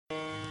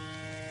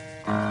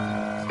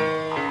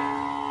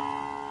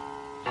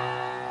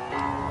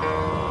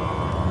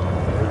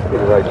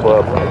right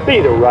club. Be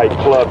the right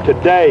club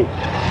today.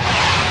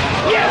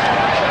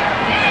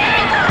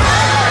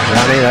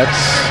 Johnny,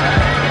 that's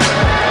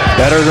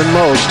better than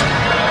most.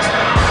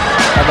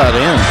 How about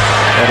in?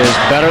 That is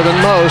better than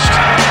most.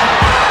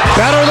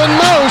 Better than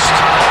most!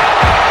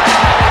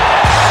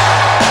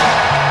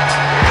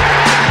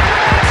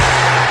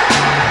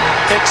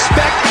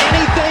 Expect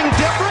anything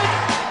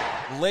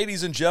different?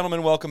 Ladies and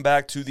gentlemen, welcome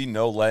back to the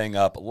No Laying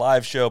Up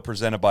live show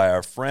presented by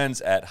our friends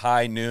at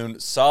High Noon.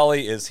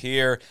 Solly is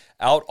here.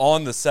 Out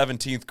on the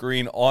 17th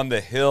green on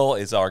the hill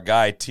is our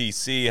guy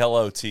TC.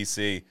 Hello,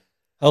 TC.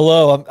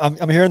 Hello,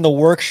 I'm here in the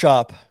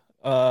workshop,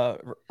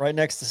 right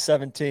next to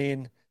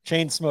 17.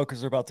 Chain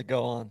smokers are about to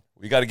go on.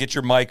 We got to get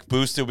your mic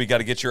boosted. We got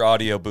to get your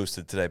audio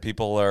boosted today.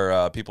 People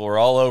are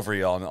all over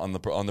you on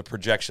the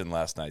projection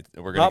last night.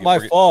 Not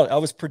my fault. I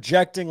was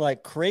projecting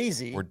like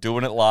crazy. We're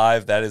doing it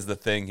live. That is the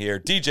thing here.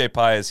 DJ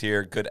Pie is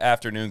here. Good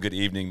afternoon. Good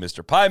evening,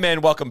 Mr. Pie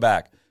Man. Welcome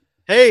back.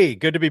 Hey,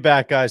 good to be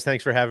back, guys.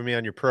 Thanks for having me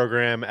on your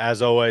program.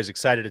 As always,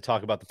 excited to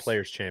talk about the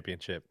Players'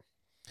 Championship.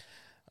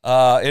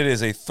 It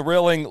is a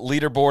thrilling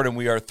leaderboard, and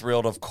we are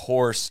thrilled, of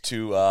course,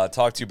 to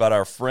talk to you about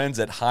our friends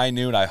at High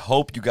Noon. I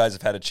hope you guys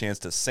have had a chance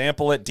to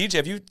sample it. DJ,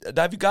 have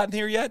you gotten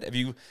here yet? Have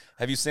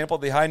you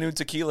sampled the High Noon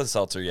tequila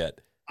seltzer yet?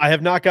 I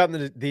have not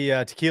gotten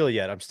the tequila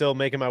yet. I'm still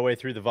making my way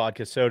through the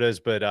vodka sodas,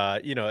 but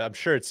I'm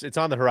sure it's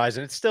on the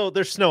horizon.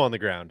 There's snow on the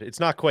ground. It's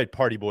not quite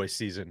party boy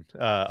season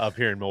up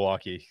here in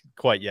Milwaukee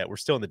quite yet. We're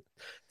still in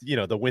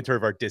the winter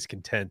of our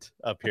discontent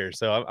up here.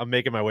 So I'm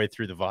making my way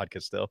through the vodka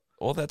still.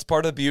 Well, that's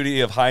part of the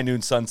beauty of High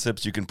Noon Sun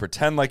Sips. You can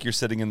pretend like you're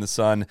sitting in the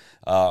sun.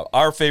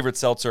 Our favorite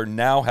seltzer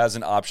now has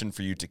an option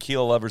for you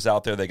tequila lovers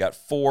out there. They got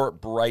 4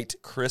 bright,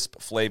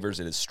 crisp flavors.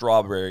 It is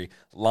strawberry,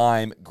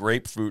 lime,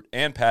 grapefruit,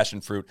 and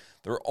passion fruit.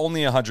 They're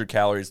only 100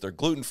 calories. They're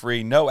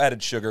gluten-free, no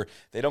added sugar.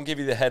 They don't give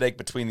you the headache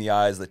between the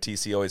eyes that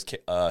TC always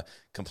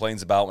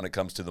complains about when it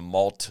comes to the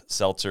malt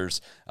seltzers.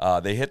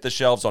 They hit the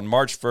shelves on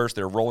March 1st.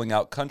 They're rolling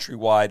out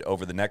countrywide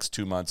over the next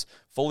 2 months.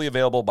 Fully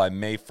available by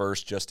May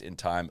 1st, just in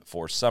time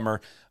for summer.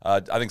 I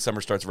think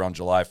summer starts around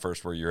July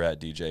 1st where you're at,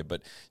 DJ.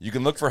 But you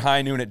can look for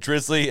High Noon at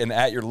Drizzly and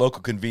at your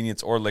local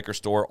convenience or liquor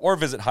store, or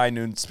visit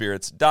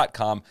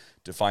highnoonspirits.com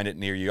to find it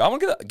near you. I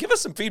want to give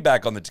us some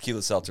feedback on the tequila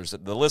seltzers,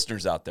 the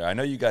listeners out there. I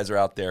know you guys are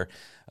out there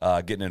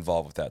getting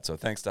involved with that. So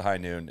thanks to High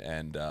Noon.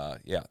 And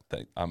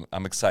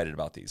I'm excited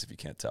about these, if you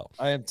can't tell.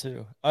 I am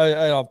too.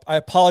 I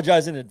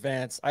apologize in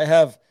advance. I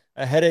have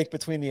a headache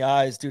between the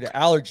eyes due to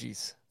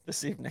allergies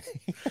this evening.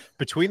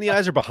 Between the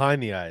eyes or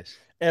behind the eyes?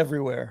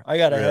 Everywhere. I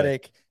got a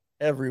headache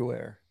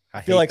everywhere.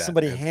 I feel like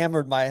somebody man.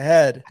 Hammered my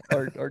head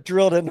or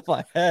drilled into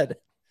my head.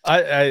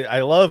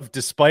 I love,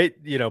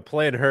 despite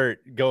playing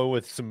hurt, going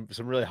with some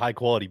really high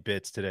quality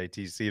bits today.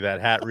 TC,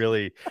 that hat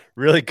really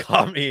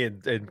caught me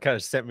and kind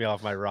of sent me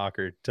off my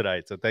rocker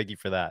tonight. So thank you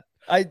for that.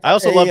 I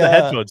also love the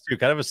headphones too.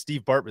 Kind of a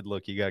Steve Bartman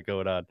look you got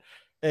going on.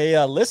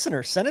 A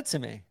listener sent it to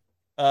me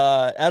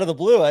out of the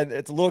blue.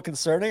 It's a little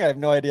concerning. I have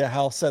no idea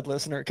how said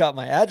listener got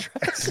my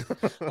address.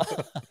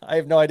 I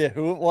have no idea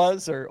who it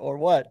was or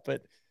what,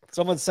 but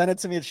someone sent it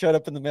to me. It showed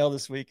up in the mail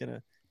this week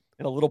in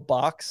a little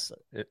box.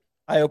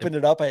 I opened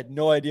it up. I had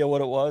no idea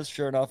what it was.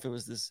 Sure enough, it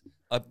was this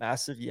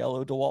massive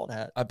yellow DeWalt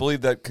hat. I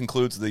believe that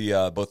concludes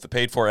the both the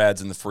paid-for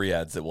ads and the free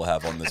ads that we'll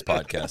have on this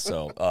podcast.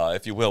 So,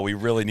 if you will, we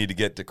really need to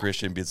get to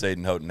Christian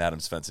Bezaden, Houghton, Adam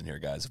Svensson here,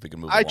 guys, if we can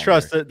move I along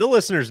trust here. that the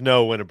listeners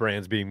know when a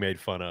brand's being made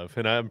fun of,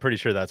 and I'm pretty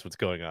sure that's what's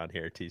going on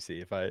here,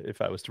 TC,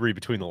 if I was to read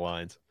between the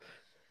lines.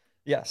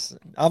 Yes,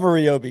 I'm a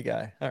Ryobi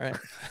guy. All right.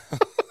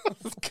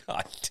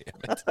 God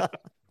damn it.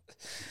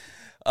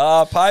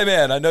 Pie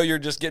Man, I know you're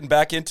just getting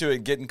back into it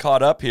and getting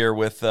caught up here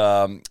with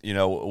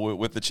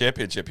with the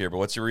championship here, but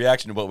what's your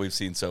reaction to what we've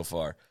seen so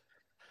far?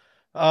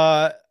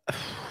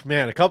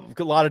 Man, a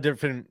lot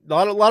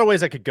of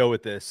ways I could go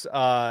with this.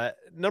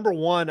 Number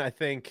one, I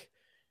think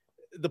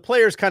the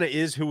Players kind of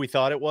is who we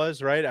thought it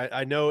was, right?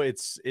 I know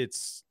it's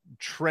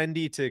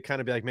trendy to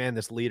kind of be like, man,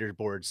 this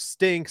leaderboard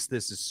stinks.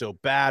 This is so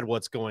bad.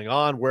 What's going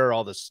on? Where are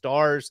all the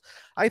stars?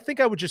 I think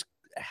I would just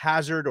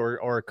hazard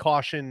or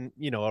caution,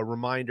 a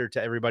reminder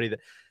to everybody that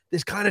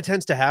this kind of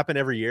tends to happen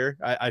every year.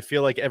 I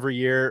feel like every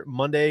year,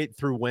 Monday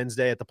through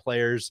Wednesday at the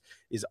Players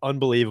is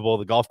unbelievable.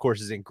 The golf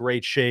course is in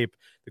great shape.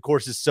 The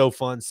course is so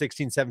fun.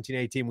 16, 17,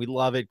 18. We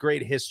love it.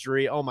 Great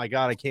history. Oh my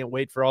God, I can't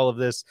wait for all of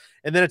this.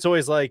 And then it's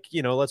always like,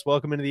 let's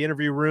welcome into the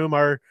interview room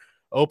our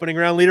opening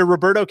round leader,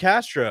 Roberto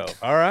Castro.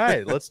 All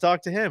right, let's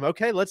talk to him.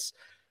 Okay, let's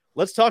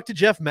talk to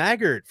Jeff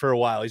Maggart for a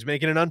while. He's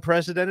making an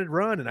unprecedented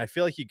run. And I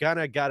feel like you kind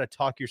of got to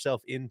talk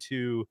yourself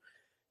into,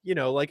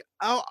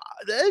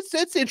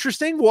 it's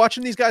interesting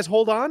watching these guys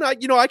hold on. I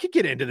could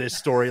get into this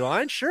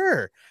storyline.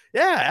 Sure.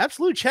 Yeah,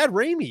 absolutely. Chad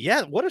Ramey.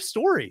 Yeah. What a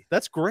story.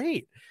 That's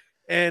great.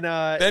 And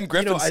Ben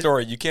Griffin's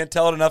story, you can't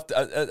tell it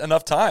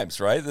enough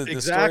times, right?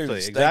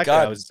 Exactly.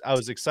 I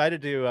was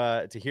excited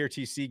to hear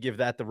TC give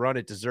that the run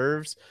it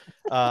deserves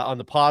on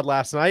the pod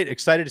last night.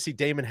 Excited to see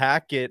Damon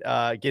Hack get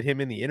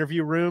him in the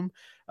interview room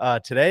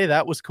today.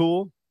 That was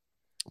cool.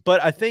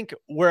 But I think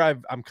where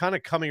I'm kind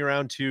of coming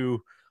around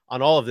to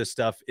on all of this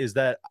stuff is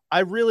that I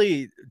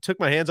really took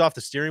my hands off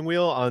the steering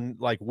wheel on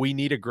like, we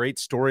need a great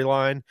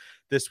storyline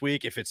this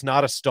week. If it's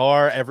not a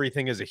star,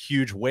 everything is a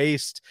huge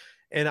waste.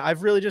 And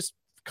I've really just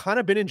kind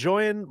of been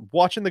enjoying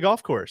watching the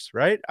golf course,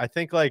 right? I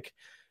think like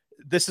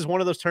this is one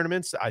of those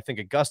tournaments. I think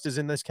Augusta's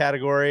in this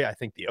category. I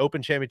think the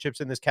Open Championship's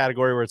in this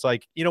category where it's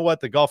like, you know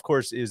what? The golf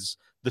course is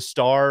the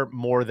star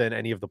more than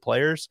any of the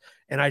players.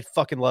 And I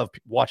fucking love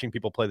watching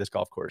people play this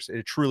golf course.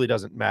 It truly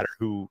doesn't matter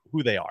who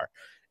they are.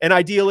 And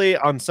ideally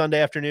on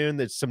Sunday afternoon,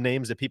 there's some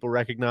names that people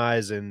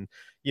recognize. And,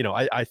 you know,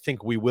 I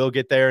think we will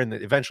get there and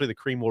eventually the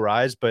cream will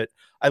rise. But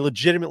I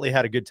legitimately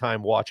had a good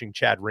time watching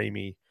Chad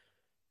Ramey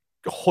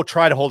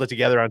try to hold it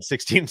together on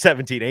 16,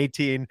 17,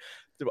 18.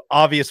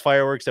 Obvious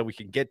fireworks that we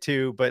can get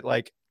to, but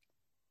like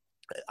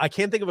I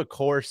can't think of a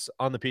course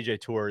on the PGA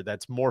Tour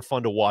that's more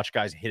fun to watch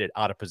guys hit it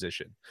out of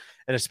position.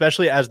 And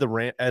especially as the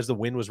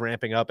wind was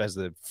ramping up, as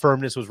the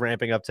firmness was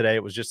ramping up today,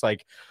 it was just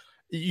like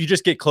you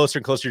just get closer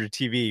and closer to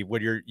TV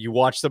when you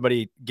watch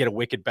somebody get a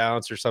wicked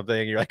bounce or something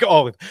and you're like,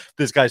 oh,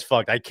 this guy's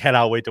fucked. I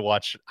cannot wait to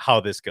watch how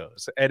this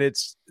goes. And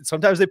it's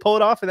sometimes they pull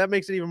it off and that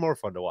makes it even more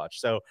fun to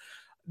watch. So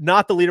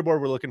not the leaderboard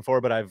we're looking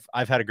for, but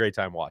I've had a great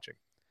time watching.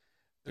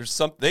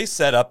 They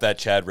set up that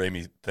Chad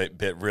Ramey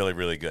bit really,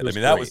 really good. I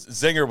mean, that was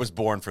Zinger was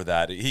born for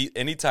that.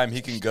 Anytime he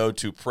can go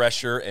to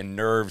pressure and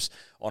nerves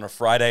on a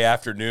Friday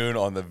afternoon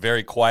on the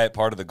very quiet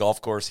part of the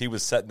golf course, he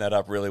was setting that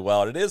up really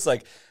well. And it is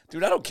like,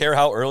 dude, I don't care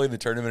how early in the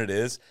tournament it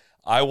is.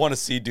 I want to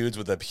see dudes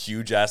with a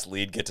huge ass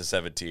lead get to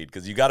 17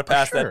 because you got to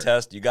pass that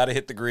test. You got to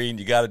hit the green.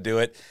 You got to do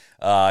it.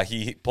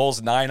 He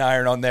pulls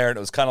 9-iron on there, and it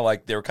was kind of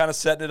like they were kind of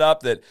setting it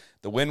up that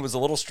the wind was a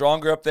little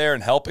stronger up there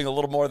and helping a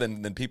little more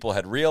than people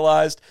had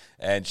realized.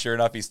 And sure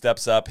enough, he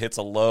steps up, hits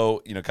a low,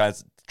 kind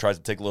of tries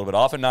to take a little bit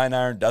off a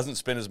 9-iron, doesn't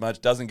spin as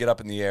much, doesn't get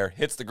up in the air,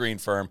 hits the green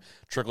firm,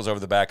 trickles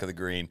over the back of the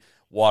green,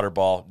 water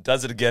ball,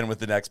 does it again with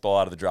the next ball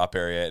out of the drop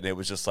area. And it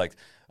was just like,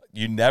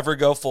 you never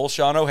go full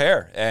Sean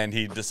O'Hare, and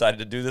he decided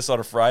to do this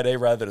on a Friday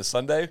rather than a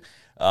Sunday.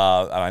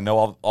 I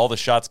know all the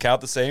shots count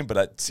the same, but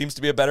it seems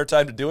to be a better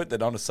time to do it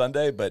than on a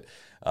Sunday. But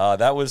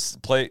that was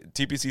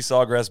TPC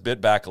Sawgrass bit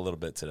back a little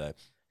bit today.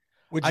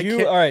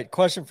 All right,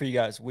 question for you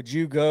guys. Would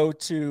you go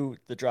to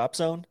the drop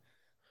zone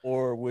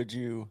or would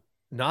you?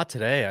 Not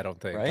today, I don't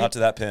think. Right? Not to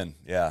that pin,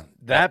 yeah.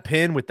 That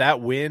pin with that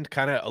wind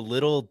kind of a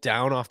little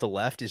down off the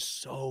left is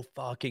so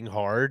fucking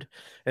hard.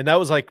 And that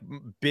was like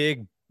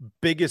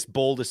biggest,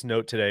 boldest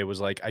note today was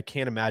like, I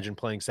can't imagine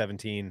playing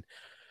 17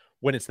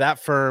 when it's that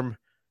firm,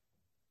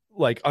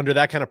 like under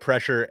that kind of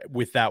pressure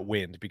with that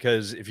wind.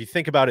 Because if you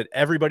think about it,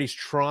 everybody's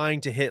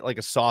trying to hit like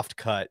a soft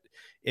cut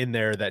in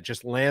there that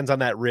just lands on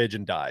that ridge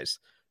and dies.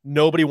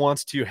 Nobody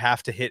wants to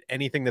have to hit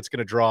anything that's going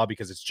to draw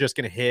because it's just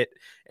going to hit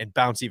and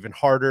bounce even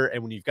harder.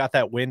 And when you've got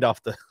that wind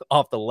off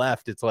the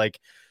left, it's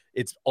like,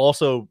 it's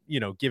also,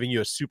 giving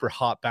you a super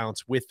hot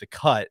bounce with the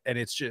cut. And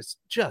it's just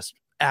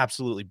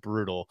absolutely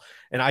brutal.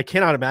 And I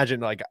cannot imagine,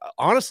 like,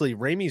 honestly,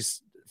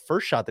 Ramey's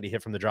first shot that he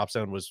hit from the drop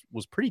zone was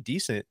pretty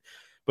decent,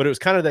 but it was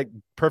kind of that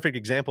perfect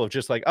example of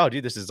just like, oh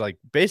dude, this is like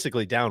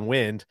basically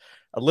downwind.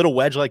 A little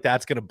wedge like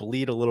that's going to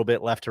bleed a little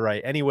bit left to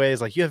right anyways.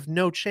 Like you have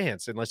no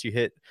chance unless you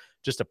hit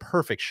just a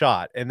perfect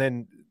shot. And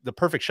then the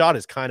perfect shot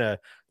is kind of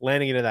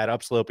landing into that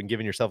upslope and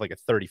giving yourself like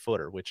a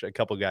 30-footer, which a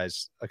couple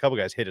guys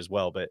hit as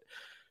well. But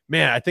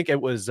man, I think it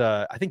was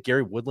I think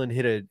Gary Woodland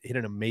hit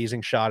an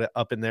amazing shot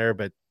up in there,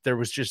 but there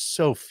was just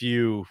so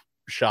few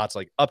shots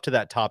like up to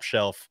that top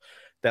shelf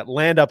that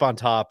land up on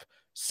top,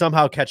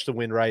 somehow catch the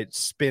wind right,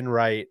 spin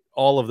right,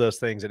 all of those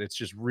things. And it's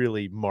just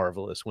really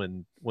marvelous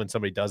when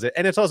somebody does it.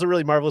 And it's also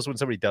really marvelous when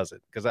somebody does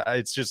it because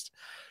it's just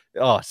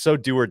so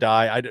do or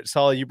die.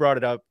 Saul, you brought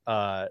it up,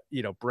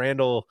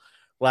 Brandel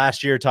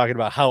last year talking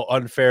about how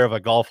unfair of a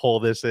golf hole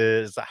this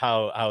is,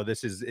 how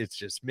this is, it's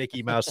just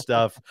Mickey Mouse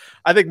stuff.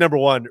 I think number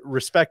one,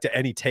 respect to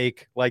any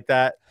take like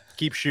that.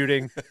 Keep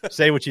shooting,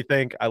 say what you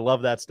think. I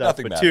love that stuff.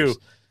 Nothing but matters.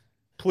 Two,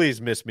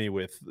 please miss me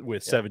with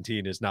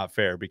 17 is not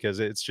fair because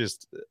it's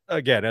just,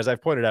 again, as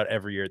I've pointed out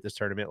every year at this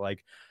tournament,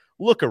 like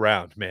look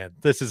around, man.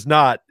 This is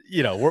not,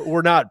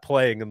 we're not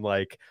playing in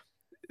like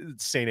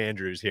St.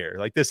 Andrews here.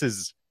 Like this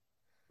is,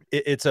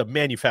 it's a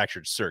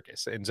manufactured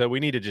circus. And so we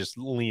need to just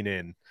lean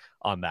in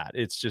on that.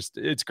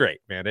 It's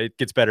great, man. It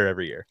gets better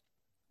every year.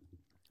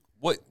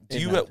 What do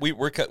you?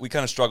 We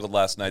kind of struggled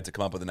last night to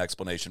come up with an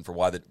explanation for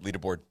why the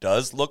leaderboard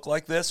does look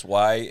like this.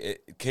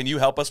 Can you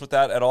help us with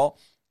that at all?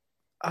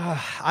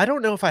 I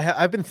don't know if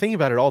I've been thinking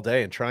about it all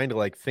day and trying to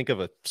like think of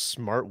a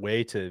smart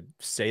way to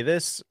say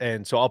this.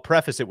 And so I'll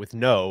preface it with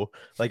no,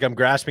 like I'm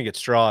grasping at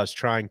straws,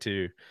 trying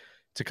to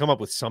come up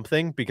with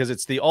something because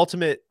it's the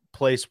ultimate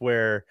place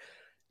where,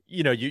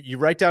 you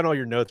write down all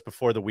your notes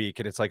before the week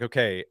and it's like,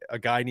 okay, a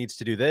guy needs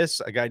to do this.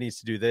 A guy needs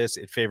to do this.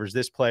 It favors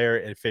this player.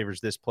 It favors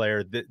this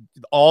player.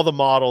 All the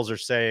models are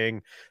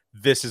saying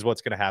this is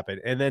what's going to happen.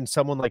 And then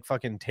someone like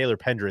fucking Taylor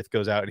Pendrith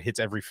goes out and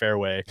hits every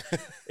fairway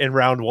in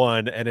round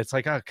one. And it's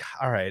like, oh,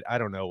 all right, I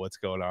don't know what's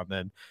going on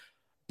then.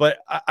 But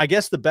I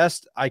guess the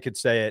best I could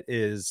say it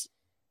is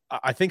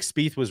I think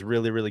Spieth was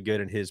really, really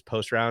good in his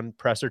post-round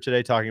presser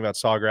today, talking about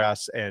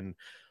Sawgrass and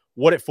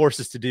what it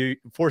forces you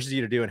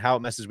to do and how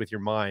it messes with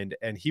your mind.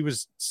 And he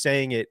was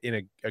saying it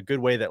in a good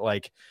way that,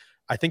 like,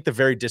 I think the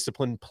very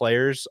disciplined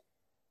players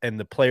and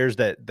the players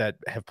that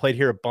have played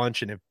here a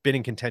bunch and have been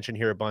in contention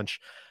here a bunch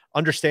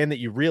understand that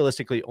you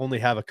realistically only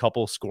have a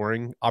couple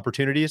scoring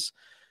opportunities.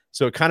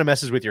 So it kind of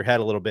messes with your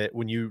head a little bit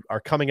when you are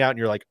coming out and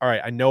you're like, all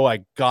right, I know I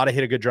got to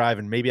hit a good drive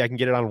and maybe I can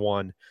get it on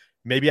 1.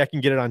 Maybe I can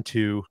get it on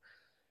 2.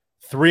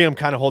 3, I'm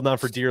kind of holding on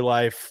for dear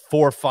life.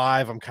 4,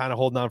 5, I'm kind of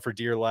holding on for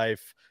dear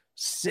life.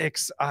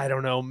 6, I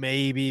don't know,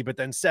 maybe. But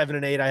then 7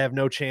 and 8, I have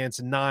no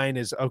chance. 9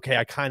 is okay,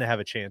 I kind of have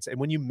a chance. And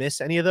when you miss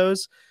any of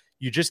those,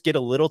 you just get a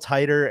little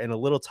tighter and a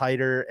little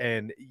tighter.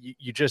 And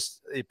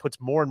it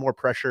puts more and more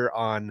pressure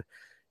on,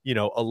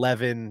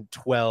 11,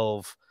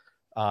 12,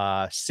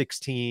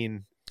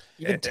 16,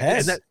 even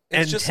 10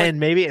 and 10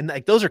 maybe. And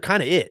like, those are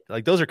kind of it.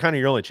 Like, those are kind of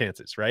your only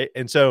chances. Right.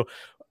 And so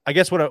I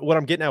guess what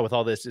I'm getting at with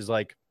all this is,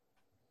 like,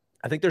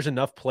 I think there's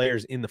enough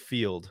players in the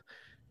field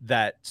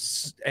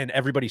and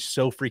everybody's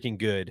so freaking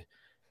good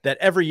that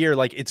every year,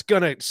 like,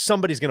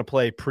 somebody's going to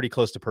play pretty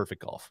close to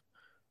perfect golf.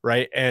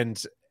 Right.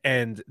 And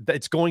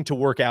it's going to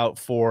work out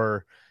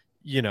for,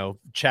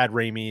 Chad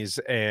Ramey's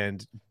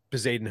and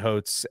Bezaden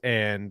Holtz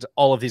and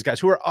all of these guys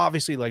who are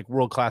obviously like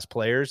world-class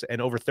players,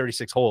 and over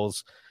 36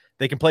 holes,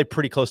 they can play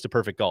pretty close to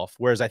perfect golf.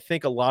 Whereas I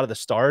think a lot of the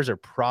stars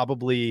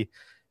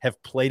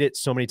have played it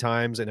so many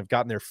times and have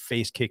gotten their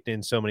face kicked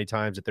in so many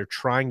times that they're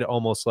trying to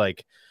almost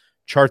like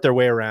chart their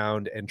way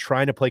around and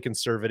trying to play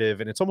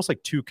conservative. And it's almost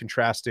like two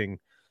contrasting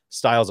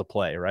styles of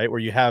play, right?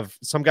 Where you have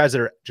some guys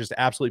that are just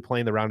absolutely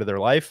playing the round of their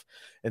life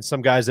and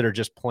some guys that are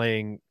just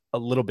playing a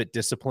little bit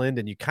disciplined.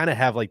 And you kind of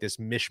have like this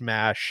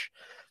mishmash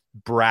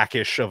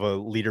brackish of a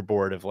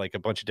leaderboard of like a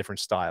bunch of different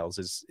styles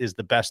is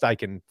the best I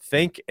can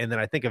think. And then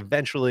I think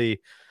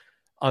eventually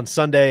on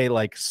Sunday,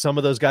 like, some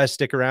of those guys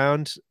stick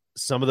around.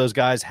 Some of those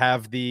guys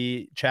have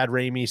the Chad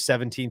Ramey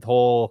 17th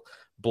hole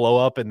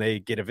blow up and they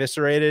get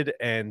eviscerated,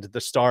 and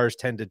the stars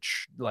tend to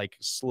like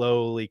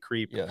slowly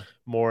creep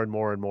more and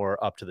more and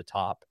more up to the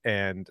top.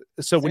 And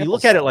so when you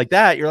look at it like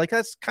that, you're like,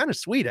 that's kind of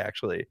sweet,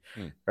 actually.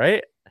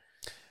 Right.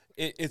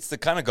 It's the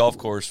kind of golf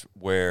course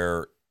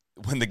where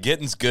when the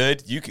getting's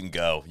good, you can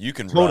go, you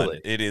can run.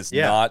 It is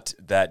not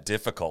that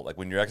difficult. Like,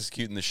 when you're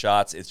executing the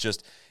shots,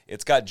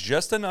 it's got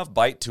just enough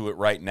bite to it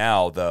right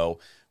now, though,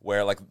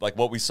 where like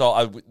what we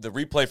saw, the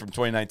replay from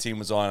 2019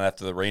 was on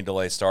after the rain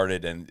delay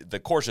started, and the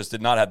course just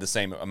did not have the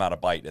same amount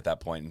of bite at that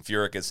point. And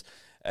Furyk is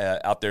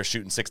out there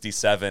shooting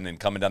 67 and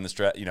coming down the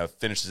stretch,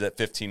 finishes at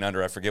 15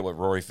 under. I forget what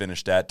Rory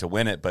finished at to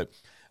win it, but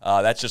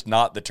that's just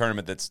not the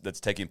tournament that's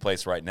taking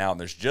place right now. And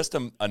there's just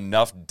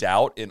enough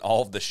doubt in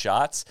all of the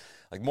shots.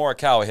 Like,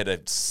 Morikawa hit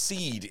a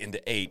seed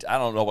into 8. I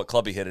don't know what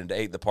club he hit into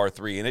 8, the par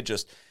 3, and it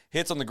just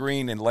hits on the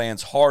green and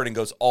lands hard and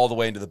goes all the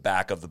way into the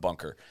back of the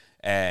bunker.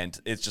 And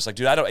it's just like,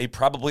 dude, he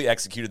probably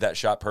executed that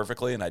shot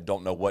perfectly, and I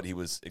don't know what he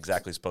was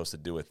exactly supposed to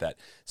do with that.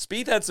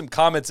 Spieth had some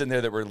comments in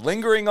there that were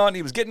lingering on.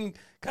 He was getting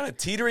kind of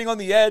teetering on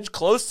the edge,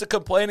 close to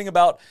complaining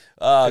about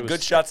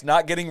good shots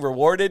not getting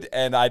rewarded.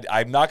 And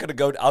I'm not going to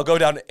go. I'll go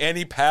down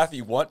any path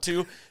you want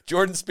to,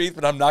 Jordan Spieth,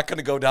 but I'm not going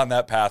to go down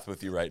that path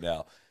with you right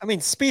now. I mean,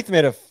 Spieth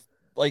made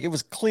it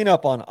was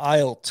cleanup on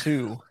aisle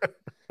 2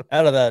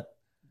 out of that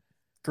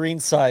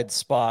greenside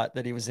spot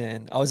that he was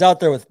in. I was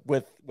out there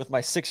with my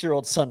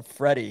 6-year-old son,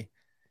 Freddie,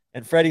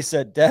 and Freddie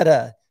said,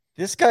 "Dada,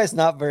 this guy's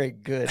not very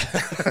good."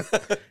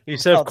 He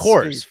said, "Of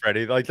course,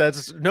 Freddie. Like,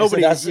 that's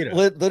nobody."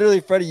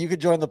 Literally, Freddie, you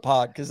could join the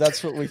pod because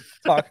that's what we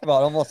talk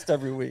about almost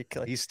every week.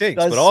 Like, he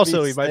stinks, but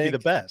also he might be the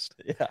best.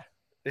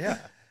 Yeah.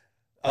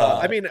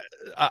 I mean,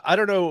 I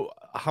don't know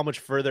how much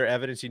further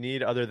evidence you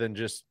need other than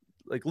just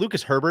like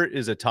Lucas Herbert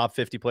is a top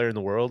 50 player in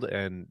the world,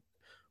 and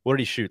what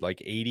did he shoot?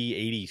 Like 80,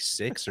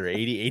 86 or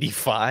 80,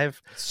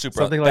 85? Super.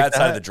 Something like that. Bad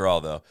side of the draw,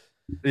 though.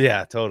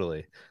 Yeah,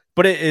 totally.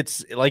 But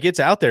it's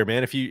out there,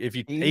 man. If you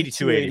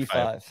 82,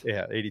 85.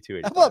 Yeah, 82,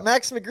 85. How about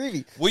Max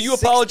McGreevy? Will you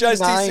apologize,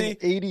 TC?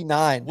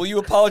 89. Will you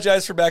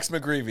apologize for Max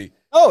McGreevy?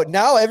 Oh,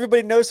 now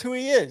everybody knows who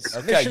he is.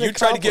 Okay, Mission you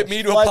tried to get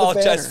me to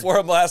apologize for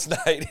him last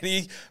night, and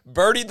he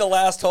birdied the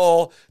last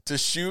hole to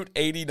shoot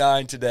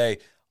 89 today.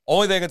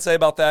 Only thing I can say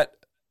about that,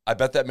 I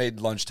bet that made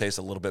lunch taste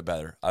a little bit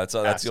better. That's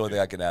the only thing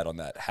I can add on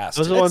that.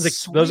 Those are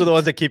the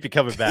ones that keep you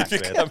coming back,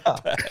 man.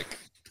 Back.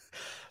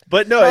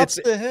 But no, Props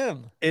to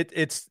him.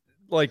 It's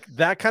like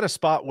that kind of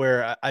spot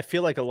where I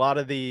feel like a lot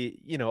of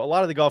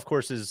the golf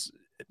courses,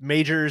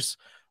 majors,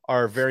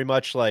 are very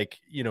much like,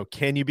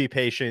 can you be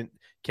patient?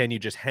 Can you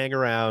just hang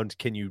around?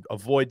 Can you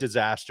avoid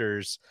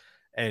disasters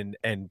and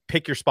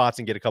pick your spots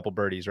and get a couple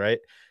birdies, right?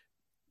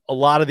 A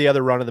lot of the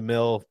other run of the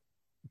mill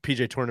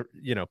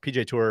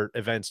PJ Tour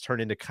events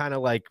turn into kind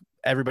of like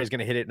everybody's going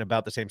to hit it in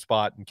about the same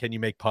spot, and can you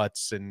make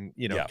putts, and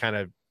kind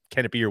of,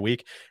 can it be your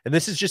week? And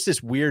this is just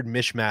this weird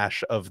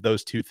mishmash of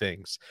those two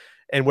things.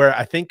 And where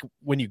I think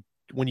when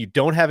you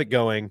don't have it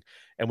going,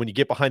 and when you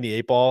get behind the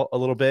 8 ball a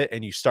little bit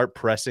and you start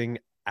pressing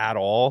at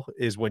all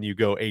is when you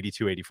go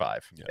 82,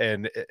 85. Yeah.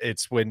 And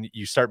it's when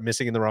you start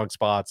missing in the wrong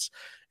spots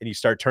and you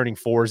start turning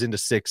 4s into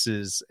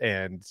 6s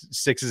and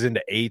 6s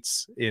into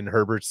 8s in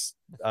Herbert's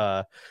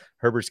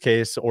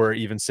case, or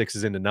even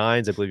 6s into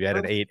 9s. I believe you had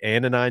an 8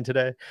 and a 9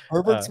 today.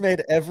 Herbert's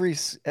made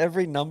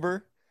every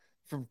number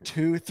from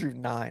 2 through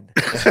 9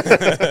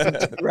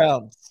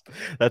 rounds.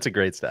 That's a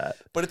great stat.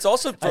 But it's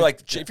also for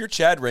if you're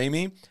Chad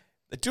Ramey,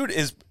 the dude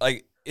is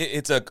like,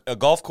 it's a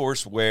golf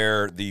course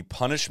where the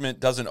punishment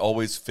doesn't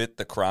always fit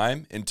the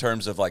crime in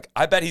terms of like,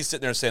 I bet he's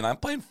sitting there saying, I'm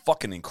playing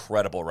fucking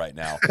incredible right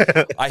now.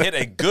 I hit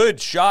a good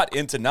shot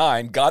into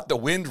 9, got the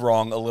wind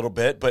wrong a little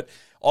bit, but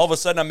all of a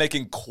sudden I'm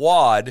making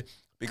quad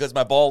because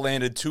my ball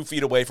landed 2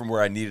 feet away from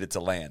where I needed it to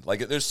land.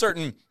 Like there's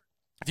certain,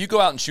 if you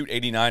go out and shoot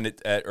 89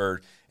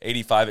 or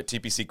 85 at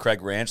TPC Craig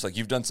Ranch, like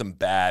you've done some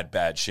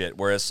bad shit.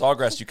 Whereas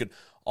Sawgrass, you could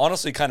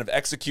honestly kind of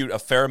execute a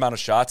fair amount of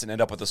shots and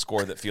end up with a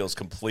score that feels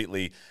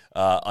completely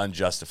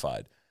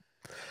unjustified.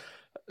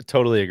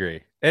 Totally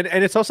agree. And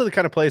it's also the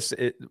kind of place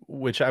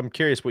which I'm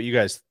curious what you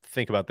guys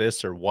think about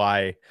this, or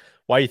why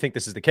you think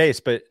this is the case.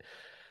 But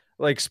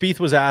like Spieth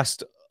was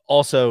asked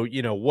also,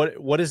 you know,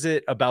 what is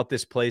it about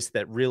this place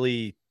that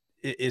really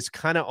is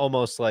kind of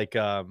almost like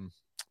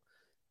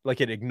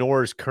it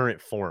ignores current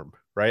form,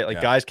 right?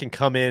 Like guys can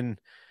come in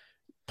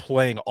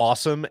playing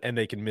awesome and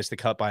they can miss the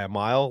cut by a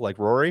mile like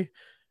Rory,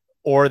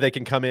 or they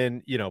can come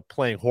in, you know,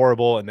 playing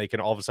horrible and they can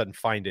all of a sudden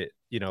find it,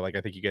 you know, like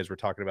I think you guys were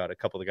talking about a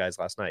couple of the guys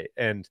last night.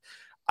 And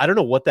I don't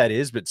know what that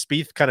is, but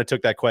Spieth kind of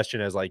took that question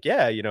as like,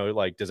 yeah, you know,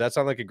 like, does that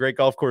sound like a great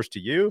golf course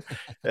to you?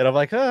 And I'm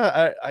like,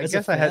 I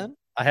guess I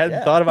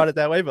hadn't thought about it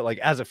that way, but like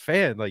as a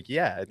fan, like,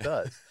 yeah, it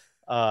does.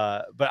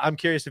 But I'm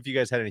curious if you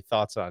guys had any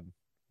thoughts on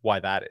why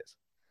that is.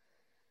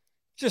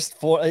 Just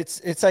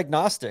it's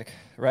agnostic,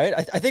 right?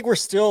 I think we're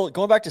still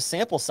going back to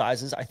sample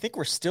sizes. I think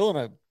we're still in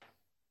a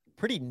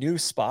pretty new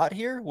spot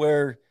here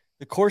where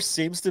the course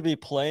seems to be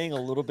playing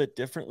a little bit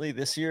differently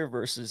this year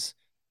versus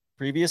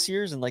previous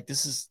years. And like,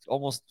 this is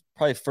almost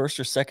probably first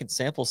or second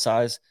sample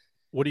size.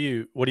 What do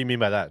you mean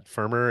by that?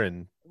 Firmer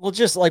and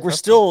just like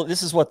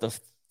this is what, the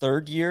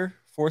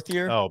fourth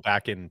year. Oh,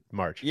 back in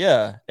March.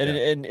 Yeah.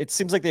 And it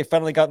seems like they've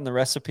finally gotten the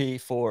recipe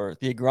for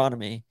the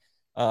agronomy.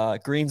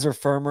 Greens are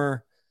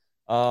firmer.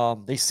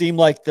 They seem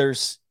like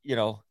there's, you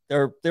know,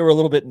 they were a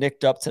little bit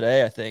nicked up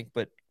today, I think,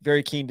 but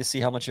very keen to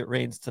see how much it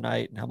rains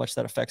tonight and how much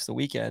that affects the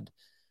weekend.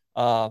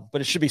 But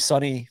it should be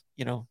sunny,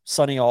 you know,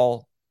 sunny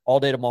all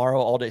day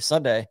tomorrow, all day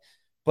Sunday,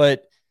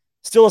 but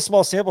still a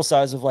small sample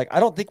size of like,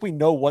 I don't think we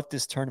know what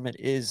this tournament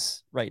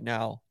is right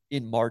now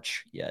in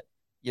March yet.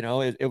 You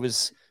know, it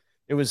was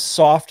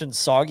soft and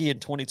soggy in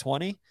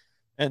 2020.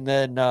 And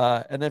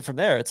then from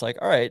there, it's like,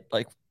 all right,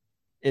 like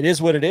it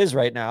is what it is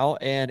right now.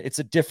 And it's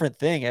a different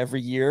thing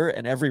every year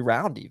and every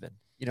round even,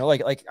 you know,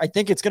 like I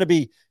think it's going to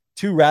be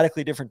 2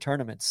 radically different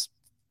tournaments,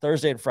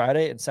 Thursday and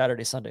Friday and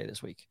Saturday, Sunday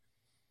this week.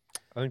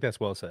 I think that's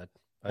well said.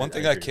 One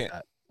thing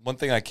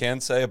I can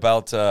say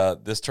about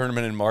this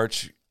tournament in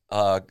March,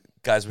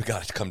 guys, we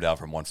got to come down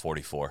from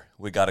 144.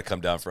 We got to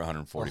come down for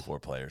 144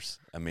 players.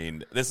 I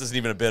mean, this isn't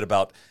even a bit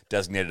about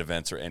designated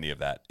events or any of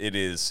that. It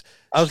is.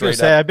 I was going to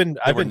say I've been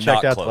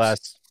checked out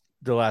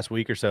the last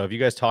week or so. Have you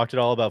guys talked at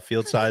all about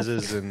field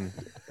sizes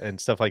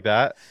and stuff like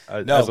that?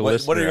 No.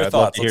 What are your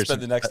thoughts? Let's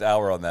spend the next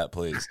hour on that,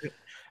 please.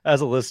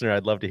 As a listener,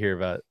 I'd love to hear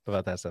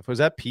about that stuff. Was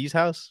that P's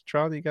house,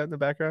 Tron, that you got in the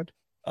background?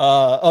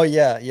 Oh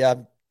yeah.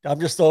 I'm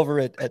just over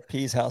at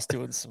P's house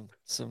doing some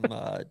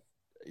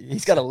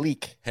he's got a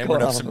leak.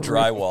 Hammering up some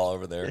drywall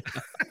over there.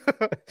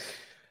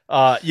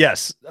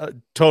 Yes,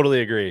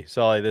 totally agree.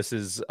 Solly, this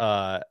is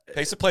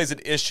pace of play is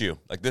an issue.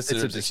 Like this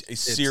is a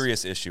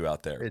serious issue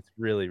out there. It's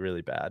really,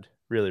 really bad.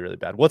 Really, really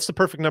bad. What's the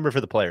perfect number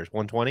for the players?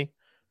 120?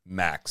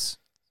 Max.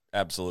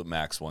 Absolute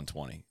max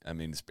 120. I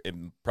mean, it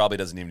probably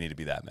doesn't even need to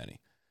be that many.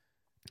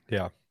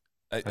 Yeah.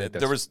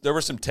 There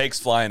were some takes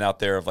flying out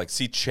there of like,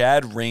 see,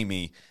 Chad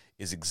Ramey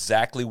is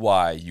exactly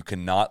why you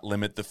cannot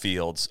limit the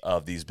fields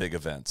of these big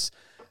events.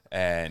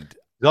 And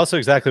it's also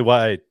exactly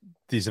why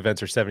these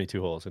events are 72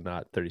 holes and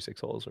not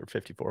 36 holes or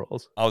 54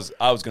 holes. I was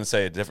going to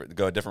say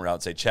go a different route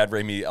and say Chad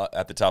Ramey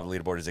at the top of the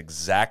leaderboard is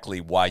exactly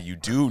why you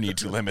do need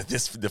to limit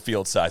the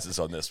field sizes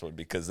on this one,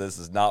 because this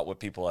is not what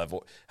people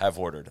have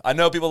ordered. I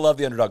know people love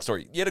the underdog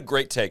story. You had a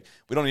great take.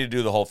 We don't need to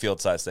do the whole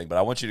field size thing, but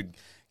I want you to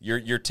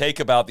your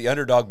take about the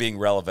underdog being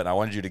relevant. I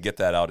wanted you to get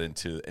that out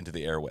into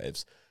the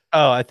airwaves.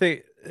 Oh, I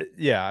think,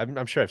 yeah,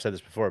 I'm sure I've said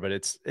this before, but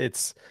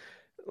it's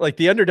like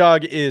the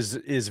underdog is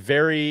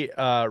very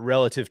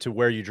relative to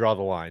where you draw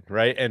the line,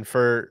 right? And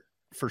for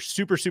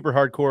super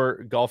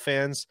hardcore golf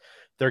fans,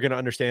 they're going to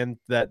understand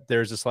that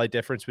there's a slight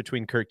difference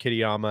between Kurt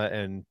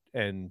Kitayama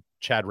and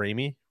Chad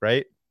Ramey,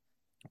 right?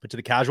 But to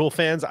the casual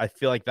fans, I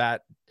feel like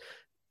that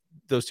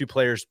those two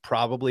players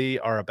probably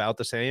are about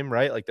the same,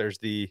 right? Like there's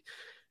the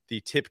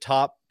tip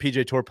top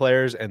PGA Tour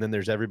players, and then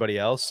there's everybody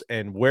else.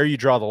 And where you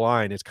draw the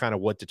line is kind of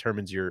what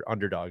determines your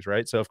underdogs,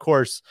 right? So of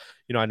course,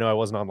 you know, I know I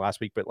wasn't on last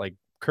week, but like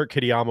Kurt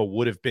Kitayama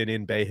would have been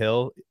in Bay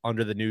Hill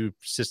under the new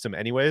system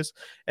anyways.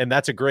 And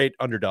that's a great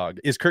underdog.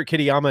 Is Kurt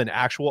Kitayama an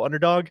actual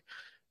underdog?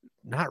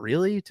 not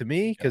really to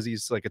me, because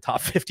he's like a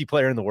top 50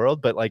 player in the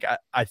world, but like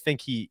I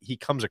think he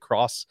comes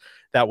across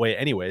that way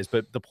anyways.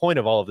 But the point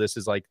of all of this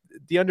is like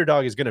the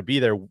underdog is going to be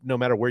there no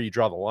matter where you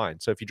draw the line.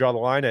 So if you draw the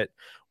line at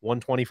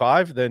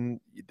 125, then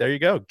there you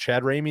go.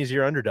 Chad Ramey is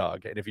your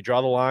underdog. And if you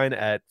draw the line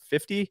at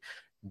 50,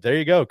 there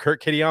you go.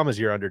 Kurt Kitayama is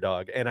your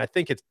underdog. And I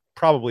think it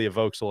probably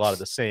evokes a lot of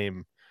the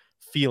same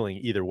feeling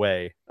either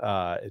way.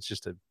 It's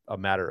just a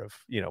matter of,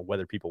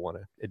 whether people want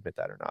to admit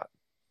that or not.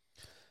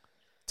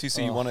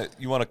 TC,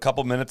 you want a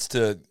couple minutes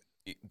to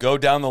go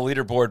down the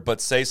leaderboard, but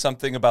say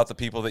something about the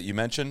people that you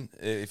mentioned.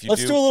 Let's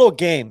do a little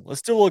game.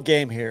 Let's do a little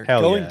game here.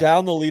 Hell Going yeah.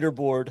 down the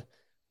leaderboard,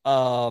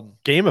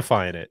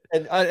 Gamifying it.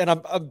 and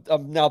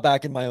I'm now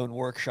back in my own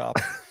workshop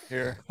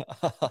here.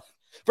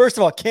 First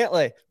of all,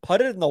 Cantlay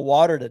putted in the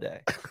water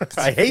today.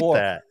 I hate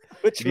that.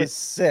 Which was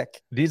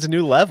sick. Needs a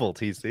new level,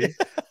 TC.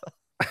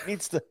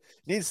 needs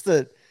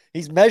to.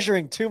 He's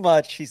measuring too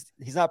much. He's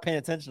not paying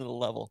attention to the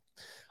level.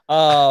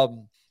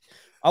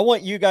 I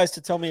want you guys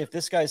to tell me if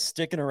this guy's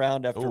sticking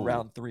around after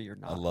round 3 or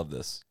not. I love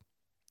this.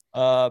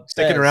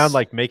 Sticking around,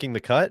 like making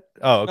the cut.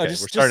 Oh, okay. No, We're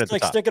starting at the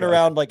like top. sticking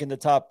around, like in the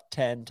top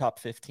 10, top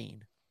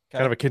 15.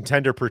 Kind of a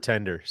contender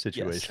pretender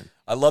situation. Yes.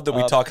 I love that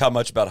we talk how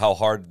much about how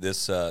hard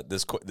this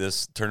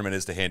tournament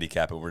is to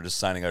handicap, and we're just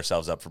signing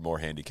ourselves up for more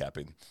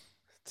handicapping.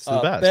 It's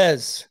the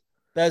best.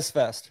 Bez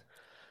Fest.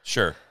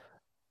 Sure.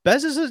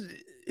 Bez is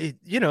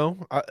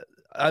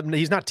I mean,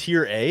 he's not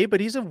tier A, but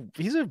he's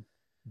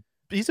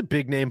a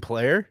big name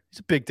player. He's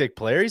a big dick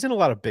player. He's in a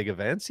lot of big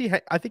events.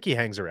 I think he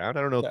hangs around.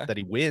 I don't know that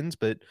he wins,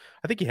 but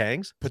I think he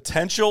hangs.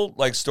 Potential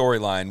like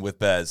storyline with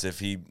Bez, if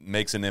he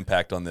makes an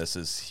impact on this,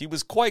 is he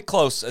was quite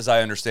close, as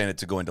I understand it,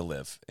 to going to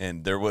live.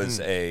 And there was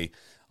I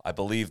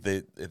believe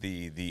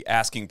the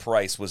asking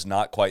price was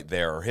not quite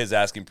there, or his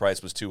asking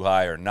price was too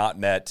high or not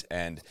met,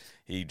 and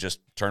he just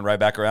turned right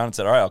back around and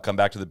said, all right, I'll come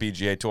back to the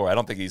PGA Tour. I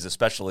don't think he's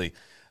especially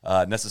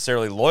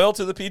necessarily loyal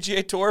to the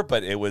PGA Tour,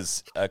 but it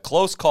was a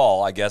close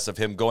call, I guess, of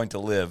him going to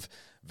live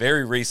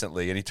very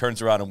recently, and he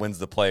turns around and wins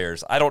the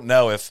Players. I don't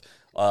know if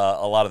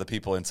a lot of the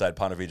people inside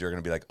Ponte Vedra are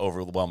going to be like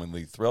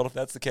overwhelmingly thrilled if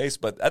that's the case,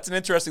 but that's an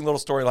interesting little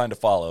storyline to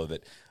follow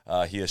that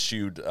he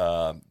eschewed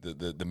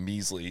the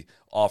measly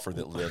offer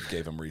that Liv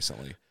gave him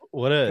recently.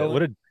 What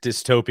a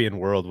dystopian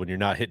world when you're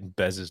not hitting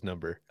Bez's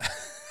number.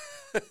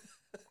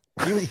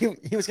 He was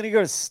going to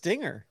go to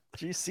Stinger,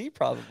 GC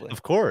probably.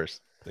 Of course.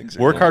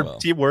 Work hard,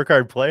 team, work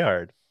hard, play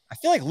hard. I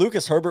feel like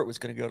Lucas Herbert was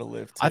going to go to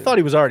Live too. I thought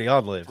he was already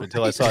on Live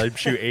until I saw him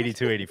shoot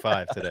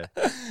 82-85 today.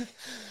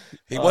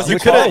 He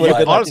wasn't you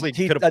honestly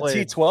could have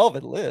played T12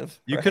 at Live.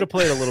 You could have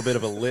played a little bit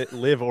of a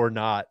live or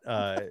not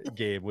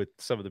game with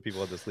some of the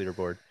people on this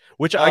leaderboard,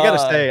 which I gotta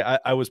say,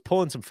 I was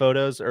pulling some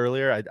photos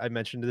earlier. I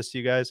mentioned this to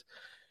you guys.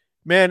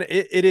 Man,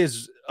 it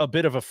is a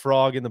bit of a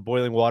frog in the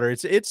boiling water.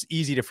 It's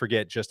easy to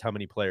forget just how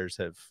many players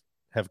have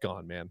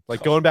gone, man.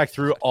 Like going back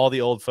through all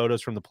the old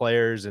photos from the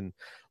players and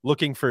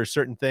looking for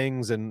certain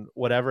things and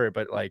whatever.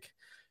 But like,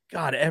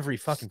 God, every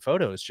fucking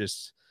photo is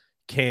just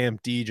Cam,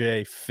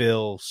 DJ,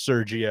 Phil,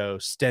 Sergio,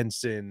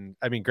 Stenson.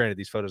 I mean, granted,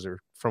 these photos are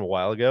from a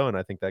while ago, and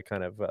I think that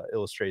kind of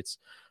illustrates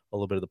a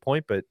little bit of the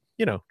point. But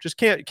just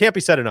can't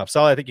be said enough.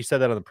 So I think you said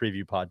that on the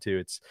preview pod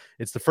too.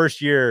 It's the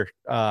first year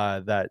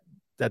that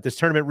this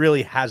tournament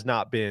really has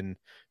not been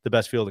the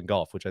best field in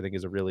golf, which I think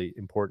is a really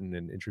important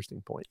and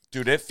interesting point.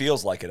 Dude, it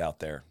feels like it out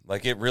there.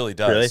 Like it really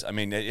does. Really? I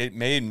mean, it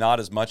may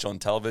not as much on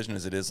television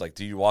as it is. Like,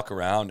 do you walk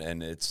around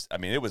and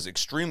it was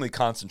extremely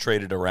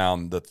concentrated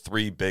around the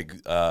 3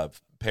 big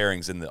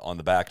pairings on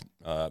the back,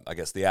 I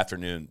guess the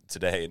afternoon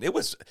today. And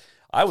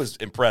I was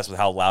impressed with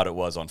how loud it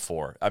was on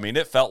 4. I mean,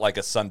 it felt like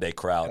a Sunday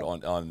crowd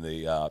on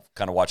the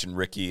kind of watching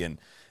Ricky and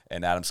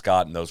Adam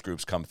Scott and those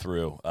groups come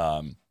through.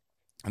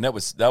 And that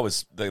was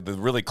the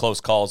really close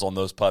calls on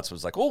those putts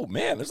was like, oh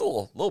man, there's a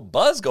little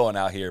buzz going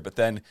out here. But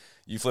then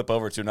you flip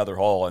over to another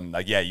hole and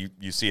like, yeah,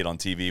 you see it on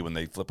TV when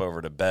they flip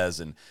over to Bez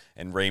and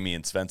Ramey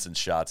and Svensson's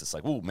shots. It's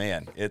like, oh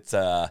man, you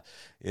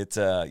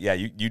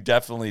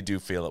definitely do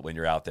feel it when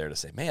you're out there to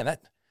say, man,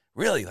 that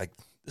really like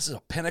this is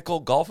a pinnacle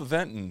golf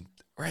event and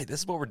right,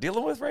 this is what we're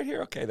dealing with right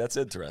here. Okay, that's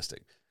interesting.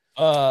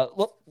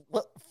 Well,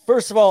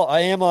 first of all, I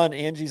am on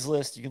Angie's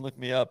list. You can look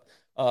me up.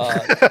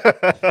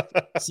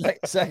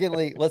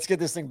 Secondly, let's get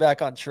this thing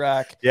back on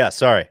track. Yeah,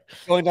 sorry.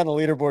 Going down the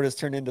leaderboard has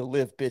turned into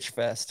Live Bitch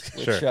Fest,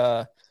 which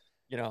sure.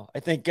 I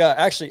think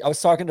actually I was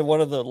talking to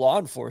one of the law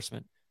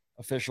enforcement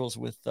officials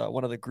with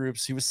one of the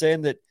groups. He was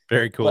saying that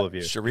very cool of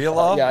you. Sharia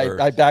law?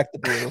 I backed the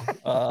blue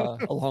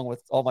along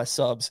with all my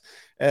subs.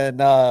 And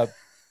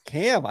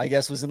Cam, I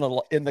guess, was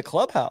in the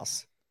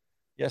clubhouse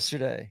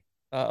yesterday,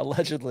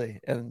 allegedly.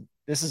 And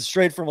this is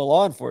straight from a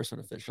law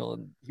enforcement official,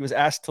 and he was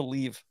asked to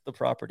leave the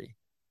property.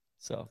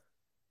 So,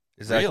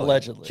 is that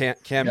allegedly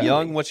Cam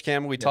Young? Which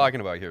Cam are we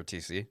talking about here,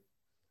 TC?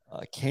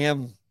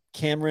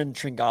 Cameron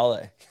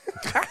Tringale.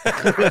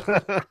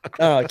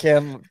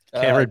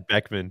 Cameron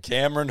Beckman.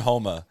 Cameron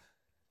Homa.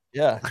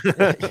 Yeah,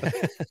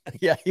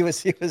 yeah. He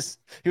was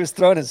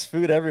throwing his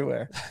food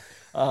everywhere.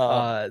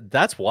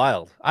 That's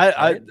wild.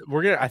 I think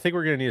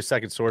we're gonna need a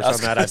second source on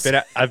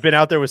that. I've been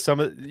out there with some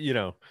of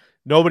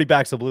nobody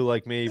backs the blue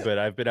like me, but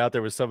I've been out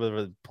there with some of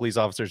the police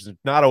officers,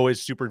 not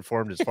always super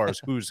informed as far as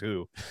who's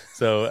who.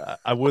 So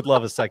I would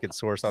love a second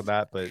source on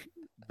that, but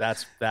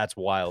that's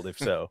wild. If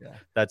so, Yeah.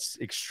 that's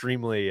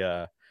extremely.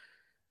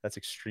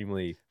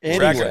 Anyway.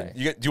 Tracker,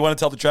 do you want to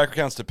tell the tracker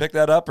accounts to pick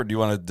that up, or do you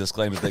want to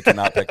disclaim that they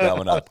cannot pick that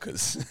one up?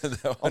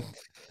 Because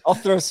I'll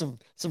throw some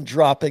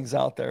droppings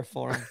out there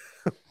for him.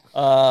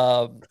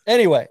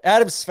 Anyway,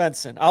 Adam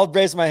Svensson. I'll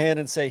raise my hand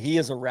and say he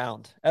is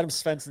around. Adam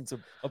Svensson's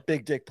a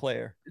big dick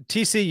player.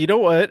 TC, you know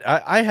what?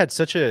 I had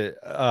such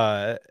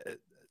a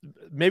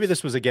maybe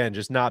this was again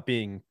just not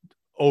being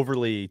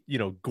overly,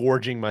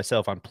 gorging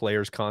myself on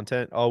players'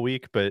 content all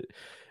week, but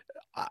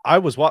I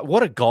was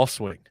what a golf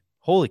swing!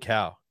 Holy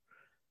cow!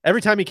 Every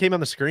time he came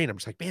on the screen, I'm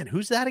just like, man,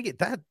 who's that again?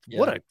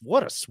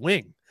 What a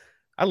swing!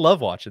 I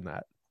love watching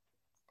that.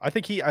 I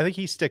think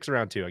he sticks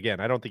around too. Again,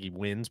 I don't think he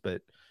wins,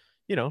 but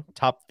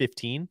top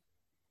 15.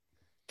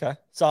 Okay,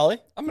 Solly.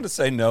 I'm going to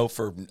say no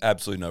for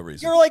absolutely no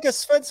reason. You're like a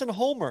Svensson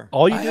homer.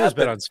 All you do is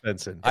bet on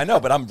Svensson. I know,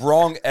 but I'm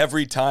wrong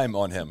every time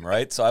on him,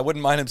 right? So I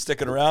wouldn't mind him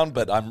sticking around,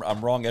 but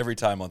I'm wrong every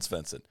time on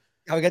Svensson.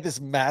 I got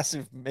this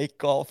massive make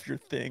golf your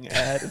thing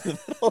ad in the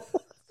middle.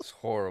 It's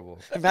horrible.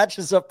 It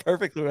matches up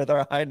perfectly with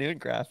our high noon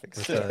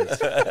graphics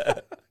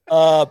too.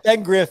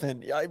 Ben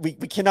Griffin. We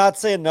cannot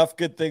say enough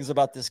good things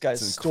about this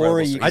guy's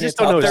story. Story. I just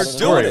don't know his his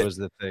story story was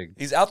the thing.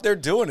 He's out there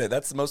doing it.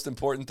 That's the most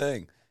important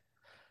thing.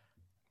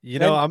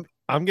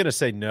 I'm gonna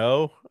say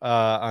no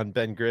on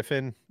Ben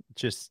Griffin.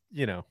 Just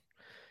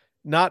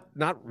not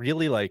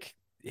really like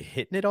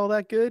hitting it all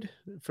that good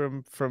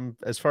from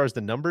as far as the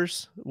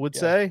numbers would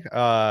say.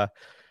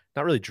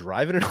 Not really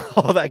driving it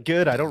all that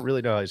good. I don't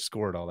really know how he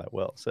scored all that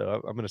well.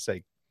 So I'm gonna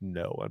say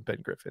no on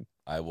Ben Griffin.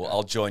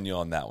 I'll join you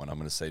on that one. I'm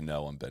going to say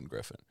no on Ben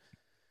Griffin.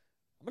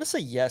 I'm gonna say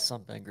yes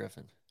on Ben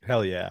Griffin.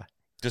 Hell yeah.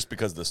 Just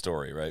because of the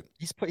story, right?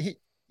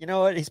 You know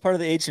what? He's part of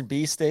the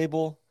H&B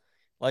stable,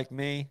 like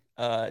me.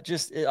 I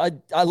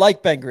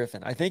like Ben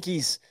Griffin. I think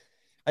he's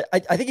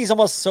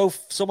almost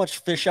so much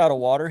fish out of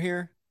water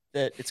here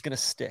that it's gonna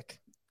stick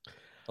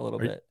a little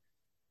bit.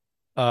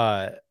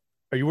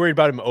 Are you worried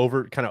about him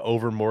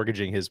over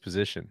mortgaging his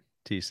position,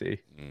 TC?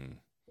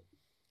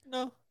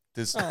 No.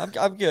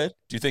 I'm good.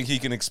 Do you think he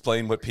can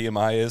explain what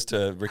PMI is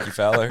to Ricky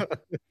Fowler?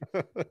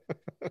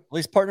 Well,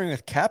 he's partnering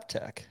with Cap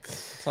Tech.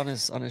 It's on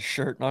his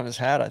shirt and on his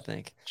hat, I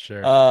think.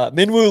 Sure.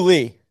 Minwoo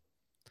Lee.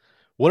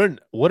 What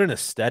an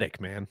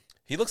aesthetic, man.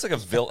 He looks like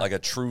a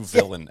true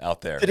villain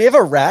out there. Did he have a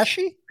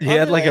rashie? He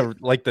had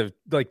like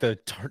the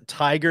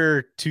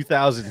Tiger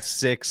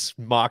 2006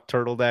 mock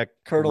turtleneck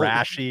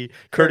rashie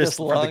Curtis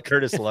from the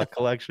Curtis Luck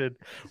collection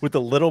with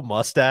the little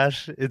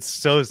mustache. It's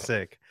so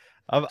sick.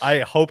 I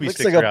hope he looks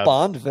sticks like around. A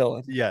Bond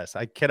villain. Yes,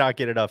 I cannot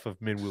get enough of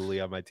Minwoo Lee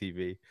on my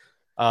TV.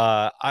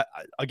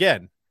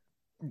 Again,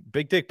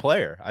 big dick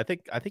player. I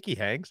think he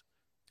hangs.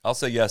 I'll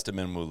say yes to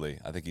Minwoo Lee.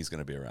 I think he's going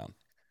to be around.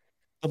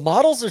 The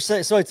models are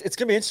saying so. It's going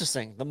to be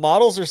interesting. The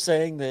models are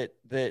saying that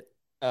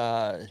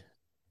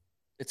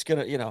it's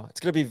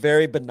gonna be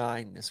very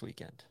benign this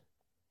weekend,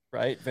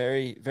 right?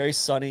 Very very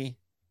sunny.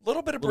 A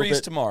little bit of breeze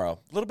tomorrow.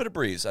 A little bit of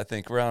breeze, I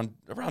think, around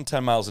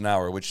 10 miles an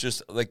hour, which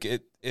just like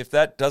it. If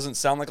that doesn't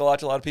sound like a lot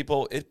to a lot of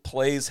people, it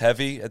plays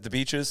heavy at the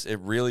beaches. It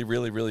really,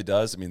 really, really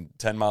does. I mean,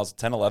 10,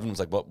 11 was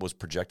like what was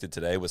projected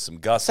today with some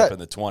gusts up in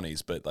the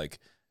 20s, but like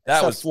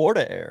that was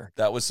Florida air.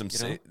 That was some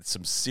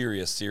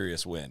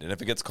serious wind. And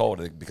if it gets cold,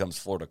 it becomes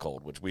Florida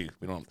cold, which we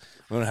don't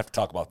have to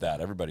talk about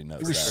that. Everybody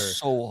knows it was that.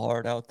 So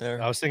hard out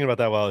there. I was thinking about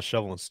that while I was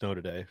shoveling snow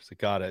today. It's like,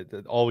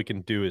 God, all we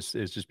can do is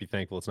just be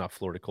thankful it's not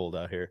Florida cold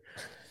out here.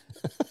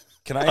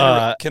 Can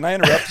I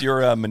interrupt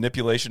your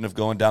manipulation of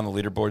going down the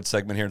leaderboard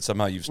segment here, and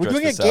somehow you've stretched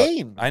this out? We're doing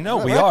a game. I know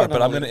we are,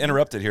 but I'm going to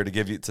interrupt it here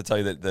to tell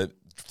you that the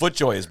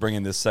FootJoy is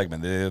bringing this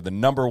segment. They're the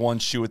number one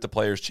shoe at the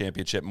Players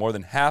Championship. More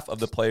than half of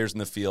the players in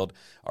the field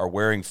are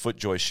wearing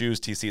FootJoy shoes.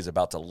 TC is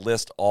about to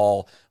list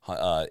all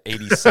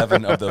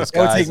 87 of those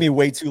guys. It would take me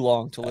way too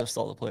long to list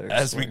all the players.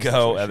 As we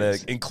go,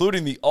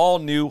 including the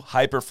all-new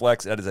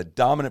Hyperflex. That is a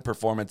dominant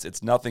performance.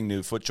 It's nothing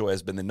new. FootJoy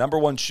has been the number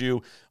one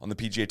shoe on the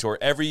PGA Tour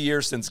every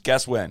year since,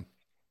 guess when?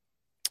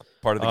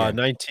 Part of the game.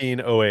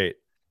 1908.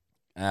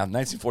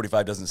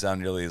 1945 doesn't sound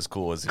nearly as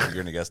cool as if you're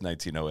going to guess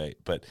 1908.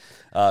 But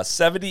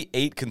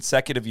 78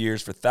 consecutive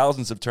years for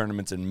thousands of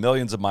tournaments and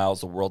millions of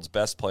miles, the world's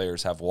best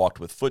players have walked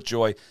with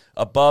FootJoy.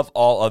 Above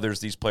all others,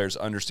 these players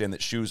understand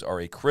that shoes are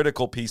a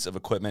critical piece of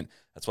equipment.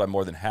 That's why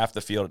more than half the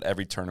field at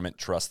every tournament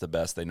trust the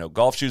best. They know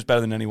golf shoes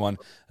better than anyone.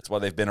 That's why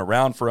they've been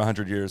around for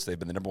 100 years. They've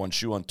been the number one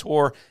shoe on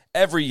tour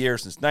every year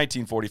since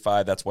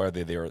 1945. That's why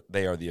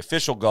they are the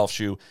official golf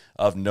shoe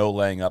of no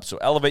laying up. So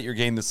elevate your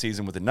game this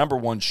season with the number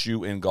one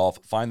shoe in golf.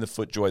 Find the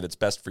FootJoy that's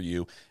best for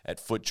you at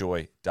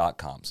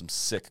footjoy.com. Some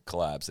sick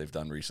collabs they've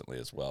done recently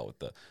as well with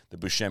the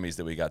Buscemi's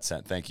that we got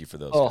sent. Thank you for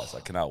those guys. I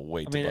cannot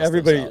wait. I mean,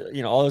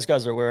 everybody, all those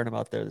guys are wearing them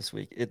out there this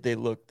week.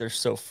 They're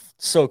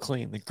so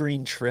clean. The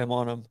green trim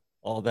on them.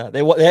 All that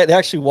they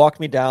actually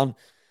walked me down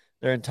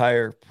their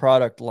entire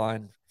product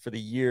line for the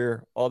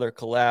year, all their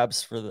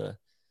collabs for the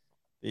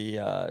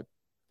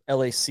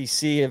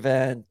LACC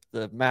event,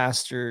 the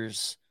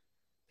Masters,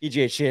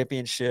 PGA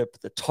Championship,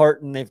 the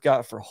tartan they've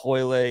got for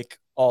Hoylake,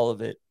 all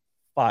of it,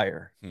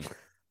 fire.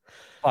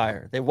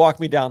 Fire. They walked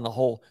me down the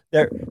whole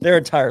their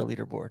entire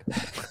leaderboard.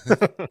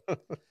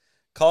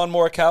 Colin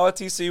Morikawa,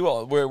 TC,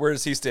 well, where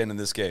does he stand in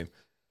this game?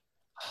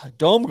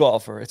 Dome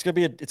golfer. It's gonna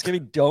be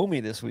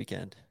domey this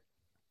weekend.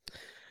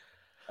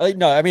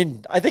 No, I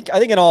mean, I think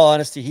in all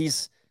honesty,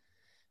 he's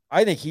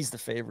the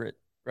favorite,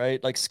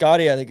 right? Like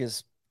Scotty, I think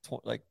is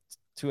like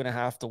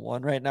 2.5 to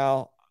 1 right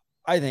now.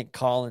 I think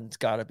Colin's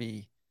got to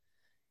be.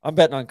 I'm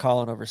betting on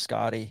Colin over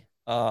Scotty.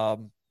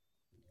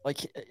 Like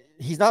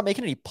he's not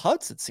making any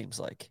putts. It seems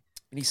like,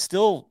 and he's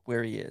still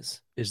where he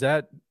is. Is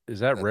that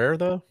rare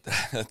though?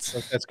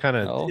 That's kind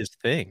of his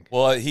thing.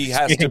 Well, he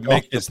has to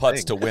make the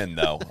putts to win,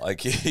 though.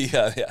 Like,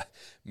 yeah.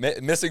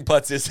 Missing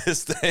putts is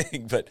his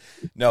thing. But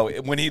no,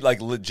 when he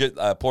like legit,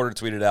 Porter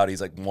tweeted out,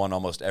 he's like won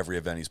almost every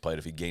event he's played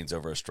if he gains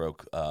over a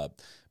stroke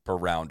per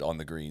round on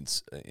the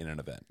greens in an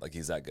event. Like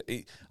he's that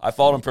good. I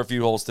followed him for a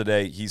few holes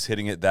today. He's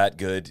hitting it that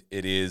good.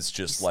 It is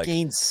just he's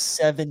gained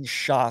 7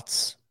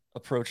 shots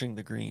approaching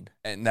the green,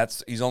 and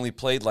he's only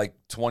played like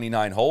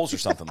 29 holes or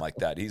something like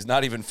that. He's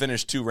not even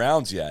finished 2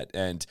 rounds yet,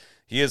 and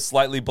he is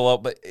slightly below.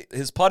 But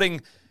his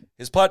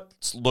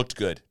putts looked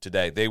good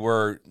today. They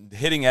were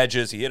hitting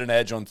edges. He hit an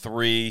edge on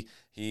 3.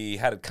 He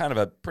had kind of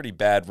a pretty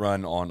bad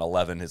run on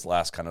 11, his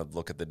last kind of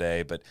look at the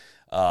day. But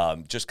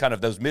just kind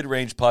of those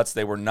mid-range putts,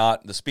 they were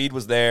not – the speed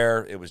was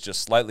there. It was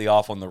just slightly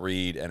off on the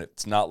read, and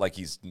it's not like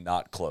he's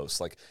not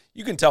close. Like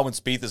you can tell when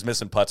Spieth is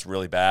missing putts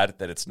really bad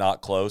that it's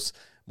not close.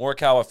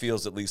 Morikawa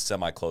feels at least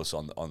semi-close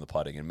on the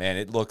putting. And, man,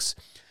 it looks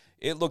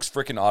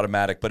freaking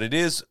automatic. But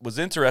was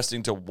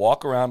interesting to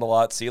walk around a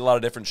lot, see a lot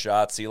of different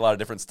shots, see a lot of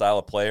different style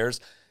of players,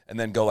 and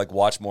then go like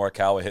watch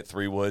Morikawa hit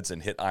 3 woods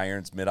and hit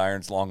irons, mid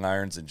irons, long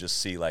irons, and just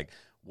see like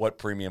what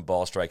premium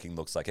ball striking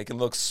looks like. It can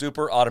look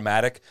super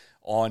automatic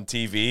on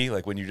TV,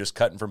 like when you're just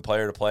cutting from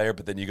player to player,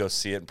 but then you go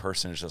see it in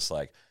person, it's just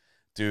like,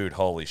 dude,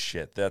 holy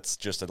shit. That's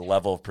just a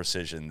level of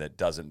precision that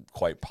doesn't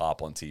quite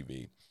pop on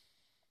TV.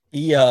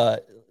 He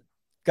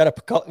got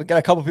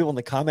a couple people in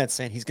the comments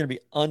saying he's going to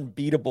be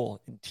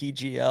unbeatable in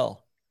TGL.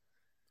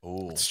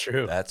 Oh, it's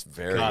true. That's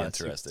very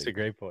interesting. It's a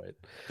great point.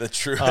 The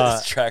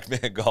truest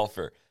TrackMan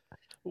golfer.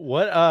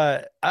 What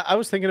I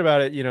was thinking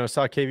about it,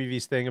 saw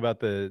KVV's thing about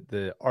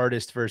the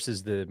artist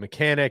versus the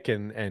mechanic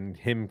and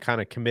him kind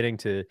of committing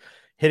to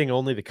hitting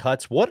only the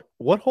cuts. What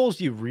holes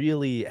do you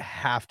really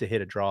have to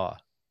hit a draw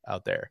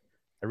out there?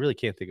 I really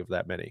can't think of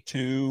that many.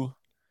 2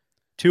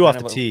 off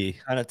the tee.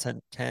 Kind of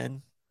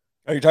 10.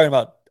 Are you talking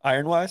about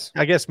iron wise?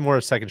 I guess more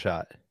a second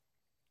shot.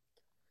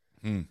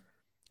 Depends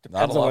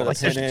on where the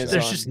pin is.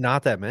 There's just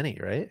not that many,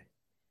 right?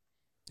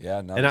 Yeah,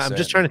 and I'm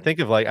just trying to think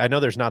of like, I know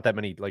there's not that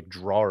many like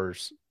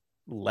drawers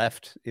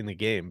left in the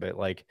game, but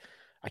like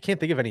I can't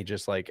think of any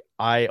just like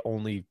I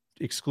only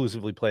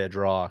exclusively play a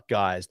draw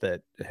guys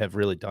that have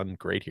really done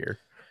great here.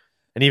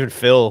 And even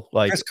Phil,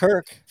 like Chris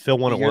Kirk, Phil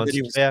won it once.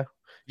 He was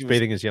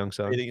bathing his young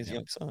son.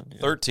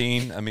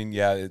 13. I mean,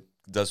 yeah, it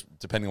does,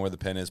 depending on where the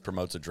pin is,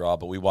 promotes a draw.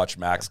 But we watch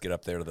Max get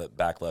up there to the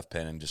back left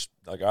pin and just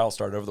like, I'll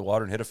start over the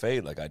water and hit a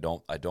fade. Like I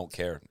don't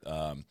care.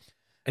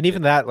 And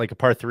even that, like a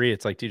par 3,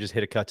 it's like, do you just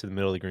hit a cut to the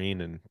middle of the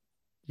green and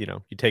you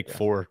take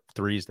 4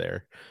 threes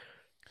there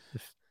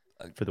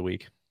for the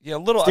week? Yeah, a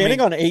little.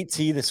 Standing on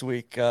 8T this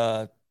week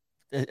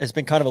has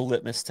been kind of a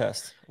litmus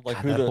test. Like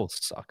God, that hole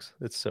sucks.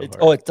 It's so hard.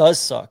 Oh, it does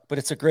suck, but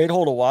it's a great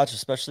hole to watch,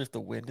 especially if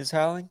the wind is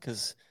howling.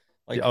 Because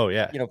like,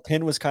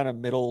 Pin was kind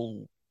of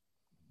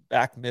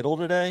back middle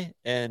today,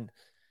 and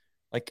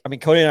like, I mean,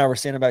 Cody and I were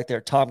standing back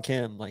there. Tom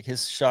Kim, like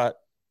his shot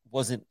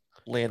wasn't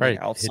landing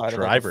outside of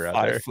like a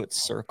 5-foot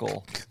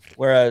circle,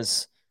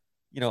 whereas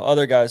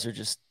other guys are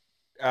just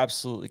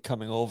absolutely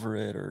coming over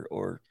it,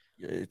 or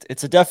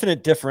it's a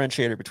definite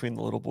differentiator between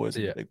the little boys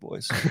and the big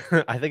boys.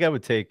 I think I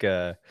would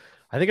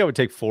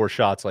take 4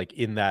 shots like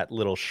in that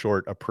little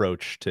short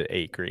approach to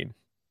 8 green.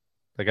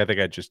 Like I think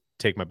I'd just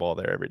take my ball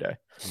there every day.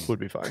 Would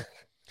be fine.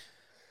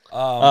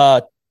 Yeah.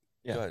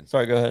 Go ahead.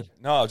 Sorry, go ahead.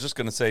 No, I was just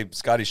going to say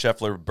Scotty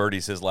Scheffler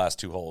birdies his last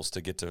 2 holes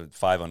to get to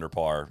 5 under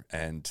par,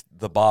 and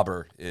the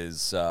bobber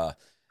is the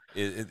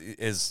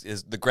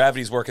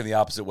gravity's working the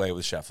opposite way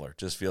with Scheffler.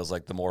 Just feels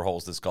like the more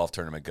holes this golf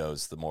tournament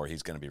goes, the more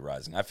he's going to be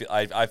rising.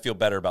 I feel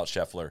better about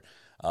Scheffler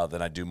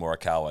than I do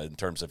Morikawa in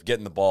terms of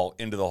getting the ball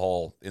into the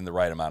hole in the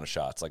right amount of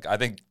shots. Like I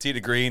think tee to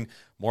green,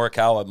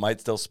 Morikawa might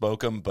still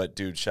smoke him, but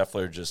dude,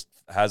 Scheffler just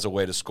has a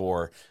way to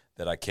score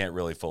that I can't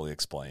really fully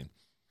explain.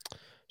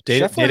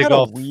 Scheffler had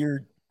a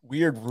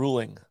weird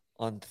ruling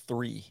on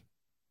 3.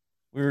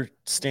 We were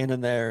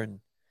standing there and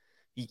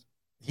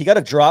he got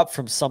a drop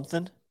from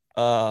something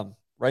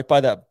right by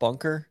that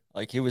bunker.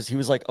 Like he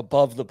was like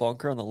above the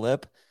bunker on the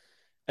lip,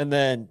 and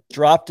then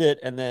dropped it,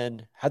 and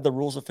then had the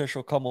rules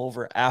official come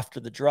over after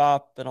the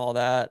drop and all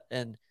that.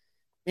 And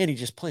man, he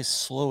just plays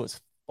slow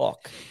as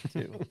fuck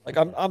too. Like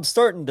I'm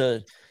starting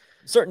to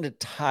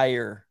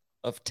tire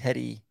of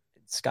Teddy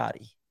and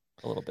Scotty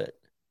a little bit.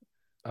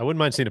 I wouldn't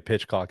mind seeing a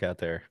pitch clock out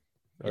there.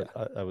 Yeah.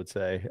 I would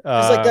say it's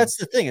like, that's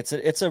the thing.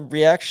 It's a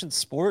reaction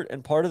sport,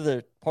 and part of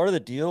the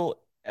deal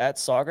at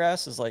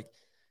Sawgrass is like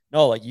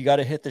no, like you got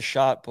to hit the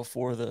shot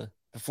before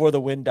the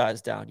wind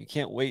dies down. You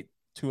can't wait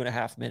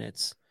 2.5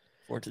 minutes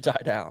for it to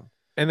die down.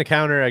 And the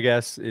counter, I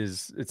guess,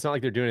 is it's not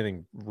like they're doing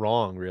anything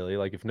wrong, really.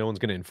 Like if no one's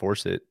going to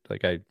enforce it,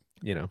 like I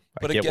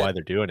get why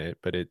they're doing it,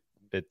 but it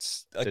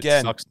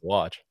sucks to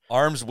watch.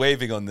 Arms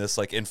waving on this,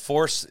 like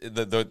enforce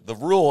the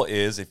rule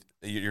is if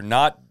you're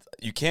not,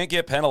 you can't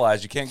get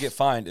penalized, you can't get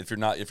fined if your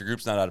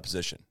group's not out of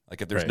position.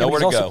 Like if there's nowhere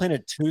to go. Also playing a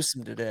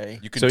twosome today.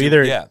 You can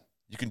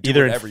you can do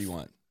whatever you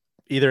want.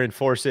 Either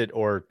enforce it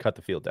or cut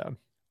the field down.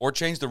 Or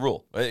change the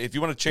rule. If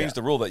you want to change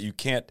the rule that you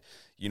can't,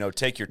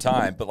 take your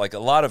time, but like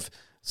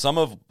some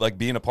of like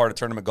being a part of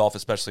tournament golf,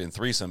 especially in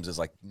threesomes, is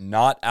like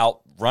not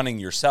out running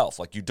yourself.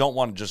 Like you don't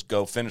want to just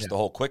go finish the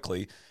hole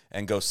quickly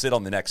and go sit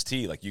on the next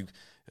tee. Like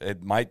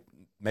it might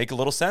make a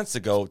little sense to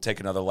go take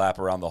another lap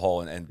around the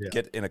hole and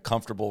get in a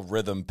comfortable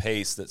rhythm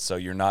pace so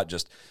you're not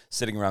just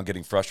sitting around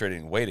getting frustrated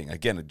and waiting.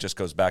 Again, it just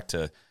goes back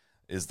to,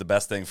 is the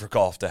best thing for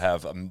golf to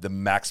have the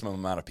maximum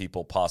amount of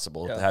people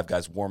possible, to have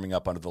guys warming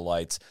up under the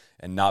lights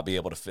and not be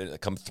able to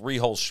come 3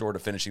 holes short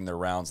of finishing their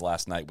rounds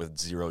last night with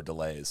 0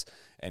 delays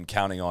and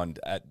counting on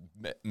at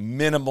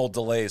minimal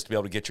delays to be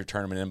able to get your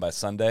tournament in by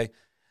Sunday.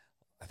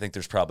 I think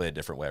there's probably a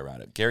different way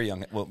around it. Gary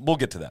Young, we'll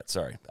get to that.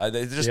 Sorry.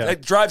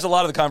 It drives a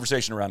lot of the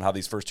conversation around how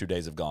these first 2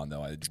 days have gone,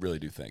 though. I really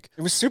do think.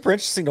 It was super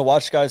interesting to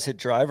watch guys hit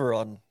driver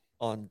on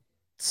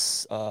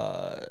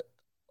 7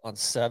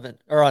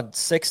 or on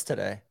 6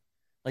 today.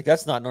 Like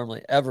that's not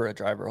normally ever a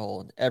driver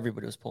hole, and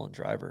everybody was pulling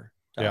driver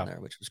down there,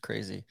 which was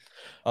crazy.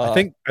 I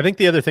think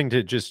the other thing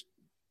to just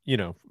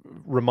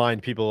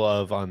remind people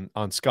of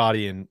on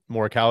Scotty and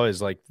Morikawa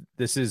is like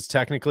this is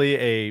technically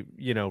a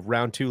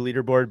round 2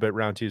 leaderboard, but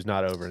round 2 is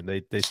not over,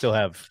 and they still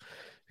have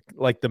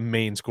like the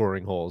main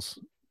scoring holes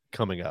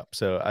coming up.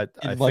 So I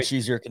in much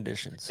easier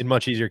conditions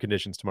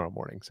tomorrow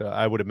morning. So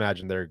I would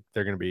imagine they're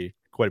going to be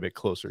quite a bit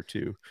closer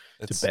to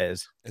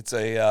Bez. It's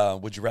a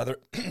would you rather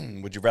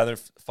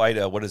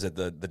fight what is it,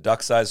 the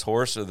duck sized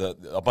horse or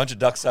a bunch of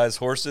duck sized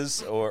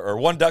horses or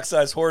one duck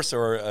sized horse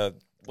or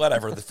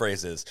whatever the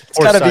phrase is. It's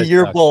got to be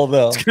your bull,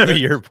 though. It's got to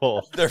be your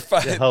bull. They're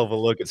fighting. A hell of a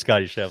look at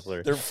Scotty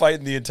Scheffler. They're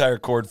fighting the entire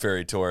Corn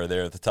Ferry Tour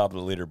there at the top of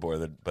the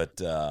leaderboard.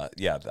 But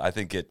I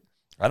think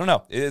I don't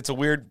know. It's a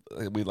weird,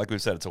 like we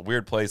said, it's a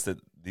weird place that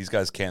these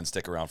guys can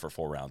stick around for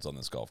 4 rounds on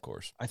this golf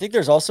course. I think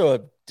there's also a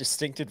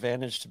distinct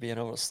advantage to being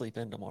able to sleep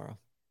in tomorrow.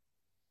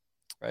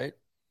 Right?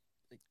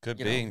 Could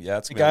be. Yeah,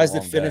 it's the guys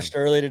that finished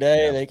early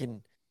today,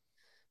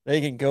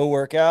 they can go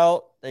work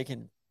out. They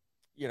can,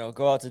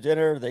 go out to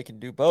dinner. They can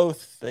do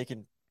both. They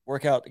can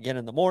work out again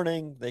in the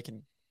morning. They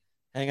can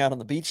hang out on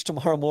the beach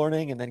tomorrow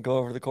morning and then go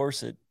over to the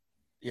course at,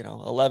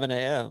 11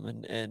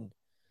 a.m. and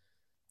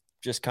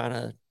just kind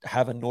of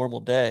have a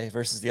normal day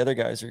versus the other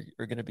guys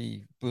are going to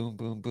be boom,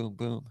 boom, boom,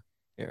 boom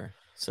here.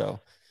 So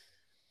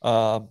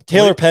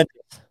Taylor Penn.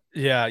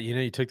 Yeah,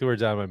 you took the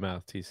words out of my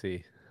mouth,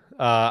 TC.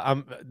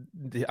 I'm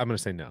going to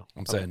say no.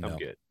 I'm saying no. I'm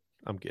good.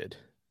 I'm good.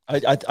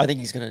 I think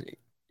he's going to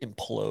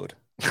implode.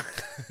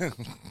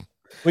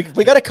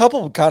 we got a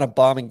couple of kind of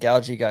bomb and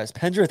gougey guys,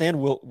 Pendrith and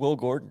Will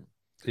Gordon.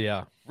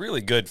 Yeah.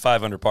 Really good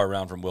 5 under par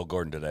round from Will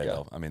Gordon today,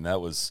 though. I mean,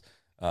 that was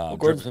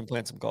Gordon's been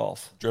playing some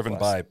golf. Driven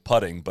by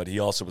putting, but he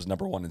also was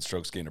number 1 in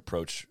strokes gained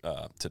approach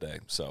today.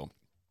 So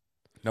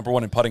number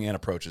 1 in putting and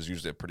approach is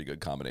usually a pretty good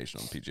combination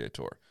on the PGA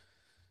Tour.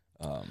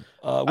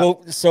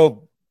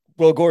 So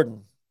Will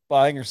Gordon,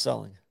 buying or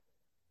selling?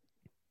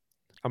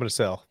 I'm going to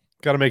sell.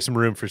 Got to make some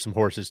room for some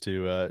horses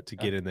to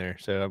get in there.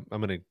 So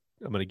I'm going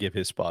to give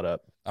his spot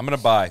up. I'm going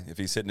to buy. If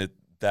he's hitting it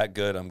that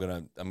good, I'm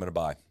going to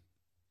buy.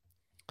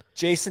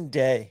 Jason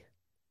Day.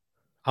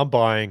 I'm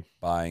buying.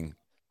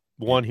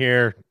 One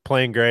here,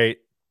 playing great.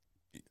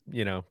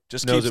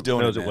 Just keeps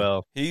doing it, man.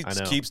 well. He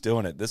keeps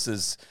doing it. This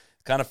is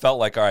kind of felt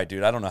like, all right,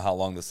 dude, I don't know how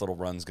long this little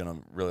run's going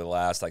to really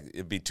last. Like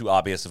it'd be too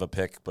obvious of a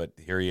pick, but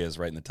here he is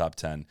right in the top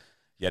 10.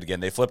 Yet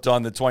again, they flipped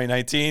on the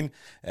 2019,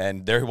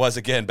 and there he was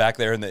again back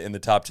there in the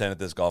top 10 at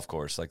this golf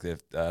course. Like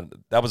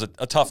that was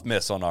a tough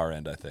miss on our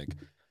end, I think.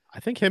 I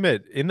think him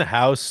in the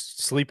house,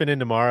 sleeping in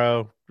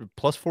tomorrow,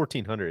 plus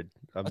 1,400.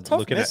 I'm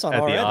looking at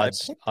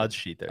the odds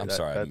sheet there. I'm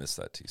sorry, I missed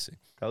that, TC.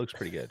 That looks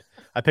pretty good.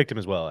 I picked him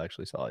as well,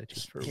 actually, Solly.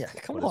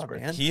 Come on,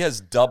 man. He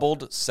has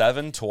doubled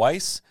 7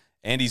 twice,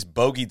 and he's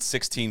bogeyed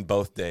 16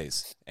 both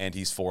days, and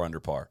he's 4 under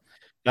par.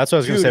 That's what I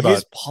was going to say about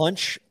his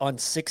punch on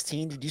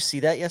 16. Did you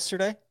see that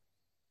yesterday?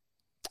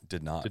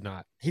 Did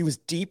not. He was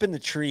deep in the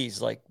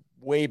trees, like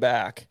way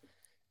back,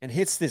 and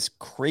hits this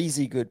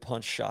crazy good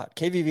punch shot.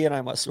 KVV and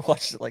I must have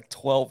watched it like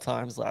 12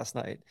 times last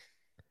night.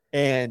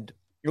 And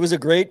it was a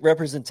great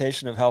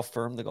representation of how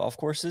firm the golf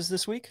course is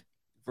this week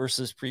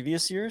versus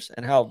previous years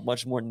and how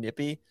much more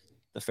nippy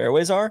the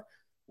fairways are,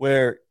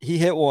 where he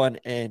hit one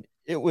and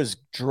it was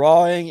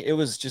drawing. It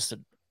was just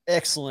an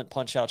excellent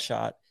punch out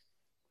shot.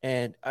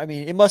 And I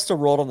mean, it must have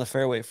rolled on the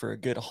fairway for a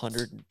good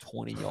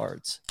 120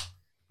 yards.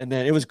 And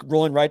then it was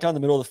rolling right down the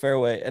middle of the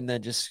fairway and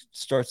then just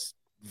starts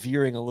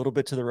veering a little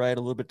bit to the right,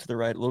 a little bit to the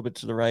right, a little bit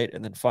to the right.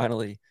 And then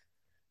finally,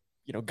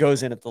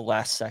 goes in at the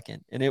last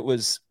second. And I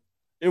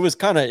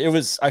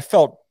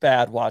felt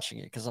bad watching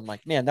it because I'm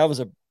like, man, that was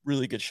a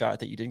really good shot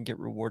that you didn't get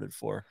rewarded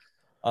for.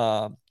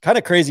 Kind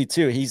of crazy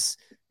too. He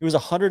was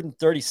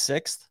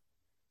 136th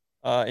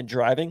in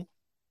driving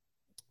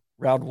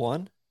round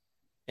 1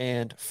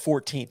 and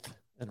 14th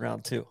in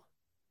round 2.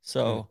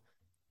 So,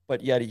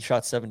 but yet he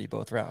shot 70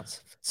 both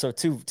rounds. So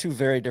two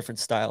very different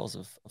styles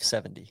of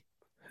 70.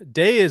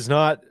 Day he's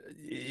not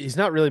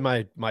really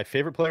my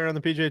favorite player on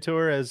the PGA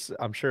Tour, as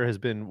I'm sure has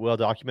been well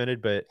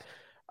documented, but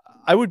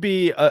I would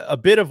be a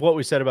bit of what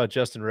we said about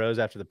Justin Rose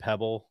after the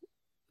Pebble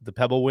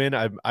win.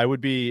 I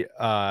would be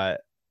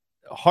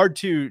hard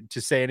to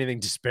say anything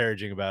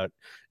disparaging about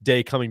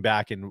Day coming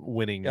back and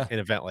winning an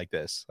event like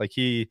this. Like,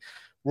 he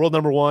world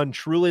number 1,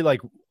 truly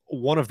like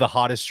one of the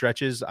hottest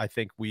stretches I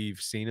think we've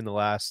seen in the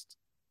last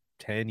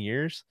 10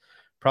 years,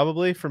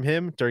 probably, from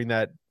him during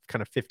that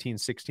kind of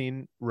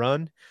 15-16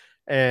 run.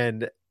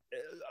 And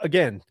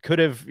again, could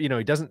have, he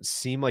doesn't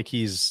seem like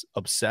he's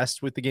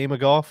obsessed with the game of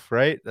golf,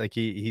 right? Like,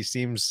 he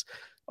seems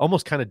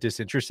almost kind of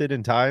disinterested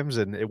in times,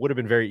 and it would have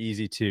been very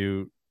easy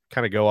to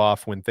kind of go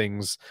off when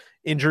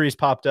injuries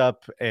popped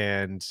up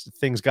and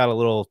things got a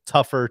little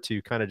tougher,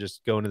 to kind of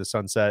just go into the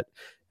sunset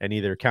and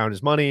either count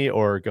his money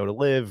or go to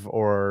live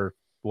or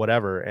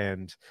whatever.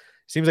 And it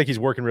seems like he's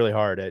working really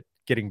hard at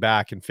getting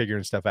back and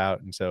figuring stuff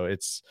out. And so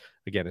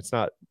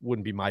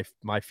wouldn't be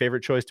my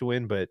favorite choice to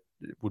win, but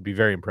it would be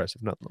very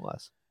impressive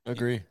nonetheless.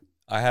 Agree.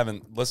 I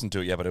haven't listened to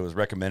it yet, but it was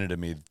recommended to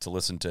me to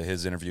listen to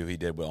his interview he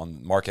did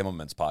on Mark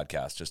Immelman's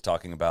podcast, just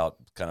talking about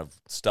kind of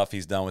stuff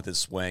he's done with his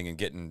swing and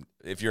getting,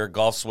 if you're a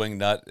golf swing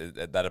nut,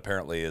 that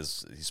apparently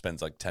is, he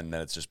spends like 10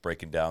 minutes just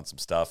breaking down some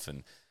stuff.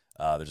 And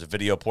there's a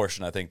video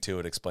portion, I think, to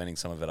it explaining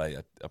some of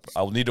it.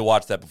 I'll need to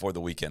watch that before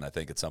the weekend, I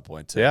think, at some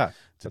point to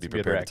be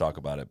prepared to talk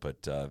about it.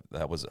 But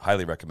that was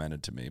highly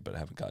recommended to me, but I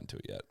haven't gotten to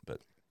it yet.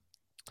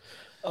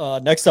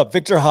 But next up,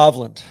 Victor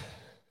Hovland.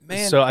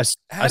 Man, so I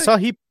saw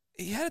he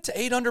had it to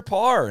 8 under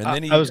par, and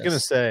then I was gonna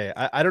say,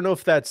 I don't know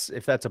if that's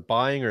a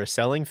buying or a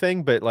selling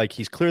thing, but like,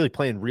 he's clearly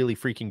playing really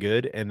freaking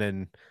good, and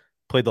then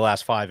played the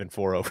last 5 and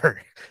 4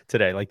 over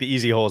today, like the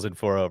easy holes in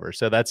 4 over.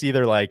 So that's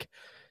either like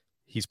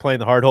he's playing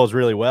the hard holes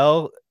really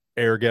well,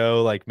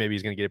 ergo like maybe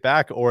he's gonna get it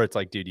back, or it's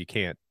like, dude,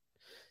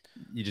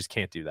 you just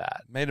can't do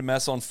that. Made a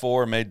mess on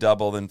 4, made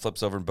double, then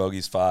flips over and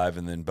bogeys 5,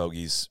 and then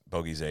bogeys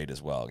 8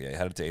 as well. Yeah, he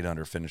had it to 8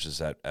 under,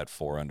 finishes at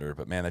 4 under.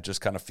 But man, that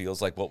just kind of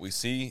feels like what we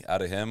see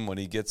out of him when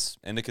he gets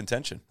into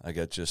contention. Like,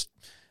 it just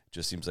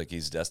seems like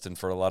he's destined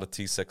for a lot of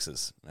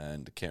T6s,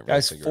 and can't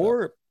really figure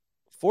it out.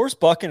 Four's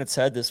bucking its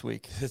head this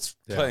week. It's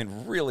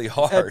playing really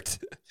hard.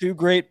 2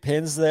 great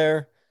pins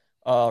there.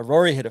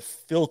 Rory hit a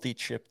filthy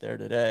chip there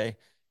today.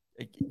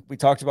 We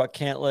talked about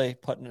Cantlay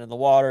putting it in the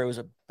water. It was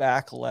a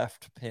back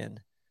left pin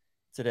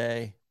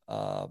today,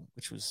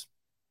 which was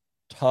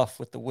tough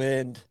with the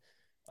wind.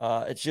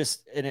 It's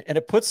just, and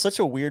it puts such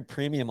a weird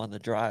premium on the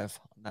drive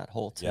on that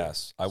hole too.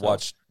 Yes, I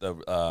watched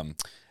the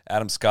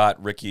Adam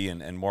Scott, Ricky,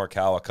 and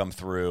Morikawa come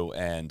through,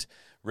 and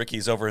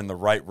Ricky's over in the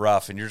right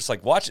rough, and you're just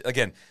like, watch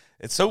again.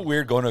 It's so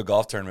weird going to a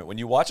golf tournament when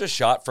you watch a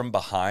shot from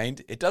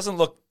behind. It doesn't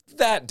look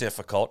that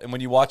difficult, and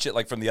when you watch it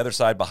like from the other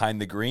side behind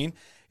the green,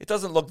 it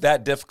doesn't look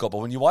that difficult. But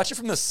when you watch it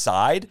from the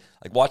side,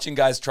 like watching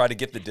guys try to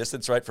get the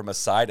distance right from a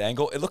side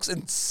angle, it looks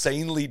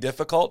insanely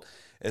difficult,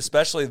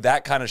 especially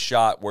that kind of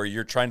shot where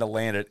you're trying to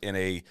land it in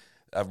a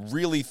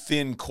really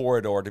thin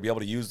corridor to be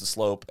able to use the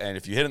slope. And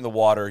if you hit it in the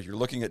water, you're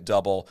looking at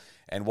double.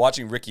 And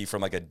watching Ricky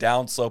from like a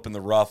down slope in the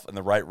rough, in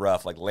the right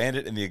rough, like land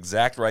it in the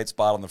exact right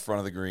spot on the front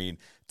of the green,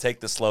 take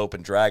the slope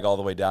and drag all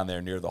the way down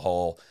there near the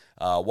hole.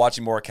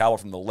 Watching Morikawa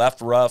from the left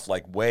rough,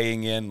 like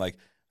weighing in, like,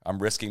 I'm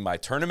risking my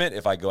tournament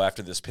if I go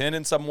after this pin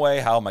in some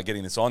way. How am I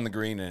getting this on the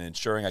green and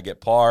ensuring I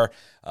get par,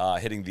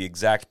 hitting the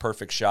exact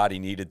perfect shot he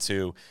needed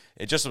to.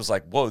 It just was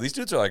like, whoa, these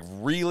dudes are like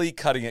really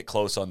cutting it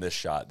close on this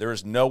shot. There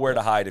is nowhere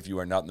to hide if you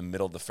are not in the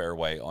middle of the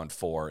fairway on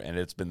 4, and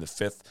it's been the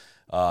 5th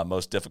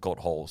most difficult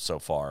hole so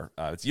far.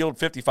 It's yielded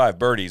 55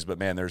 birdies, but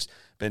man, there's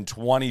been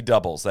 20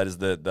 doubles. That is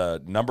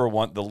the number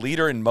one, the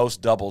leader in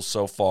most doubles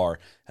so far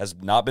has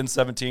not been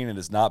 17 and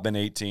has not been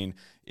 18.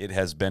 It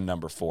has been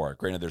number 4.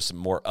 Granted, there's some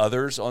more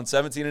others on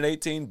 17 and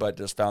 18, but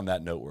just found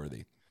that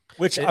noteworthy.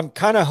 Which I'm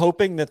kind of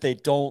hoping that they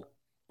don't,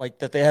 like,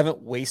 that they haven't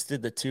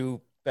wasted the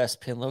 2 best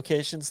pin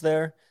locations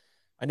there.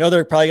 I know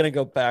they're probably going to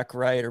go back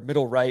right or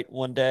middle right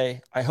one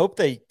day. I hope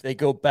they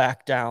go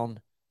back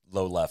down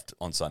low left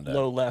on Sunday.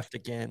 Low left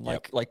again,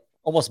 like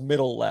almost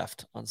middle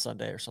left on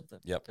Sunday or something.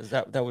 Yep. Because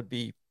that would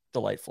be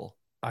delightful.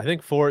 I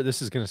think 4,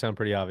 this is going to sound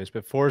pretty obvious,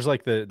 but 4 is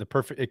like the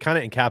perfect, it kind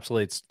of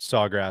encapsulates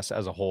Sawgrass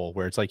as a whole,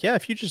 where it's like, yeah,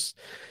 if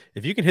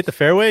you can hit the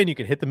fairway and you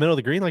can hit the middle of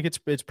the green, like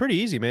it's pretty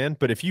easy, man.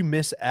 But if you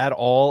miss at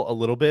all a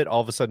little bit,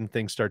 all of a sudden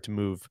things start to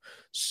move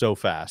so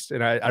fast.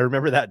 And I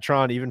remember that,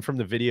 Tron, even from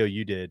the video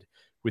you did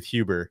with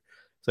Huber.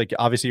 It's like,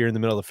 obviously you're in the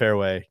middle of the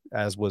fairway,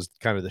 as was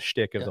kind of the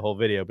shtick of the whole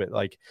video, but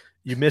like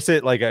you miss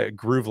it like a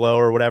groove low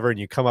or whatever, and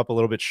you come up a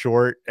little bit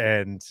short,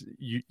 and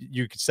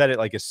you could set it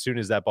like as soon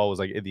as that ball was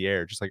like in the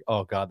air, just like,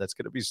 oh God, that's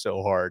going to be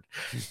so hard.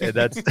 And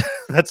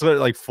that's what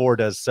like 4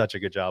 does such a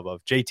good job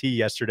of. JT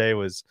yesterday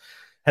was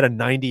had a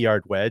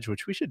 90-yard wedge,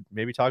 which we should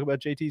maybe talk about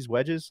JT's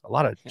wedges. A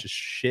lot of just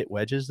shit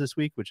wedges this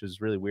week, which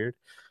is really weird.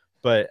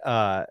 But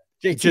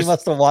JT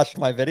must have watched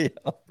my video.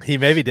 He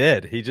maybe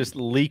did. He just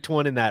leaked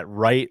one in that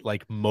right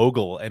like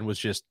mogul and was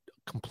just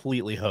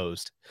completely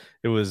hosed.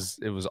 It was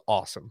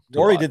awesome.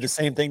 Rory did the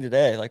same thing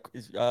today. Like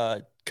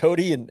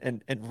Cody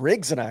and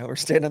Riggs and I were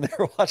standing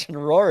there watching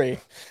Rory,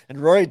 and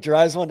Rory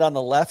drives one down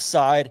the left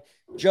side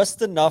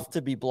just enough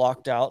to be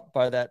blocked out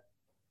by that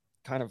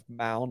kind of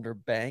mound or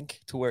bank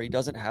to where he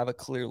doesn't have a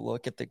clear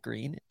look at the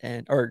green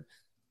or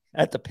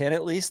at the pin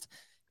at least,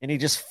 and he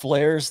just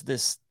flares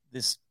this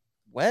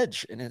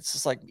wedge, and it's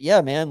just like,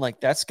 yeah, man, like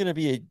that's gonna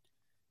be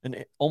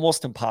an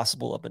almost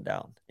impossible up and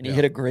down. And he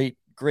hit a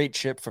great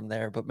chip from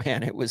there, but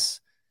man, it was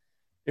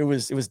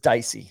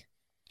dicey.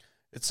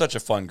 It's such a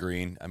fun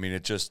green. I mean,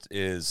 it just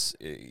is.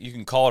 You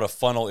can call it a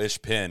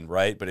funnel-ish pin,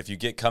 right? But if you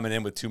get coming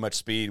in with too much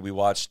speed, we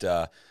watched.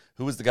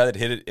 Who was the guy that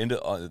hit it into?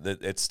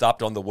 It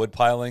stopped on the wood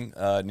piling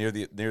near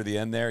the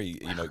end there.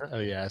 Oh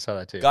yeah, I saw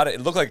that too. Got it.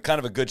 It looked like kind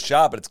of a good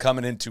shot, but it's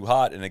coming in too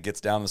hot, and it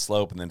gets down the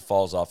slope and then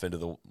falls off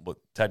into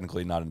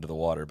technically not into the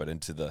water, but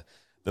into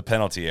the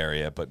penalty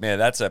area. But man,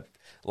 that's a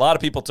lot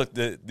of people took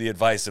the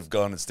advice of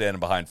going and standing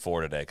behind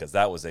 4 today, because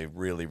that was a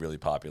really, really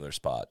popular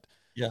spot.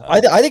 Yeah,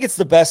 I think it's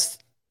the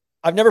best.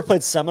 I've never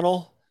played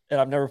Seminole,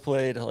 and I've never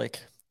played like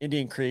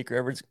Indian Creek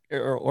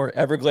or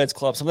Everglades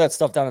Club, some of that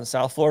stuff down in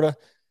South Florida.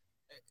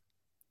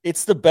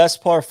 It's the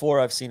best par 4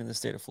 I've seen in the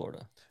state of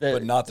Florida.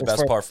 But not the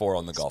best par 4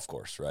 on the golf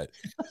course, right?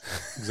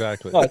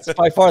 Exactly. No, it's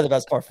by far the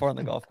best par 4 on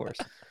the golf course.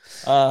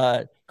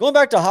 Going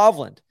back to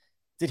Hovland,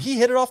 did he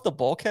hit it off the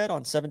bulkhead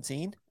on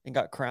 17 and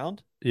got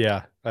crowned?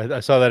 Yeah, I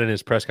saw that in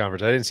his press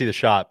conference. I didn't see the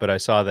shot, but I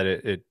saw that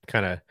it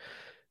kind of,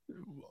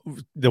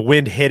 the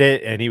wind hit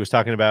it, and he was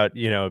talking about,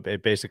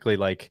 it basically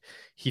like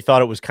he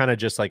thought it was kind of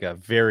just like a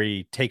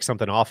very take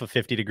something off of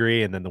 50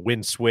 degree, and then the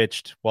wind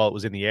switched while it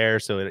was in the air.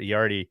 So he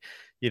already,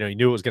 he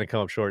knew it was going to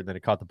come up short, and then it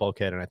caught the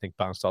bulkhead, and I think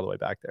bounced all the way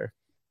back there.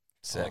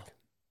 Sick.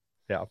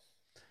 Yeah.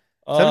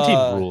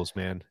 17 rules,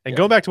 man. And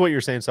going back to what you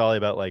were saying, Solly,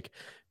 about like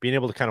being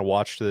able to kind of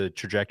watch the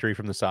trajectory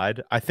from the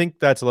side, I think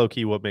that's low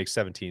key what makes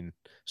 17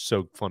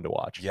 so fun to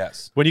watch.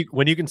 Yes.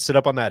 When you can sit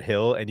up on that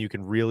hill and you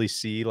can really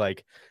see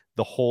like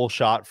the whole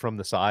shot from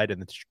the side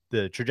and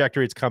the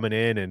trajectory it's coming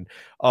in, and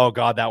oh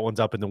god, that one's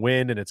up in the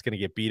wind and it's going to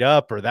get beat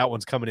up, or that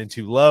one's coming in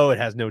too low, it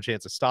has no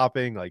chance of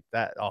stopping, like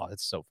that. Oh,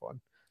 it's so fun.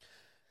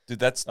 Dude,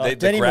 that's the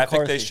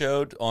graphic they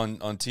showed on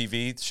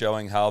TV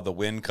showing how the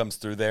wind comes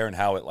through there and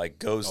how it like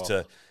goes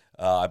to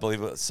I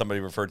believe somebody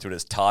referred to it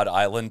as Todd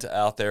Island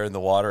out there in the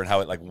water, and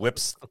how it like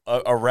whips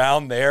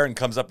around there and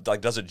comes up,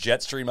 like does a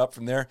jet stream up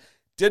from there.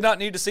 Did not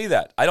need to see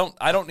that. I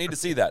don't need to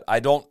see that. I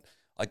don't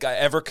like I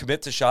ever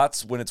commit to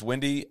shots when it's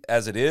windy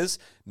as it is.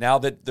 Now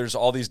that there's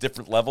all these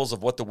different levels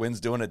of what the wind's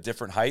doing at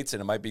different heights,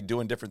 and it might be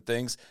doing different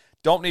things.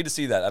 Don't need to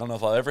see that. I don't know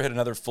if I'll ever hit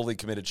another fully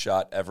committed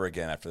shot ever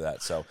again after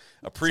that. So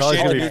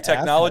appreciate the new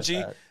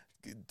technology.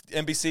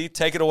 NBC,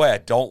 take it away.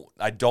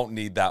 I don't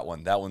need that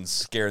one. That one's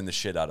scaring the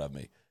shit out of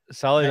me.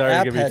 Solly's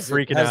already gonna be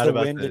freaking out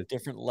about wind at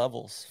different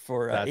levels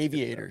for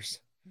aviators.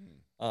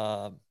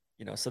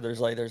 So there's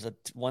a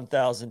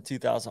 1,000,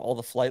 2,000, all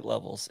the flight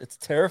levels. It's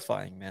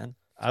terrifying, man.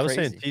 I was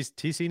saying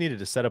TC needed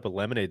to set up a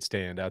lemonade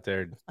stand out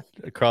there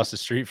across the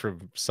street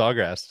from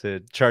Sawgrass to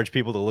charge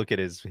people to look at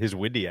his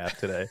windy app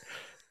today.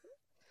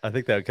 I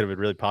think that could have been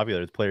really popular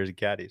with players and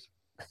caddies.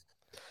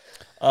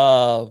 You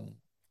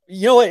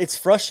know what? It's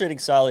frustrating,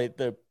 Sally.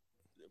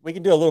 We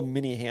can do a little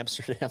mini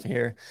Amsterdam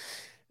here.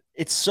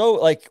 It's so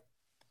like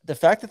the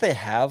fact that they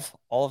have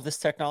all of this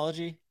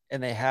technology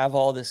and they have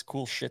all this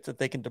cool shit that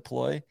they can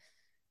deploy,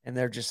 and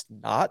they're just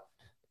not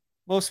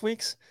most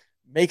weeks,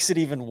 makes it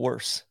even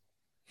worse.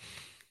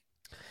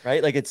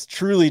 Right? Like it's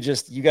truly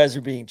just you guys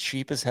are being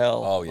cheap as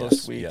hell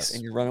most weeks,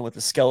 and you're running with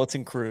the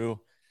skeleton crew,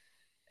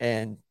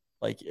 and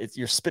like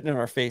you're spitting in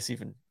our face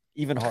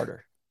even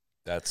harder.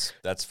 That's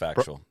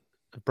factual.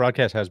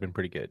 Broadcast has been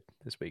pretty good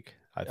this week,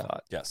 I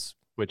thought. Yes.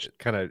 Which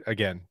kind of,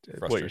 again,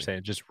 what you're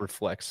saying just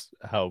reflects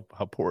how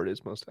poor it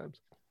is most times.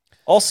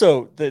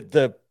 Also,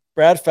 the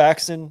Brad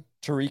Faxon,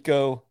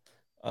 Tirico,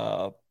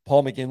 Paul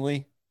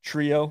McGinley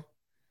trio.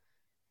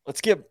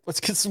 Let's get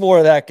some more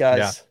of that, guys.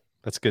 Yeah,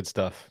 that's good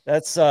stuff.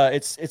 That's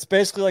it's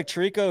basically like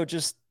Tirico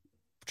just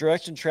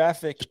directing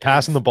traffic, just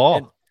passing the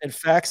ball, and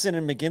Faxon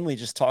and McGinley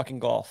just talking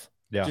golf.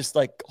 Yeah, just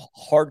like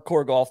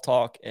hardcore golf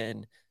talk,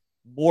 and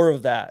more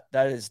of that.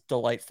 That is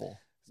delightful.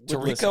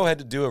 Tirico had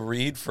to do a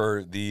read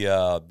for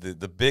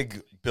the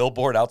big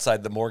billboard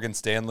outside the Morgan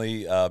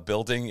Stanley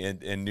building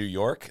in New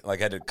York. Like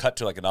I had to cut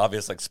to like an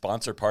obvious like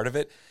sponsor part of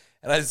it.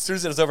 And as soon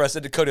as it was over, I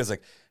said to Cody, I was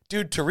like,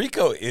 dude,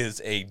 Tirico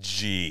is a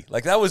G.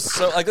 Like that was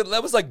so like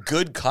that was like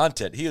good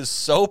content. He is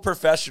so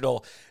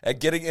professional at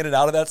getting in and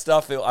out of that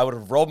stuff. I would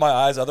have rolled my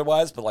eyes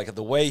otherwise, but like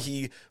the way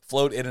he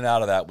flowed in and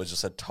out of that was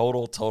just a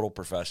total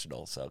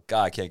professional. So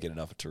God, I can't get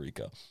enough of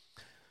Tirico.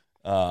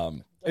 Are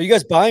you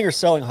guys buying or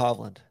selling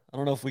Hovland? I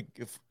don't know if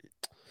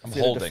I'm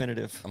holding.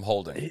 definitive. I'm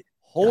holding.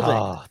 Holding.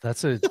 Oh,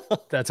 that's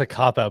a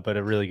cop out, but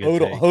a really good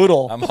take.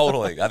 Hodl. I'm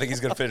holding. I think he's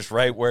going to finish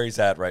right where he's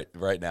at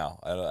right now.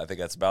 I think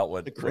that's about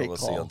what we'll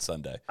see on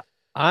Sunday.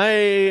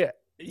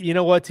 You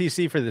know what,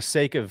 TC, for the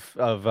sake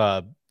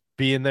of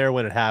being there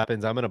when it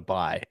happens, I'm going to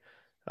buy.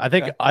 I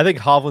think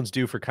Hovland's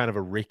due for kind of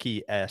a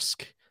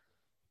Ricky-esque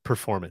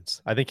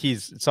performance. I think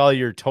Solly,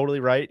 you're totally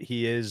right.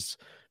 He is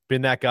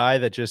been that guy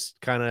that just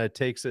kind of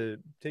takes a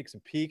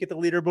peek at the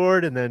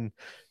leaderboard and then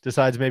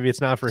decides maybe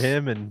it's not for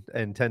him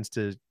and tends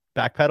to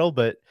backpedal,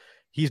 but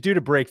he's due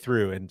to break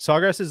through. And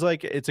Sawgrass is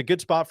like, it's a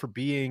good spot for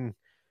being,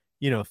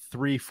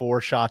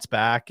 3-4 shots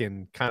back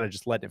and kind of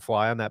just letting it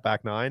fly on that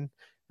back nine.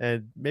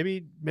 And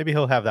maybe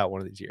he'll have that one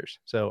of these years.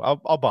 So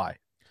I'll buy.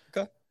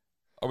 Okay.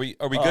 Are we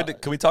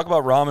good? Can we talk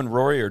about Rahm and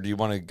Rory, or do you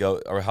want to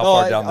go, or how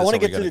far down this? I want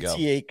to get to the go?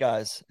 T8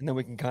 guys, and then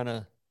we can kind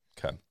of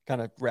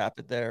wrap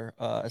it there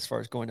as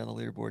far as going down the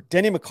leaderboard.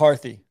 Denny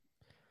McCarthy,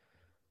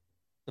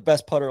 the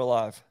best putter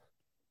alive,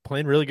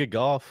 playing really good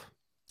golf.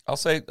 I'll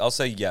say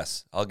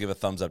yes. I'll give a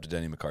thumbs up to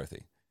Denny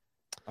McCarthy.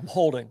 I'm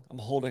holding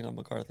on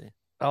McCarthy.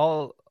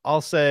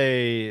 I'll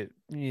say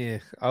yeah.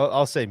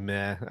 I'll say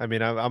meh. I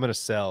mean, I'm going to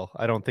sell.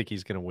 I don't think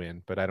he's going to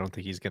win, but I don't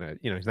think he's going to.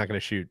 He's not going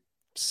to shoot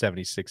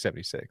 76.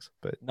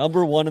 But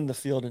number 1 in the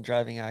field in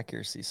driving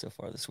accuracy so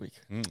far this week.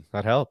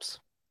 That helps.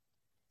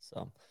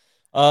 So,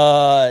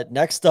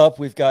 next up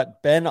we've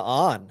got Ben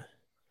On.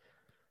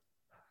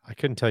 I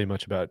couldn't tell you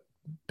much about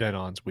Ben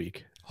On's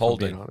week.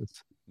 Holding.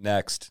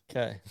 Next.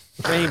 Okay.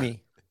 Ramey.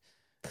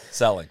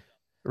 Selling.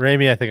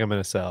 Ramey, I think I'm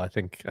going to sell. I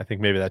think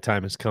maybe that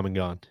time has come and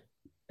gone.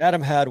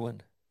 Adam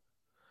Hadwin.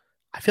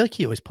 I feel like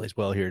he always plays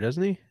well here,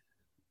 doesn't he?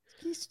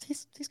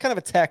 He's kind of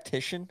a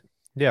tactician.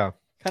 Yeah.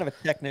 Kind of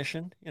a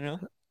technician,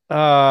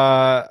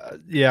 Yeah,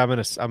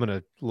 I'm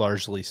gonna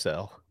largely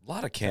sell. A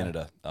lot of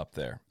Canada up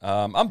there.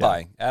 I'm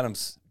buying.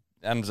 Adam's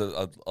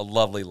a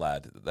lovely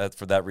lad. That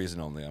for that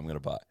reason only, I'm gonna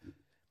buy.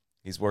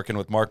 He's working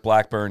with Mark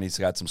Blackburn. He's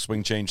got some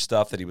swing change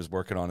stuff that he was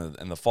working on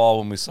in the fall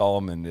when we saw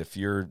him. And if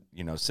you're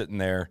sitting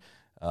there,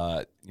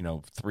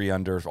 3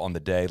 under on the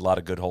day, a lot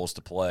of good holes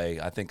to play.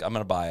 I think I'm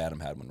gonna buy Adam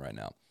Hadwin right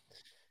now.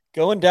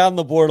 Going down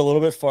the board a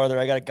little bit farther,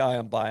 I got a guy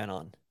I'm buying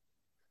on.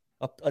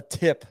 A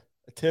tip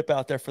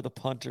out there for the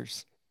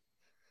punters.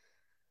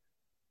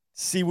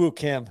 Siwoo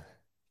Kim,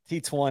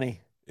 T20.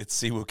 It's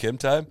Siwoo Kim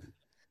time.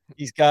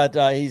 He's got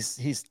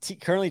he's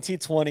currently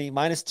T20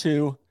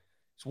 -2.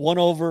 He's 1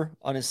 over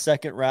on his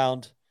second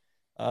round.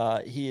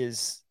 He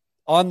is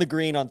on the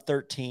green on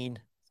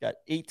 13. He's got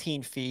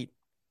 18 feet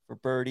for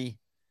birdie.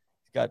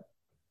 He's got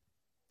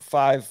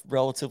 5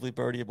 relatively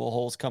birdieable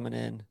holes coming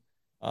in.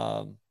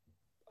 I'm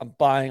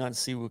buying on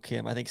Siwoo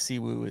Kim. I think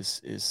Siwoo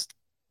is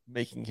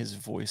making his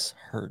voice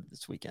heard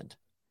this weekend.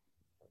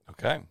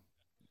 Okay.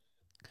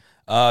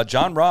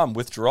 John Rahm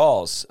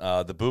withdrawals.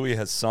 The buoy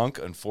has sunk,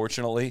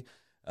 unfortunately.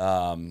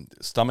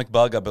 Stomach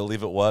bug, I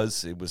believe it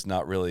was. It was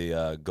not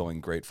really going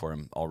great for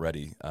him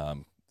already.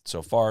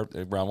 So far,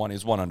 round 1,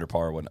 he's 1 under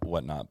par,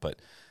 whatnot. But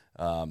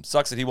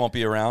sucks that he won't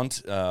be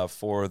around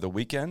for the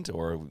weekend,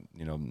 or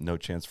no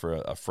chance for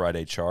a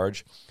Friday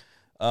charge.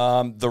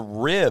 The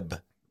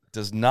rib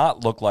does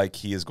not look like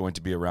he is going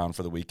to be around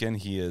for the weekend.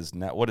 He is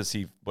not. What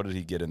did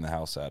he get in the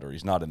house at? Or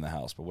he's not in the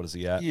house, but what is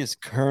he at? He is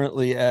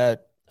currently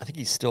at, I think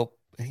he's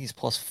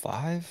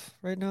 +5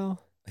 right now.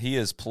 He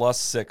is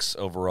 +6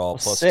 overall,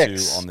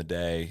 +2 on the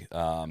day.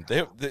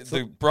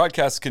 The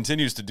broadcast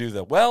continues to do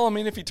that. Well, I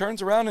mean, if he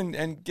turns around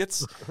and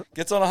gets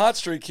on a hot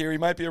streak here, he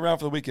might be around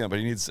for the weekend, but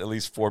he needs at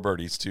least 4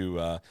 birdies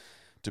to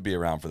be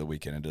around for the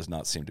weekend. It does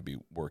not seem to be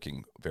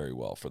working very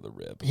well for the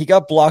rib. He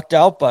got blocked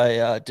out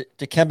by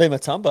Dikembe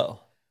Mutombo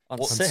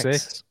on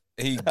 6.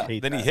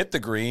 Then he hit the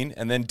green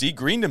and then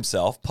de-greened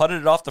himself, putted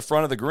it off the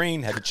front of the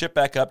green, had to chip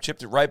back up,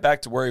 chipped it right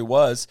back to where he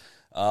was,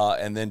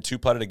 and then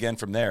 2-putted again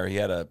from there. He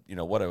had a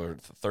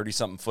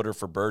 30-something footer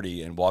for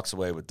birdie and walks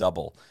away with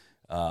double.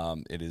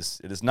 It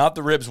is not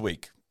the ribs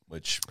week,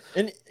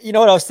 and you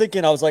know what I was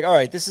thinking? I was like, all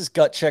right, this is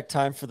gut check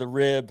time for the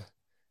rib,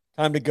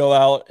 time to go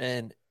out,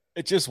 and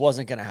it just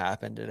wasn't going to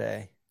happen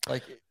today.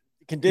 Like,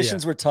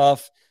 conditions were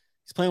tough.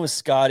 He's playing with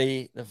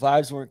Scotty. The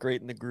vibes weren't great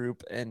in the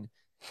group, and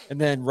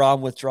then Rahm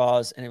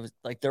withdraws, and it was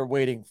like they're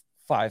waiting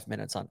 5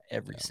 minutes on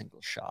every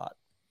single shot.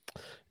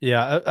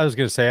 Yeah, I was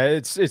going to say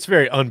it's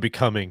very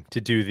unbecoming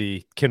to do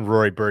the can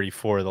Rory birdie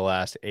 4 the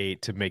last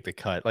 8 to make the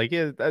cut. Like,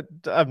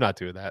 I'm not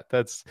doing that.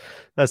 That's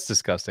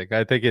disgusting.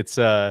 I think it's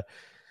I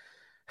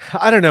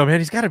don't know, man.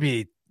 He's got to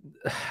be.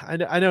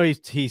 I know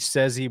he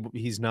says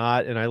he's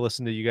not, and I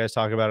listen to you guys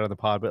talk about it on the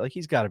pod, but like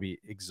he's got to be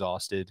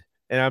exhausted.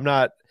 And I'm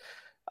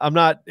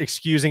not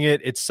excusing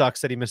it. It sucks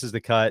that he misses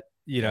the cut.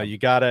 You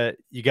gotta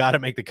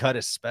make the cut,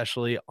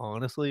 especially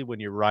honestly when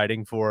you're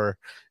riding for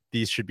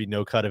these should be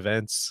no cut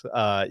events.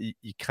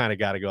 You kind of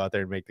got to go out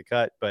there and make the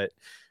cut, but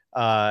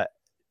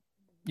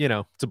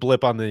it's a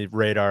blip on the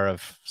radar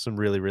of some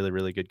really, really,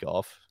 really good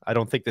golf. I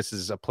don't think this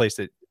is a place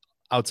that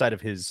outside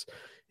of his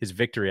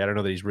victory, I don't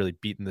know that he's really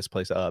beaten this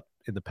place up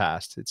in the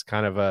past. It's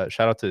kind of a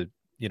shout out to,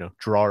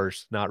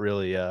 drawers, not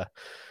really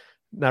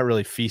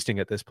feasting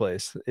at this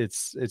place.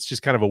 It's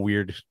just kind of a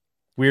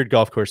weird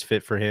golf course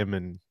fit for him.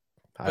 And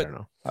I don't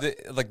know.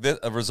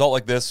 A result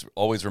like this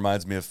always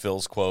reminds me of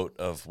Phil's quote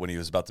of when he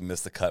was about to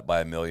miss the cut by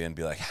 1 million.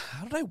 Be like,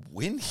 how did I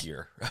win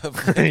here?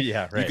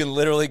 Yeah, right. You can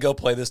literally go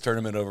play this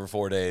tournament over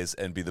 4 days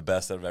and be the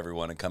best out of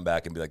everyone, and come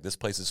back and be like, this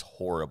place is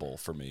horrible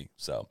for me.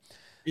 So,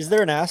 is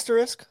there an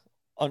asterisk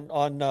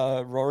on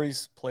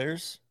Rory's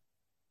Players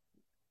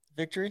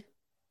victory?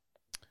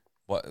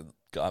 What?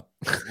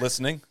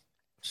 Listening?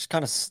 Just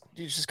kind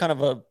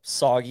of a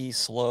soggy,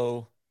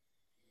 slow.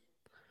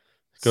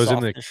 Goes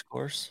in softish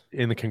course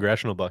in the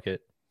congressional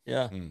bucket.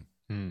 Yeah.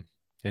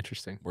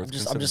 Interesting.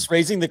 I'm just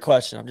raising the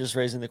question.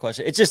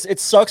 It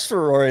sucks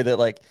for Rory that,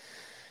 like,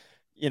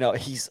 you know,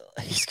 he's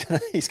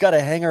got to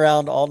hang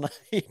around all night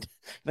and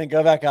then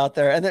go back out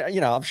there. And then,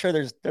 you know, I'm sure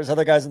there's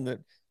other guys I'm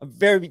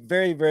very,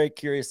 very, very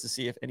curious to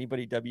see if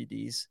anybody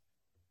WDs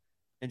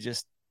and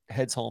just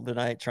heads home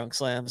tonight, trunk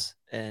slams,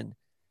 and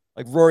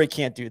like Rory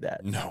can't do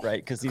that. No.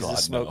 Right? Because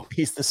he's no.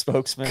 He's the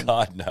spokesman.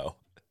 God, no.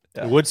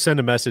 Yeah. It would send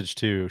a message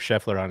to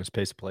Scheffler on his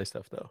pace of play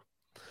stuff, though.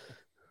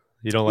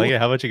 You don't like it?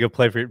 How about you go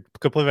play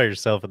by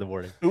yourself in the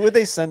morning? Who would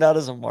they send out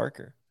as a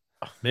marker?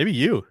 Maybe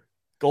you,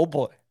 Gold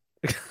Boy.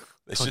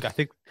 I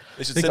think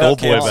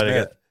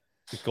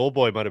Gold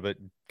Boy might have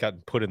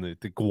gotten put in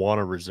the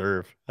Guana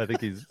reserve. I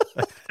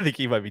think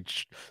he might be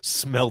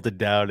smelted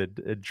down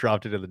and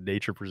dropped into the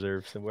nature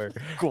preserve somewhere.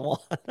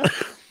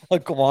 A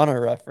guana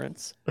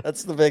reference.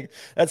 That's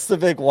the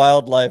big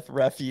wildlife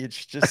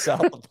refuge just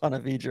south of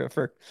Ponte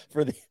Vedra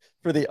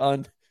for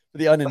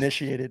the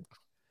uninitiated.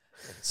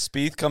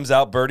 Spieth comes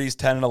out, birdies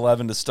 10 and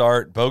 11 to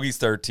start, bogeys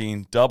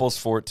 13, doubles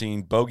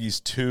 14, bogeys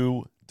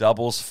 2,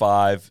 doubles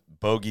 5,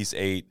 bogeys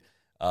 8.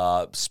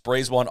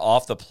 Sprays one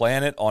off the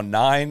planet on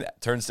 9,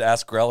 turns to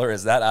ask Greller,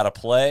 is that out of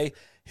play?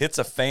 Hits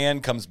a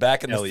fan, comes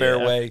back in the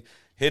fairway,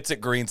 hits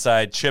it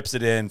greenside, chips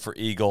it in for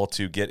eagle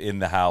to get in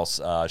the house,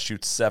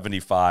 shoots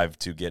 75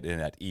 to get in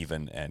at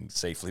even and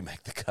safely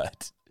make the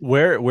cut.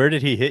 Where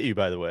did he hit you,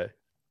 by the way?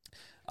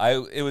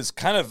 It was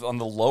kind of on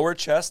the lower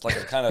chest, like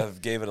I kind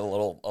of gave it a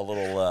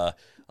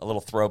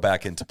little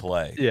throwback into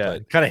play. Yeah,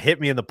 it kind of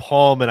hit me in the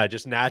palm, and I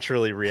just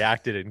naturally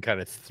reacted and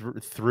kind of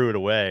threw it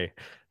away.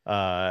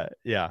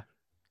 Yeah,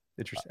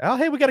 interesting. Oh,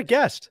 hey, we got a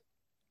guest.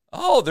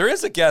 Oh, there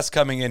is a guest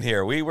coming in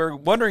here. We were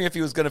wondering if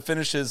he was going to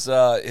finish his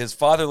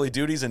fatherly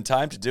duties in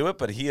time to do it,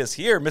 but he is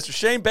here. Mr.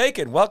 Shane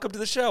Bacon, welcome to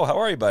the show. How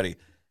are you, buddy?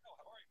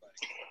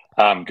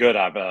 I'm good.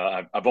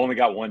 I've only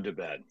got one to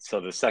bed, so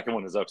the second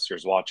one is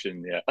upstairs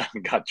watching. Yeah,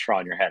 God,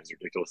 Tron, your hat is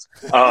ridiculous.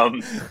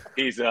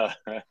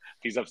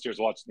 He's upstairs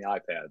watching the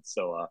iPad.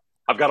 So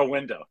I've got a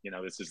window. You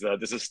know, this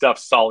is stuff,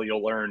 Solly,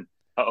 you'll learn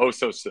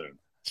so soon.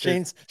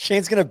 Shane's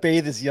gonna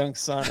bathe his young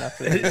son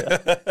after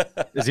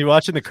this. Is he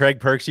watching the Craig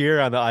Perks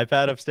year on the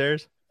iPad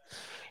upstairs?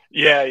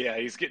 Yeah,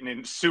 he's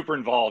getting super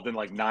involved in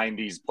like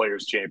 '90s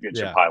Players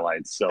Championship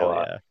highlights.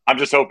 So I'm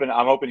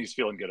hoping he's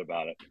feeling good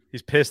about it.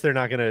 He's pissed they're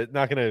not gonna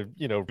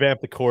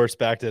vamp the course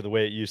back to the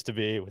way it used to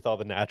be with all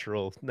the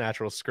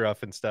natural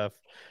scruff and stuff.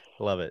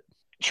 Love it.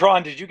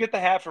 Tron, did you get the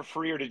hat for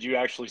free or did you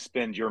actually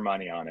spend your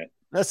money on it?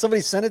 No,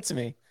 somebody sent it to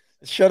me.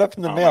 It showed up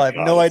in the mail. I have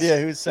no idea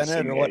who sent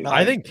it or whatnot.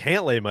 I think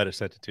Cantlay might have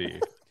sent it to you.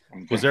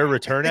 Was there a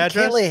return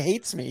address? Cantlay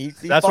hates me.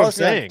 He That's what I'm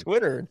saying. saying.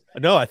 Twitter.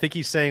 No, I think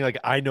he's saying, like,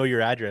 I know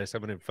your address.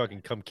 I'm going to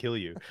fucking come kill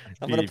you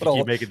if you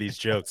keep making these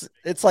jokes.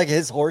 It's like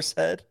his horse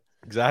head.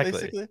 Exactly.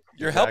 Basically.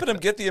 You're helping him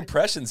get the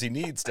impressions he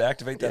needs to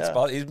activate that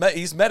spot.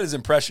 He's met his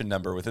impression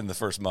number within the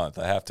first month,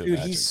 I have to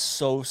imagine. He's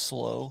so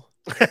slow.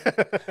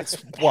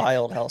 It's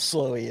wild how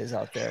slow he is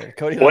out there.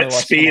 Cody, what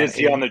speed is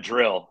he on the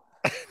drill?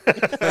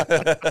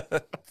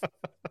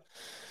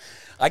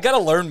 I got to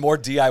learn more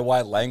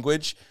DIY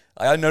language.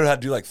 I know how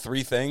to do like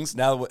 3 things.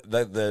 Now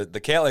the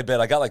Cantlay bit,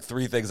 I got like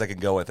 3 things I can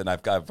go with, and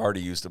I've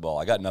already used them all.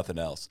 I got nothing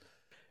else.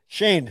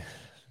 Shane,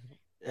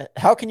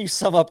 how can you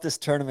sum up this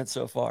tournament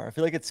so far? I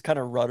feel like it's kind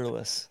of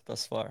rudderless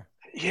thus far.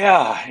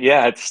 Yeah,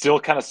 it's still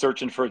kind of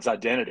searching for its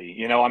identity.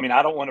 You know, I mean,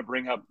 I don't want to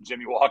bring up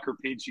Jimmy Walker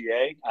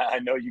PGA. I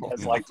know you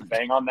guys like to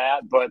bang on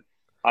that, but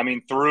I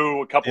mean,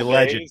 through a couple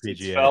of days,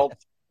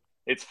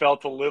 it's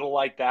felt a little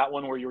like that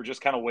one where you were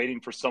just kind of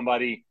waiting for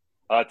somebody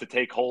to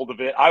take hold of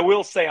it. I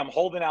will say I'm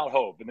holding out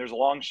hope, and there's a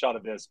long shot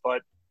of this,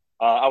 but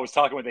I was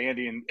talking with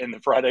Andy and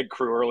the Fried Egg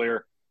crew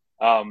earlier.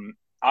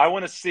 I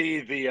want to see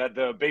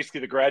the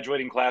basically the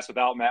graduating class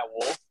without Matt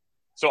Wolff.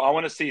 So I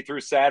want to see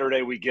through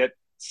Saturday we get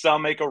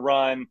some make a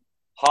run,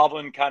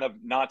 Hovland kind of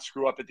not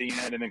screw up at the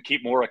end, and then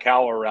keep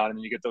Morikawa around, and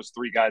you get those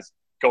 3 guys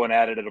going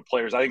at it at a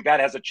Players. I think that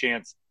has a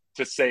chance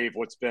to save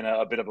what's been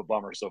a bit of a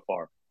bummer so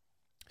far.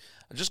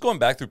 Just going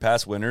back through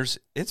past winners,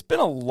 it's been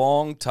a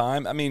long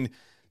time. I mean,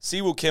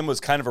 Siwoo Kim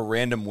was kind of a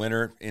random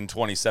winner in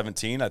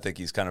 2017. I think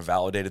he's kind of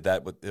validated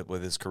that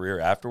with his career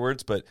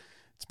afterwards, but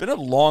it's been a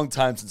long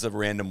time since a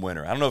random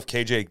winner. I don't know if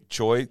KJ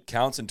Choi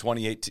counts in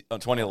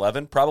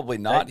 2011. Probably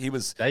not.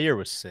 That year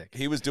was sick.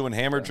 He was doing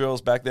hammer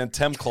drills back then.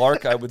 Tim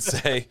Clark, I would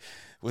say,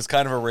 was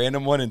kind of a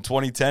random one in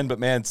 2010. But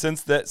man,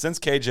 since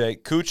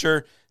KJ,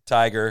 Kuchar,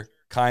 Tiger,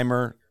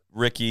 Keimer,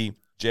 Ricky,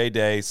 J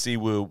Day,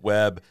 Siwoo,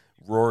 Webb,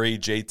 Rory,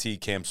 JT,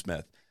 Cam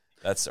Smith.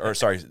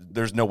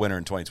 There's no winner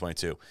in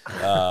 2022.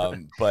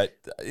 But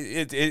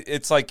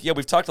it's like, yeah,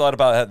 we've talked a lot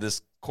about how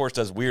this course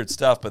does weird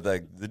stuff, but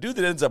the dude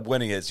that ends up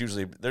winning it is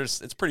usually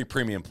it's pretty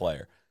premium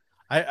player.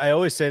 I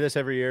always say this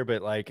every year,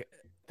 but like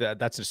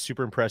that's a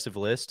super impressive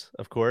list,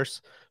 of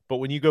course. But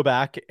when you go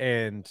back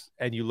and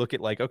you look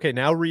at like, okay,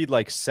 now read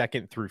like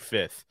 2nd through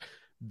 5th,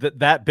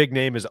 that big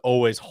name is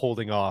always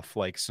holding off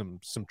like some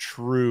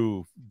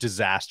true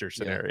disaster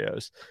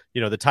scenarios.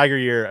 You know, the Tiger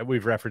year,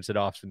 we've referenced it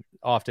often,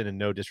 and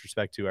no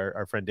disrespect to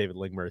our friend David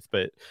Lingmerth,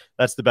 but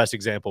that's the best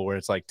example where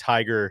it's like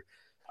Tiger,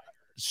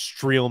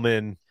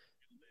 Streelman,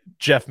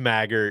 Jeff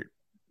Maggart,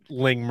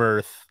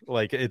 Lingmerth,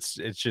 like it's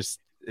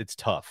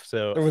tough.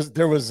 So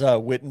there was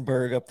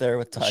Wittenberg up there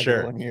with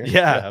Tiger one year.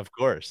 Yeah, of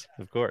course.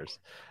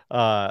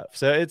 So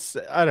it's,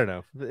 I don't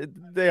know.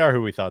 They are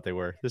who we thought they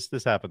were.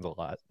 This happens a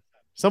lot.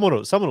 Someone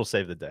will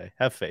save the day.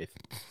 Have faith.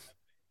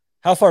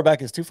 How far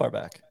back is too far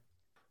back?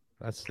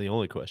 That's the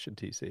only question,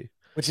 TC.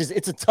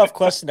 It's a tough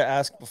question to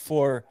ask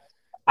before.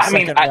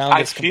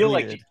 I feel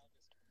like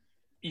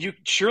you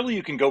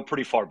can go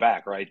pretty far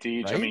back, right,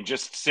 Deej? Right? I mean,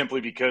 just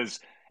simply because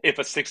if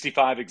a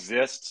 65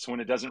 exists when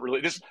it doesn't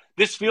really,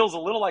 this feels a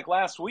little like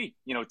last week,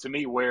 you know, to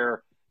me,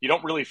 where you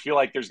don't really feel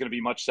like there's going to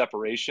be much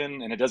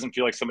separation, and it doesn't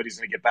feel like somebody's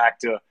going to get back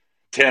to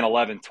 10,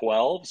 11,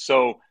 12.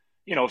 So,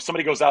 you know, if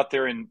somebody goes out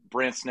there and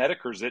Brandt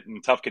Snedekers it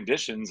in tough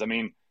conditions,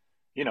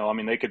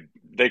 they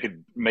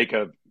could make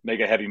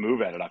a heavy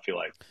move at it, I feel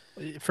like.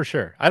 For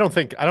sure. I don't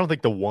think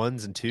the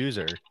 1s and 2s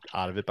are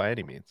out of it by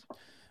any means.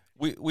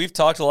 We've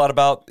talked a lot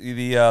about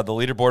the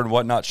leaderboard and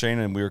whatnot, Shane,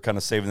 and we were kind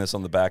of saving this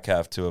on the back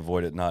half to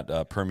avoid it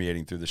not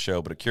permeating through the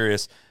show. But I'm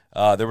curious,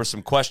 there were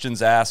some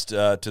questions asked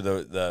to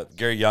the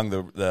Gary Young,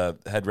 the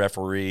head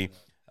referee.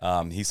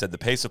 He said the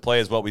pace of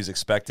play is what we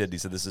expected. He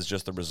said this is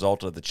just the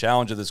result of the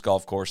challenge of this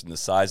golf course and the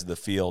size of the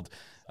field.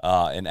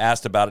 And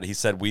asked about it, he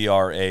said we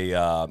are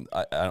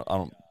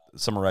I'm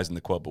summarizing the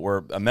quote, but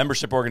we're a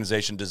membership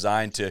organization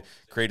designed to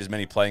create as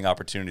many playing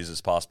opportunities as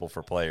possible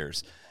for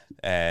players.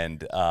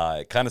 And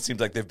it kind of seems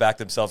like they've backed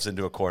themselves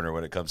into a corner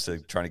when it comes to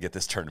trying to get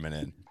this tournament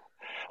in.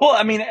 Well,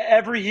 I mean,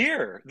 every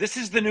year, this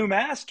is the new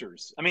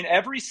Masters. I mean,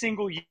 every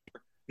single year,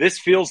 this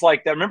feels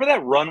like that. Remember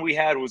that run we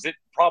had? Was it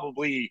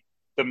probably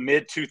the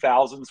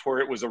mid-2000s where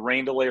it was a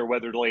rain delay or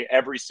weather delay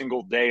every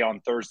single day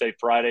on Thursday,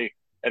 Friday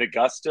at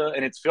Augusta?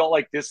 And it's felt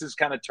like this has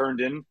kind of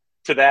turned into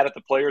that at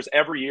the Players.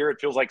 Every year, it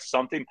feels like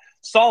something.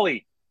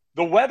 Solly,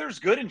 the weather's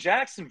good in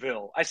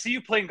Jacksonville. I see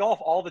you playing golf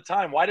all the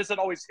time. Why does it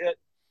always hit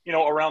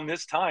around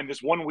this time,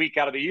 this 1 week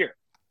out of the year?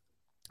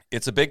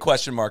 It's a big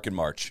question mark in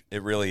March.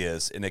 It really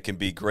is. And it can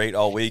be great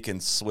all week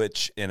and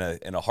switch in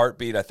a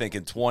heartbeat. I think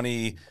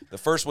the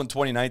first one,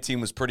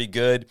 2019, was pretty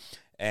good.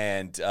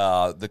 And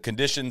the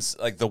conditions,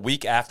 like the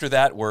week after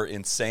that, were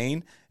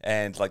insane.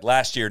 And like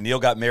last year, Neil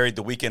got married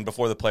the weekend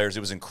before the Players.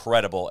 It was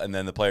incredible. And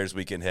then the Players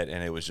weekend hit,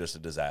 and it was just a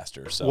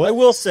disaster. So well, I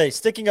will say,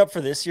 sticking up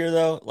for this year,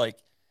 though, like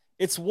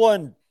it's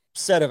one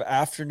set of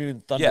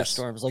afternoon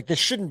thunderstorms. Yes. Like this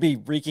shouldn't be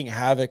wreaking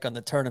havoc on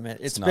the tournament.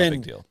 It's not been a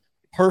big deal.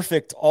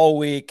 Perfect all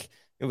week.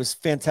 It was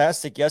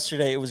fantastic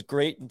yesterday. It was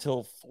great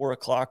until 4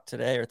 o'clock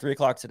today or 3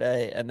 o'clock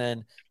today. And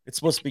then it's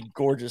supposed to be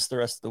gorgeous the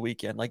rest of the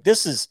weekend. Like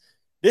this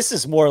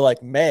is more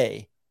like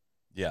May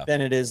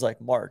than it is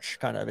like March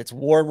kind of. It's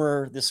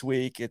warmer this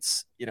week.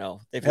 It's,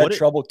 they've had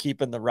trouble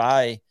keeping the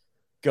rye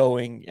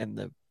going and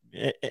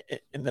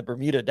the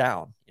Bermuda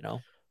down,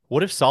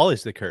 What if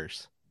Solly's the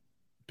curse?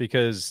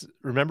 Because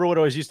remember what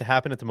always used to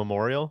happen at the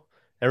Memorial?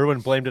 Everyone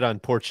blamed it on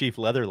poor Chief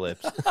Leather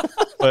Lips.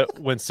 But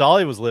when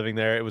Solly was living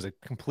there, it was a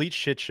complete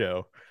shit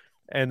show.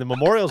 And the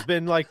Memorial's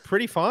been like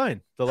pretty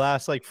fine the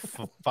last like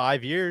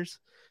 5 years.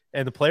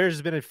 And the Players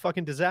has been a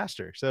fucking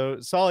disaster. So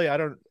Solly,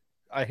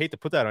 I hate to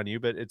put that on you,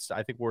 but it's,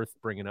 I think, worth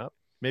bringing up.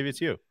 Maybe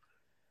it's you.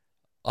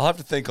 I'll have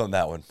to think on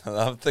that one.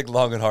 I'll have to think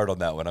long and hard on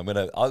that one.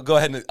 I'll go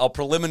ahead and I'll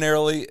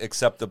preliminarily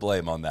accept the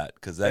blame on that.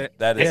 Cause that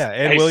is. Yeah.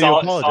 And will you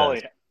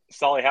apologize?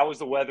 Solly, how was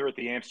the weather at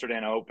the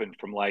Amsterdam Open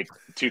from like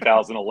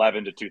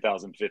 2011 to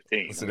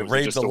 2015? Listen, it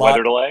rains just a lot.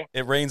 Weather delay?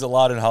 It rains a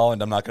lot in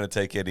Holland. I'm not going to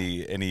take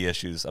any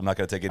issues. I'm not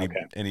going to take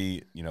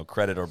any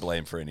credit or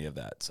blame for any of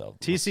that. So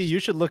TC, you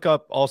should look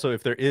up also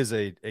if there is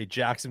a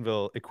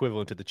Jacksonville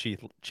equivalent to the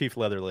Chief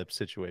Leather Lips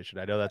situation.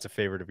 I know that's a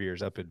favorite of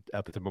yours up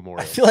at the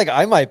Memorial. I feel like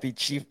I might be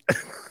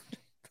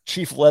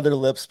Chief Leather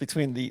Lips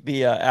between the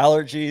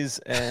allergies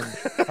and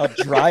how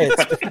dry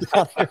it's been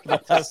down here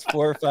the last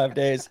 4 or 5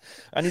 days.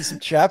 I need some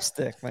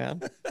chapstick,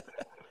 man.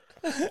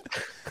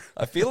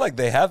 I feel like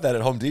they have that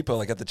at Home Depot,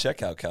 like at the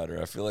checkout counter.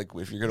 I feel like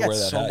if you're going to wear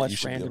that hat, you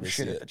should be able to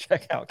see it. At the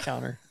checkout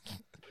counter.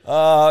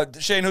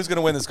 Shane, who's going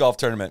to win this golf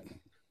tournament?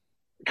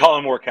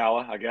 Colin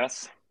Morikawa, I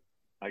guess.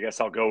 I guess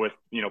I'll go with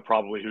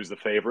probably who's the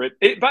favorite.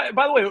 By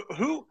the way,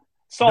 who?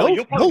 Solly,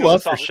 no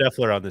love for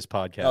Scheffler on this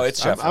podcast. Oh,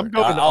 it's Scheffler. I'm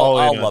going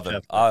I'll love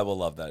him. I will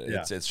love that.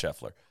 Yeah. It's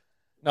Scheffler.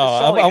 No,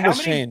 Solly, I'm with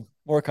Shane.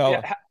 Morikawa.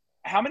 Yeah,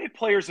 how many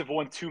players have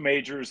won 2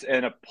 majors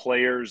and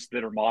players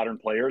that are modern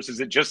players? Is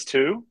it just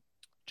 2?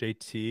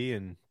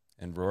 JT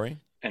and Rory.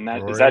 And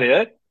that Rory. Is that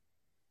it?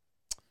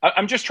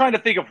 I'm just trying to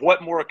think of what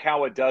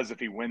Morikawa does if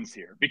he wins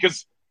here,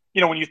 because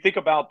when you think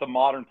about the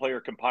modern player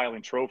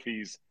compiling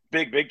trophies,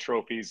 big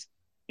trophies,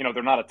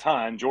 they're not a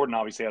ton. Jordan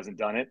obviously hasn't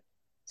done it.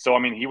 So, I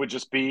mean, he would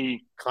just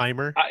be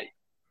Keimer.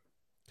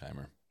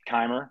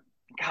 Keimer.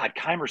 God,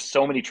 Keimer's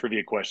so many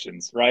trivia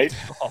questions, right?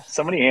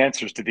 So many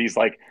answers to these,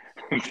 like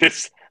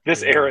this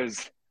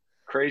era's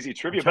crazy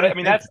trivia. But I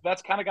mean,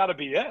 that's kind of got to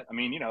be it. I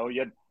mean,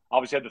 you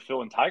obviously had the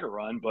Phil and Tiger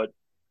run, but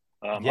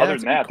other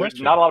than that,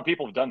 not a lot of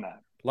people have done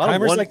that.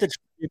 Keimer's like the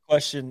trivia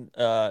question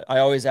I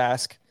always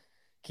ask.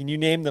 Can you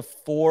name the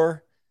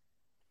 4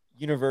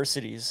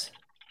 universities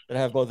that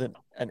have both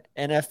an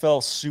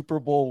NFL Super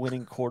Bowl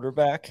winning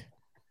quarterback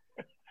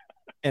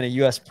and a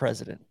U.S.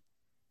 president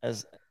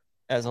as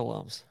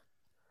alums?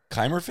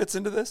 Keimer fits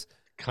into this?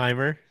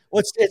 Keimer?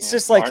 Well, it's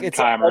just like Martin it's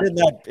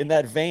Keimer. in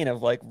that vein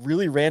of like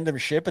really random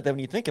shit, but then when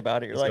you think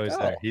about it, you're like,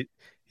 oh.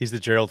 He's the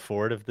Gerald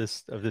Ford of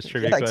this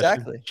trivia question.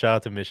 Exactly. Shout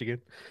out to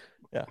Michigan.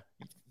 Yeah.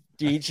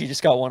 Deej, you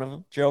just got one of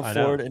them. Gerald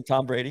Ford and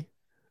Tom Brady.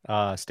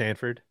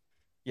 Stanford.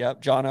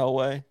 Yep. John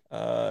Elway.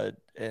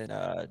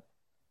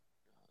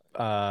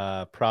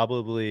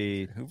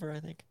 Probably Hoover, I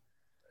think.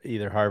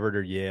 Either Harvard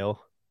or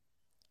Yale.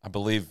 I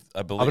believe.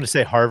 I'm going to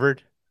say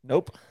Harvard.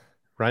 Nope.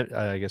 Right.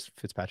 I guess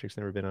Fitzpatrick's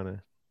never been on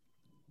a.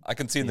 I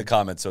can see in the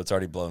comments, so it's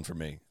already blown for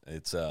me.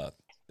 It's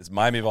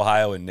Miami of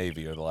Ohio and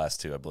Navy are the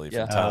last 2, I believe.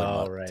 Yeah.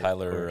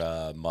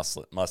 Tyler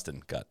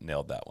Mustin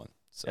nailed that one.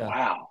 So. Yeah.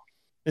 Wow.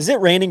 Is it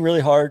raining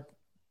really hard?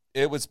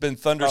 It's been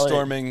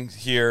thunderstorming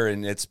here,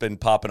 and it's been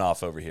popping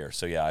off over here.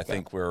 So yeah, I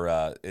think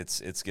we're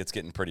it's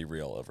getting pretty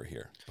real over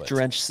here. But,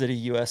 Drench City,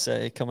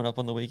 USA, coming up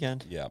on the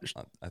weekend. Yeah,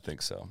 I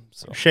think so.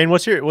 Shane,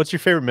 what's your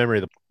favorite memory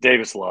of the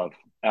Davis Love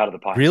out of the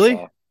Pine Really?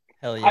 Straw.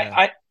 Hell yeah!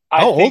 I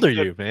How think old are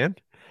you, man?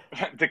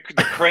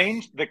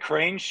 The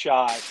crane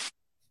shot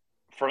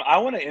from. I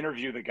want to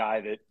interview the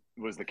guy that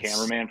was the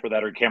cameraman for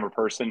that, or camera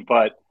person,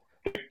 but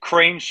the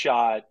crane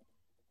shot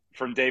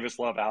from Davis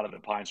Love out of the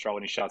Pine Straw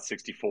when he shot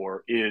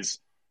 64 is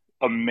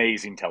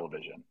amazing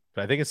television.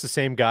 But I think it's the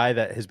same guy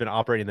that has been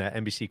operating that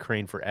NBC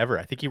crane forever.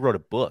 I think he wrote a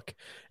book,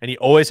 and he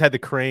always had the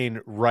crane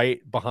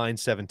right behind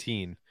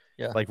 17.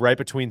 Yeah, like right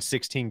between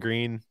 16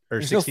 green or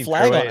There's 16 no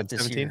flag on and it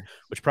this 17, year.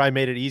 which probably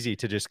made it easy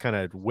to just kind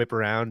of whip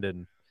around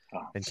and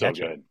so catch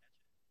good. it.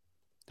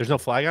 There's no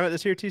flag on it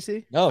this year,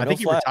 TC? No, I think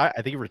he flag. retired.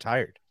 I think he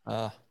retired.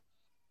 I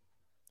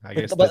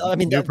guess. But I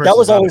mean, new that person's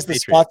was not a always the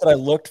Patriot. spot that I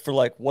looked for,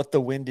 like what the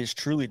wind is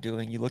truly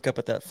doing. You look up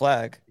at that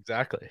flag.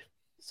 Exactly.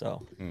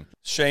 So,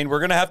 Shane, we're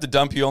gonna have to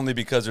dump you only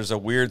because there's a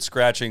weird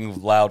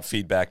scratching, loud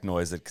feedback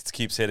noise that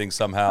keeps hitting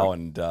somehow,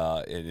 and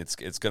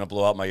it's gonna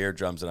blow out my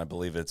eardrums, and I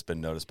believe it's been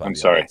noticed by. I'm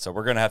sorry. Audience. So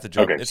we're gonna have to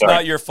jump. Okay, It's sorry.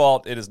 not your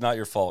fault. It is not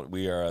your fault.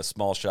 We are a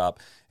small shop,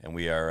 and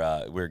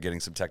we're getting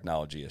some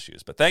technology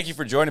issues. But thank you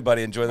for joining,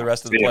 buddy. Enjoy the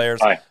rest of the See ya.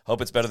 players. Bye.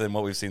 Hope it's better than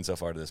what we've seen so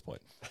far to this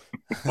point.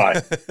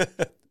 Bye.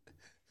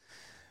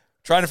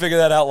 Trying to figure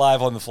that out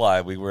live on the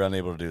fly. We were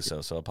unable to do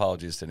so. So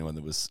apologies to anyone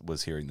that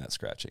was hearing that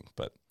scratching.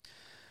 But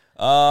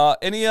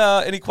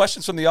any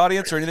questions from the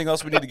audience or anything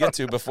else we need to get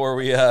to before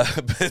we I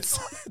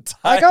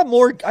got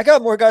more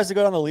guys to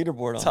go down the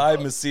leaderboard on. Ty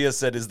Messia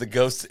said it's the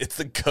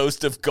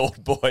ghost of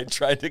Gold Boy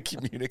trying to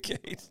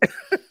communicate.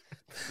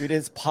 Dude,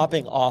 it's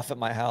popping off at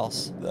my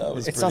house.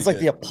 It sounds like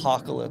the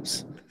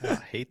apocalypse. I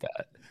hate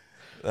that.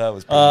 That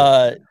was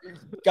pretty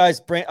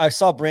guys, I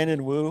saw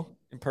Brandon Wu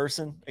in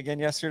person again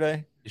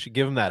yesterday. You should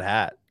give him that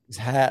hat. His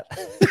hat.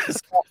 His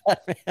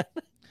hat, man.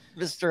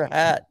 Mr.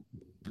 Hat.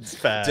 It's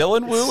fat.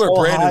 Dylan Wu so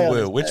or high Brandon on Wu?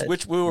 his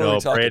Which head. Wu are No, we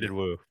talking? Brandon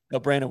Wu. No,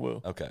 Brandon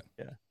Wu. Okay.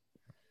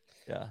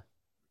 Yeah.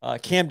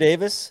 Cam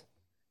Davis,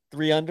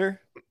 3 under,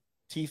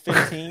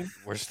 T15.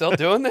 We're still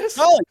doing this?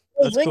 Oh,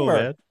 That's cool,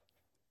 Lingmer. man.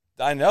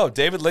 I know.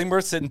 David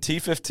Lingmer's sitting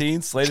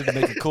T15, slated to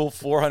make a cool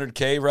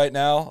 400K right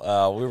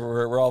now.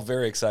 We're all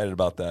very excited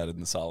about that in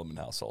the Solomon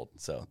household.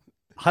 So,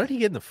 How did he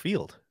get in the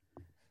field?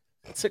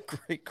 That's a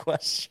great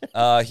question.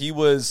 he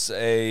was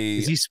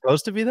Is he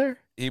supposed to be there?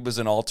 He was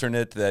an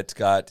alternate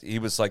he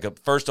was like a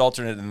first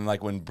alternate, and then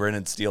like when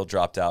Brennan Steele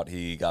dropped out,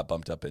 he got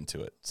bumped up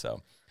into it.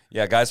 So,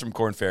 yeah, guys from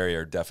Corn Ferry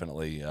are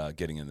definitely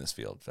getting in this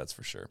field. That's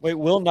for sure. Wait,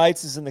 Will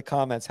Knights is in the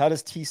comments. How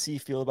does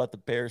TC feel about the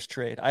Bears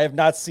trade? I have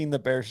not seen the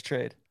Bears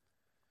trade.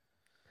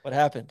 What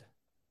happened?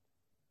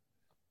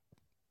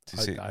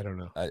 I don't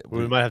know.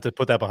 We might have to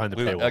put that behind the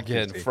paywall.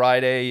 Again, TC.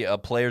 Friday,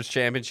 Players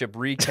Championship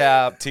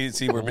recap.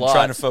 TC, we've been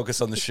trying to focus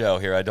on the show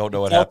here. I don't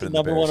know what Not happened the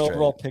in the number Bears one trade.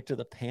 overall pick to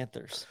the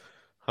Panthers.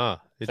 Huh.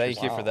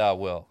 Thank you for Wow. that,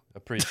 Will.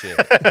 Appreciate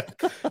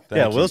it.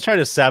 Yeah, Will's trying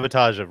to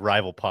sabotage a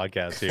rival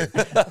podcast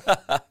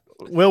here.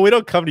 Will, we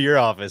don't come to your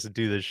office and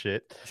do this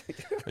shit.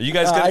 Are you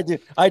guys gonna,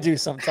 I do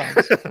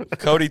sometimes.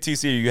 Cody,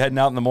 TC, are you heading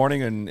out in the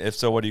morning? And if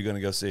so, what are you going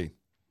to go see?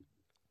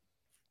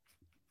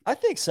 I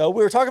think so.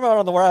 We were talking about it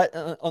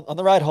on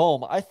the ride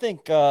home. I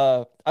think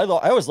I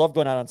always love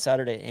going out on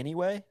Saturday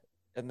anyway,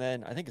 and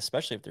then I think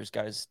especially if there's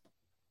guys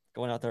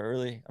going out there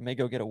early, I may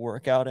go get a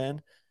workout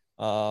in.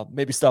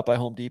 Maybe stop by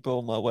Home Depot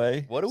on my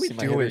way. What are we see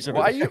my doing? hitters over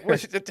Why there.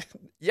 you?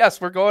 Yes,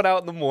 we're going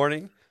out in the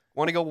morning.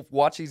 Want to go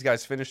watch these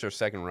guys finish their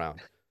second round.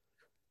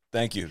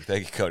 Thank you,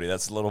 Cody.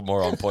 That's a little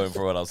more on point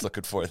for what I was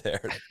looking for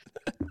there.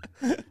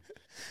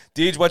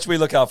 Deej, what should we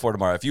look out for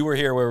tomorrow? If you were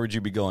here, where would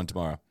you be going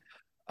tomorrow?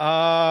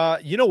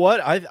 You know what?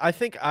 I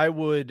think I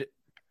would.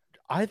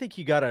 I think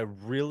you got a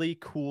really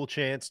cool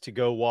chance to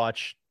go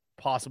watch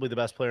possibly the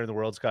best player in the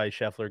world, Scotty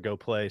Scheffler, go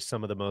play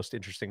some of the most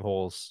interesting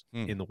holes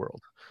in the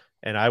world.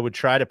 And I would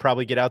try to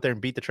probably get out there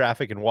and beat the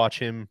traffic and watch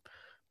him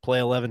play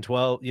 11,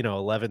 12,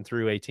 11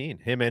 through 18,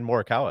 him and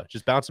Morikawa,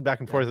 just bouncing back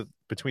and forth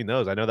between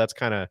those. I know that's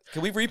kind of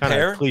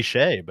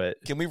cliche, but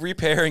can we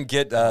repair and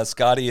get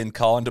Scotty and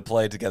Colin to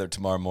play together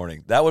tomorrow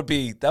morning? That would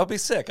be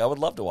sick. I would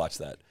love to watch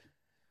that.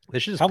 They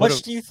should just How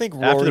much do you think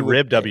Rory after the would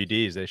rib pay?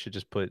 WDs? They should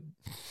just put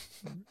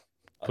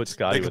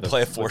Scotty with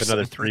with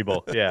another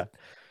 3-ball. Yeah.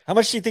 How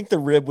much do you think the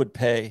rib would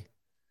pay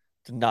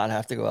to not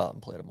have to go out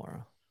and play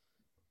tomorrow?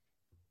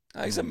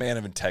 He's a man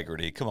of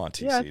integrity. Come on,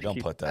 TC. Yeah,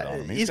 Don't put that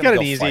on him. He's got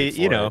an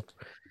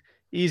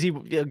easy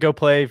go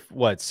play,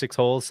 6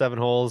 holes, 7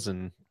 holes,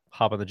 and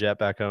hop on the jet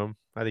back home.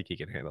 I think he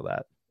can handle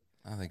that.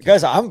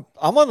 Guys, I'm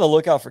on the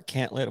lookout for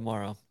Cantlay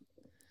tomorrow.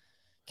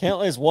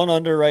 Cantlay is 1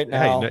 under right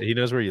now. He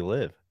knows where you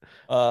live.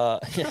 Yeah,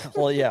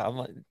 well, yeah,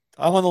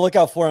 I'm on the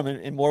lookout for him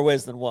in more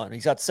ways than one.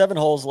 He's got 7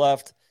 holes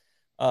left.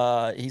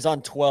 He's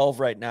on 12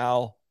 right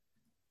now.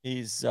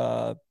 He's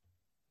I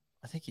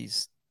think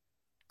he's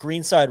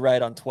greenside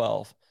right on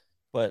 12.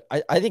 But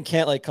I think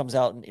Cantlay comes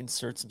out and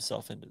inserts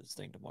himself into this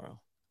thing tomorrow.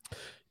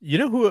 You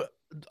know who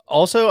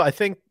also I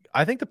think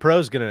the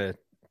pro's gonna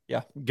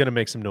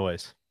make some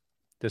noise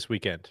this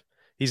weekend.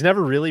 He's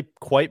never really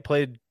quite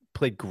played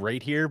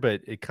great here,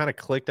 but it kind of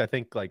clicked, I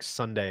think, like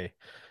Sunday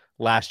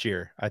last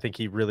year. I think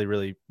he really,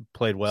 really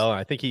played well. And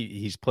I think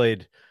he's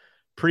played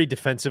pretty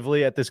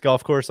defensively at this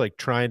golf course, like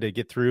trying to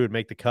get through and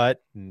make the cut.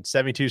 And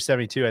 72,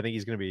 I think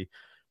he's going to be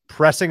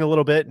pressing a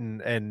little bit,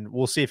 and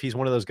we'll see if he's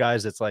one of those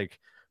guys that's like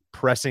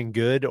pressing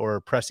good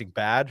or pressing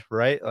bad,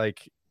 right?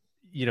 Like,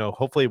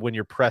 hopefully when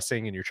you're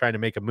pressing and you're trying to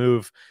make a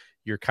move,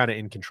 you're kind of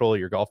in control of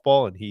your golf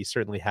ball. And he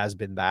certainly has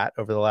been that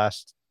over the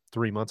last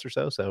 3 months or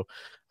so. So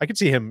I could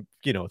see him,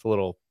 with a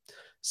little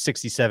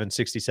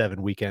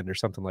 67 weekend or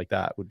something like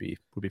that would be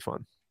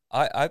fun.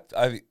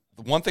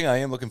 One thing I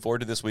am looking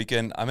forward to this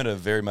weekend, I'm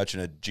very much in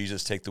a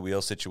Jesus take the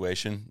wheel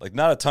situation. Like,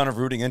 not a ton of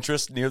rooting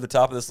interest near the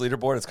top of this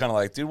leaderboard. It's kind of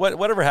like, dude,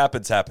 whatever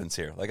happens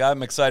here. Like,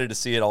 I'm excited to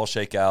see it all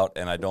shake out,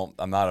 and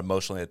I'm not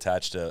emotionally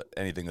attached to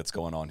anything that's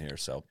going on here.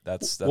 So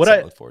that's what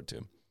I look forward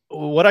to.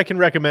 What I can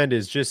recommend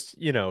is just,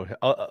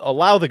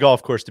 allow the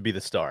golf course to be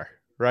the star,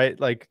 right?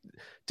 Like,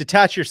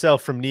 detach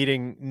yourself from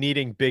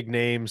needing big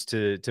names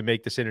to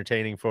make this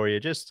entertaining for you.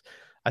 Just,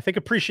 I think,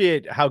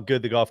 appreciate how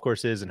good the golf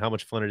course is and how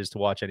much fun it is to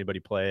watch anybody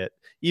play it,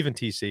 even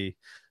TC.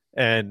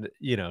 And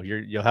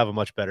you'll have a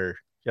much better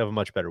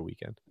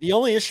weekend. The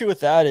only issue with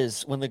that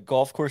is when the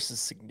golf course is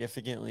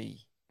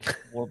significantly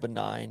more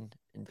benign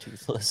and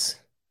toothless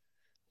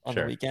on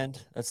the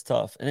weekend. That's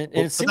tough. And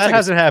it seems that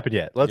hasn't happened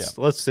yet.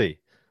 Let's see.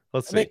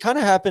 It kind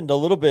of happened a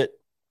little bit.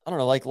 I don't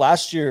know. Like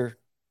last year,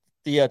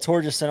 the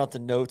tour just sent out the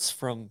notes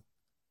from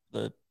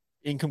the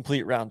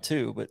incomplete round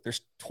 2, but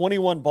there's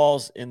 21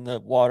 balls in the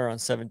water on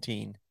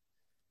 17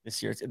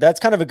 this year. That's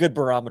kind of a good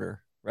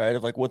barometer, right?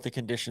 Of like what the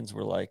conditions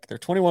were like. There are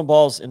 21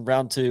 balls in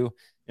round 2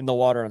 in the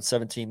water on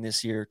 17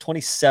 this year,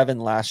 27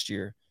 last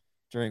year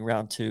during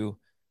round 2.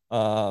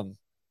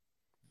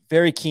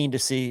 Very keen to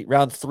see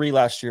round 3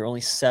 last year,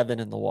 only 7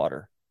 in the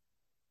water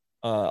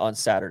on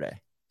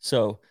Saturday.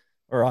 So,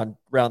 or on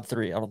round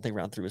 3. I don't think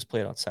round 3 was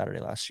played on Saturday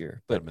last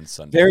year, but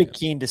very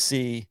keen to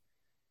see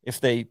if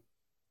they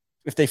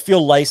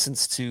feel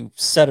licensed to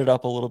set it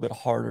up a little bit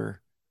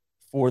harder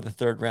for the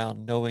third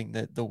round, knowing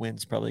that the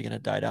wind's probably going to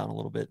die down a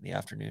little bit in the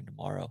afternoon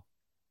tomorrow.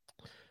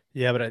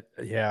 Yeah, but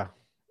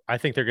I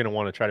think they're going to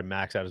want to try to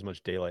max out as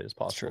much daylight as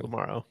possible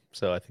tomorrow.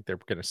 So I think they're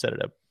going to set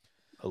it up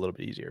a little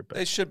bit easier. But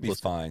it should be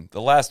fine. The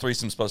last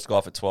threesome's supposed to go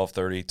off at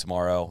 12:30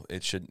 tomorrow.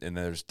 It should, and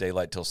there's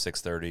daylight till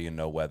 6:30 and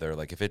no weather.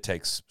 Like, if it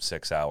takes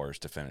 6 hours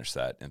to finish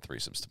that in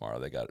threesomes tomorrow,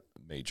 they got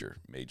major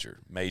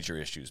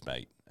issues,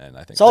 mate. And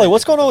I think Solly,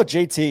 what's going on with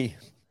JT?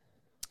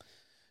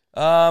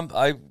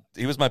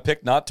 He was my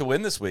pick not to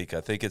win this week.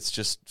 I think it's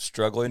just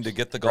struggling to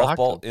get the golf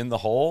ball in the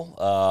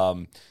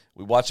hole.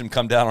 We watched him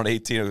come down on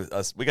 18.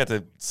 We got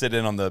to sit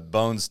in on the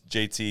Bones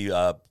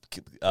JT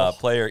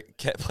player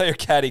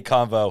caddy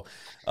convo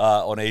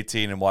on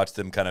 18 and watch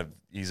them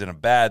he's in a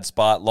bad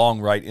spot, long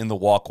right in the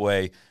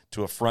walkway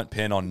to a front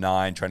pin on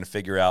 9, trying to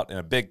figure out in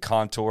a big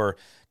contour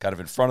kind of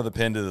in front of the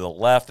pin to the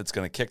left that's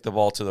going to kick the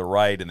ball to the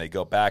right, and they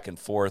go back and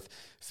forth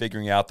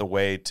figuring out the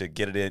way to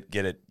get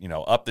it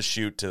up the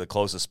chute to the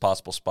closest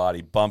possible spot.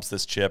 He bumps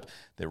this chip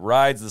that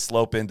rides the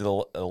slope into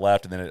the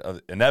left, and then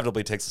it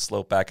inevitably takes the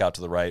slope back out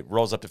to the right,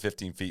 rolls up to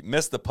 15 feet,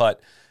 missed the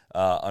putt,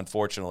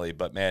 unfortunately,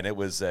 but man, it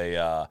was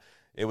a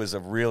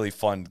really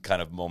fun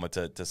kind of moment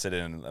to sit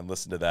in and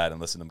listen to that and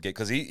listen to him get,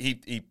 because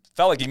he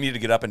felt like he needed to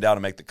get up and down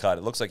to make the cut.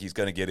 It looks like he's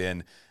going to get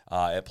in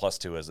at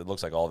 +2, as it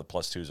looks like all the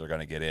 +2s are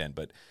going to get in,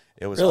 but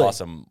it was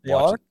awesome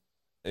watching.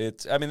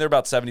 They're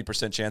about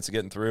 70% chance of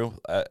getting through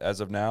as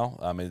of now.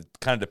 It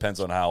kind of depends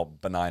on how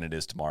benign it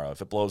is tomorrow.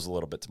 If it blows a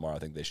little bit tomorrow, I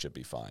think they should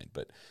be fine.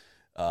 But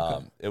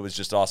It was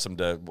just awesome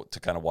to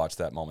kind of watch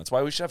that moment. It's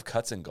why we should have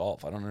cuts in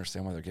golf. I don't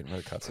understand why they're getting rid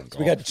of cuts in golf.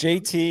 We got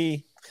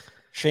JT,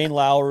 Shane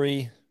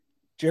Lowry,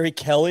 Jerry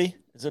Kelly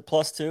is at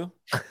 +2,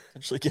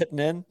 essentially getting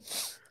in.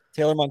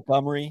 Taylor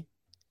Montgomery,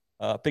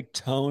 Big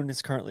Tone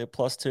is currently at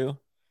 +2.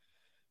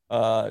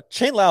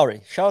 Shane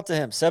Lowry, shout out to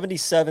him,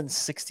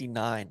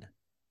 77-69.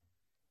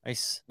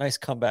 Nice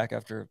comeback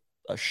after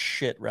a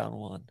shit round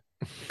 1.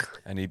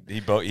 And he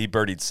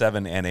birdied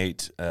 7 and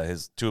 8,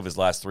 his 2 of his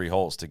last 3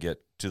 holes to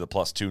get to the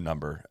 +2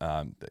 number.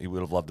 He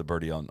would have loved the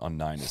birdie on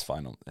 9,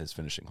 his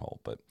finishing hole.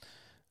 But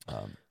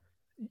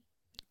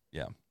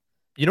yeah,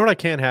 you know what I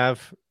can't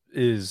have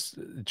is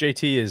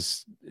JT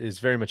is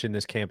very much in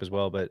this camp as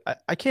well. But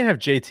I can't have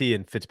JT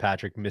and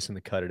Fitzpatrick missing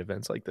the cut at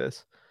events like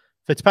this.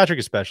 Fitzpatrick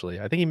especially.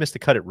 I think he missed the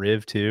cut at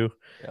Riv too.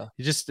 Yeah,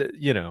 he just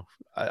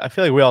I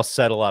feel like we all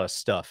said a lot of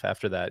stuff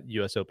after that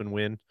U.S. Open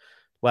win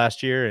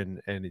last year,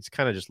 and he's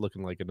kind of just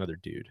looking like another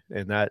dude,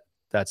 and that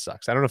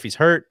sucks. I don't know if he's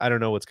hurt. I don't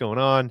know what's going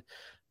on,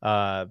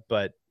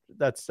 but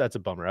that's a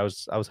bummer. I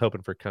was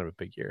hoping for kind of a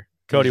big year.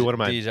 Cody, what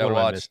am I missing?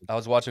 I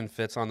was watching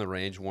Fitz on the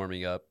range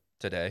warming up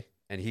today,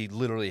 and he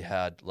literally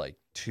had like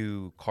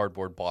 2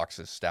 cardboard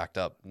boxes stacked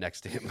up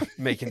next to him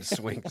making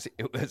swings.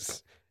 It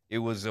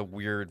was a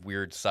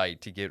weird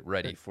sight to get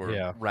ready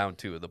for round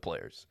 2 of the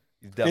Players.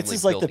 Fitz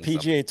is like the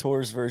PGA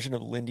Tour's version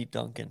of Lindy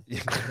Duncan.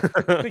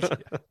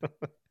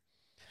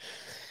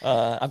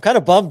 I'm kind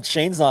of bummed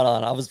Shane's not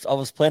on. I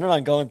was planning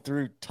on going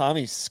through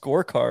Tommy's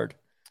scorecard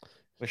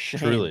with Shane.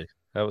 Truly,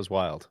 that was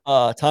wild.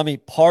 Tommy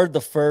parred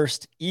the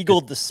first,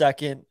 eagled the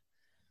second,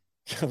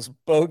 goes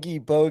bogey,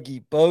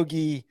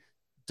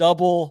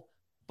 double,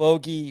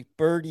 bogey,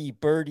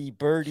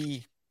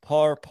 birdie,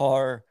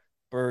 par,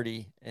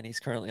 birdie, and he's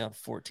currently on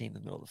 14 in the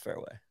middle of the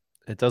fairway.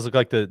 It does look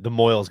like the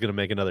Moyle is going to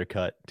make another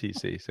cut,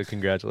 TC. So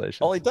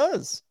congratulations. All he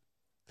does.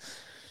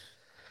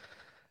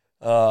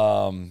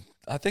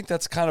 I think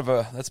that's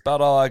that's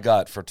about all I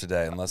got for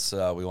today, unless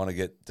we want to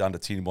get down to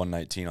Team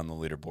 119 on the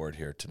leaderboard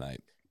here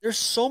tonight. There's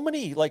so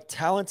many like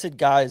talented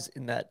guys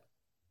in that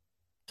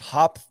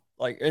top,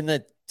 like in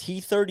the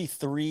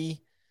T33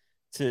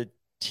 to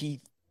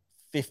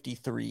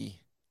T53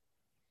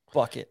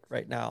 bucket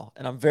right now,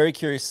 and I'm very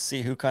curious to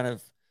see who kind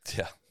of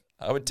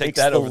I would take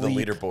that over the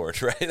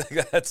leaderboard, right?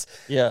 Like that's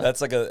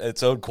like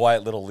its own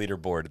quiet little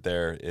leaderboard.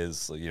 There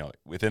is,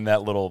 within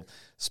that little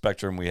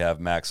spectrum, we have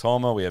Max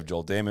Homa, we have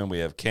Joel Damon, we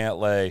have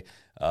Cantlay,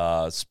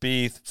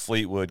 Spieth,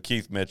 Fleetwood,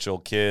 Keith Mitchell,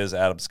 Kiz,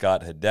 Adam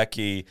Scott,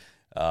 Hideki,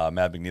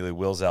 Matt McNeely,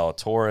 Will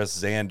Zalatoris,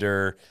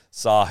 Xander,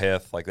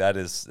 Sahith. Like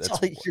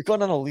you're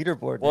going on a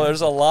leaderboard. Well,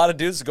 there's a lot of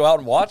dudes to go out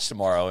and watch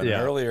tomorrow. And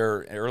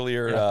earlier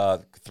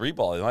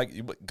 3-ball.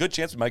 Good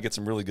chance we might get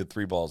some really good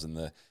 3-balls in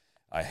the.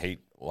 I hate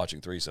watching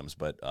threesomes,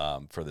 but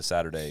for the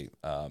Saturday,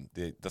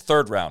 the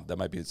third round, that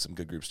might be some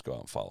good groups to go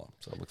out and follow.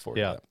 So I look forward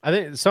to that. I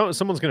think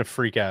someone's going to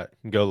freak out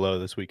and go low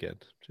this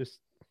weekend. Just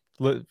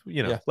let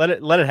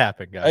it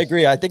happen, guys. I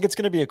agree. I think it's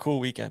going to be a cool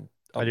weekend.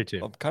 I do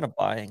too. I'm kind of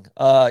buying.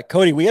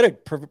 Cody, we had a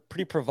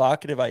pretty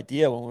provocative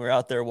idea when we were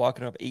out there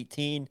walking up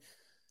 18.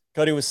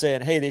 Cody was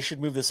saying, hey, they should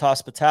move this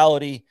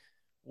hospitality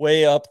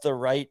way up the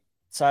right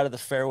side of the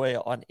fairway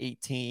on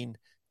 18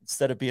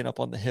 instead of being up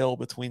on the hill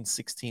between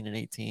 16 and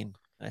 18.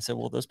 And I said,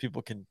 well, those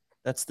people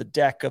that's the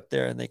deck up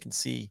there and they can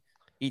see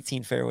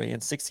 18 fairway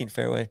and 16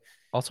 fairway.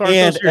 Also,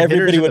 and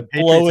everybody would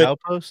blow it.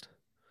 Outpost?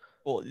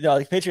 Well, no,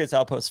 the Patriots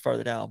outpost is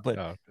farther down,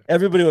 but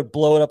everybody would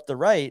blow it up the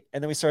right.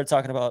 And then we started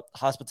talking about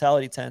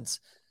hospitality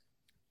tents.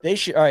 All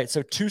right.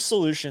 So 2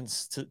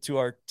 solutions to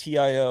our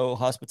TIO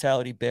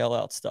hospitality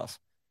bailout stuff.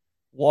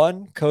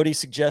 One, Cody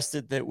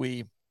suggested that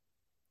we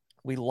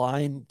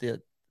line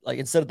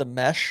instead of the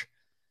mesh,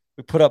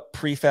 we put up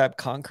prefab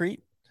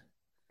concrete.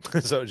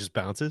 So it just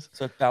bounces?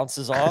 So it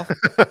bounces off.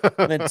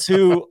 And then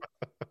 2,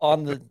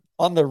 on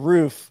the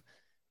roof,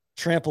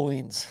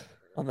 trampolines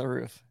on the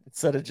roof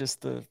instead of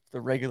just the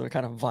regular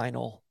kind of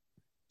vinyl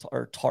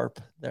or tarp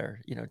there.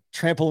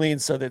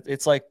 Trampolines so that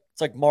it's like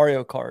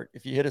Mario Kart.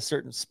 If you hit a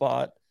certain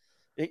spot,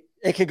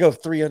 it could go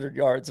 300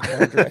 yards in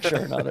one direction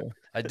or another.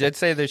 I did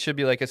say there should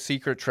be like a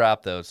secret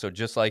trap though. So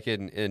just like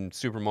in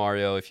Super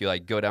Mario, if you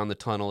go down the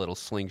tunnel, it'll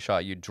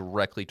slingshot you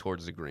directly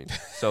towards the green.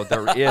 So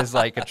there is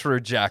like a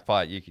true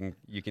jackpot you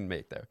can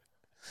make there.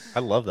 I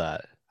love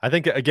that. I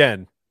think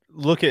again,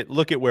 look at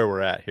where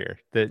we're at here.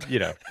 That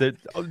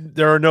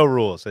there are no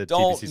rules. Don't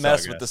TBC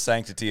mess with the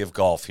sanctity of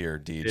golf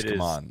here, Deej.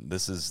 Come on,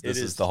 this is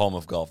the home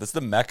of golf. It's the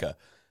Mecca.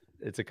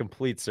 It's a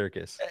complete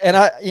circus.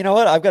 And you know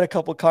what? I've got a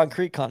couple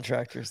concrete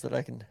contractors that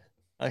I can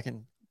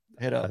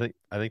hit up.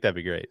 I think that'd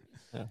be great.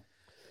 Yeah.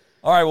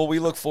 All right, well, we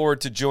look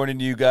forward to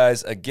joining you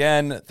guys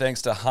again.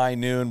 Thanks to High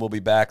Noon. We'll be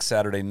back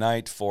Saturday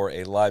night for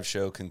a live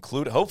show,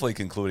 hopefully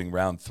concluding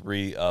round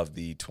 3 of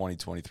the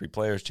 2023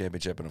 Players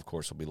Championship. And, of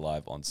course, we'll be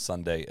live on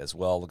Sunday as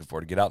well. Looking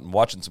forward to get out and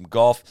watching some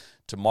golf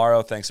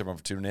tomorrow. Thanks, everyone,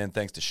 for tuning in.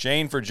 Thanks to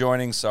Shane for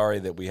joining. Sorry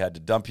that we had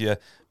to dump you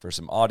for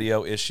some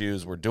audio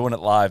issues. We're doing it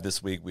live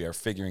this week. We are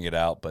figuring it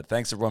out. But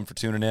thanks, everyone, for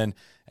tuning in,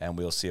 and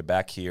we'll see you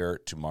back here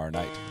tomorrow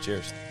night.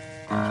 Cheers.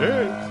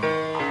 Cheers.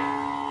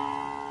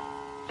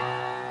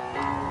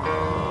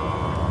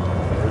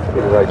 Be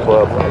the right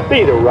club.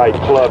 Be the right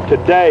club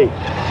today.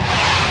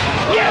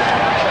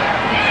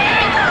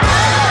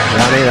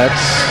 Johnny,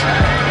 that's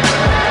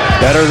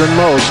better than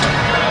most.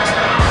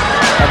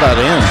 How about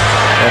in?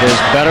 That is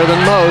better than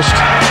most.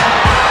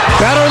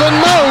 Better than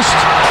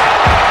most.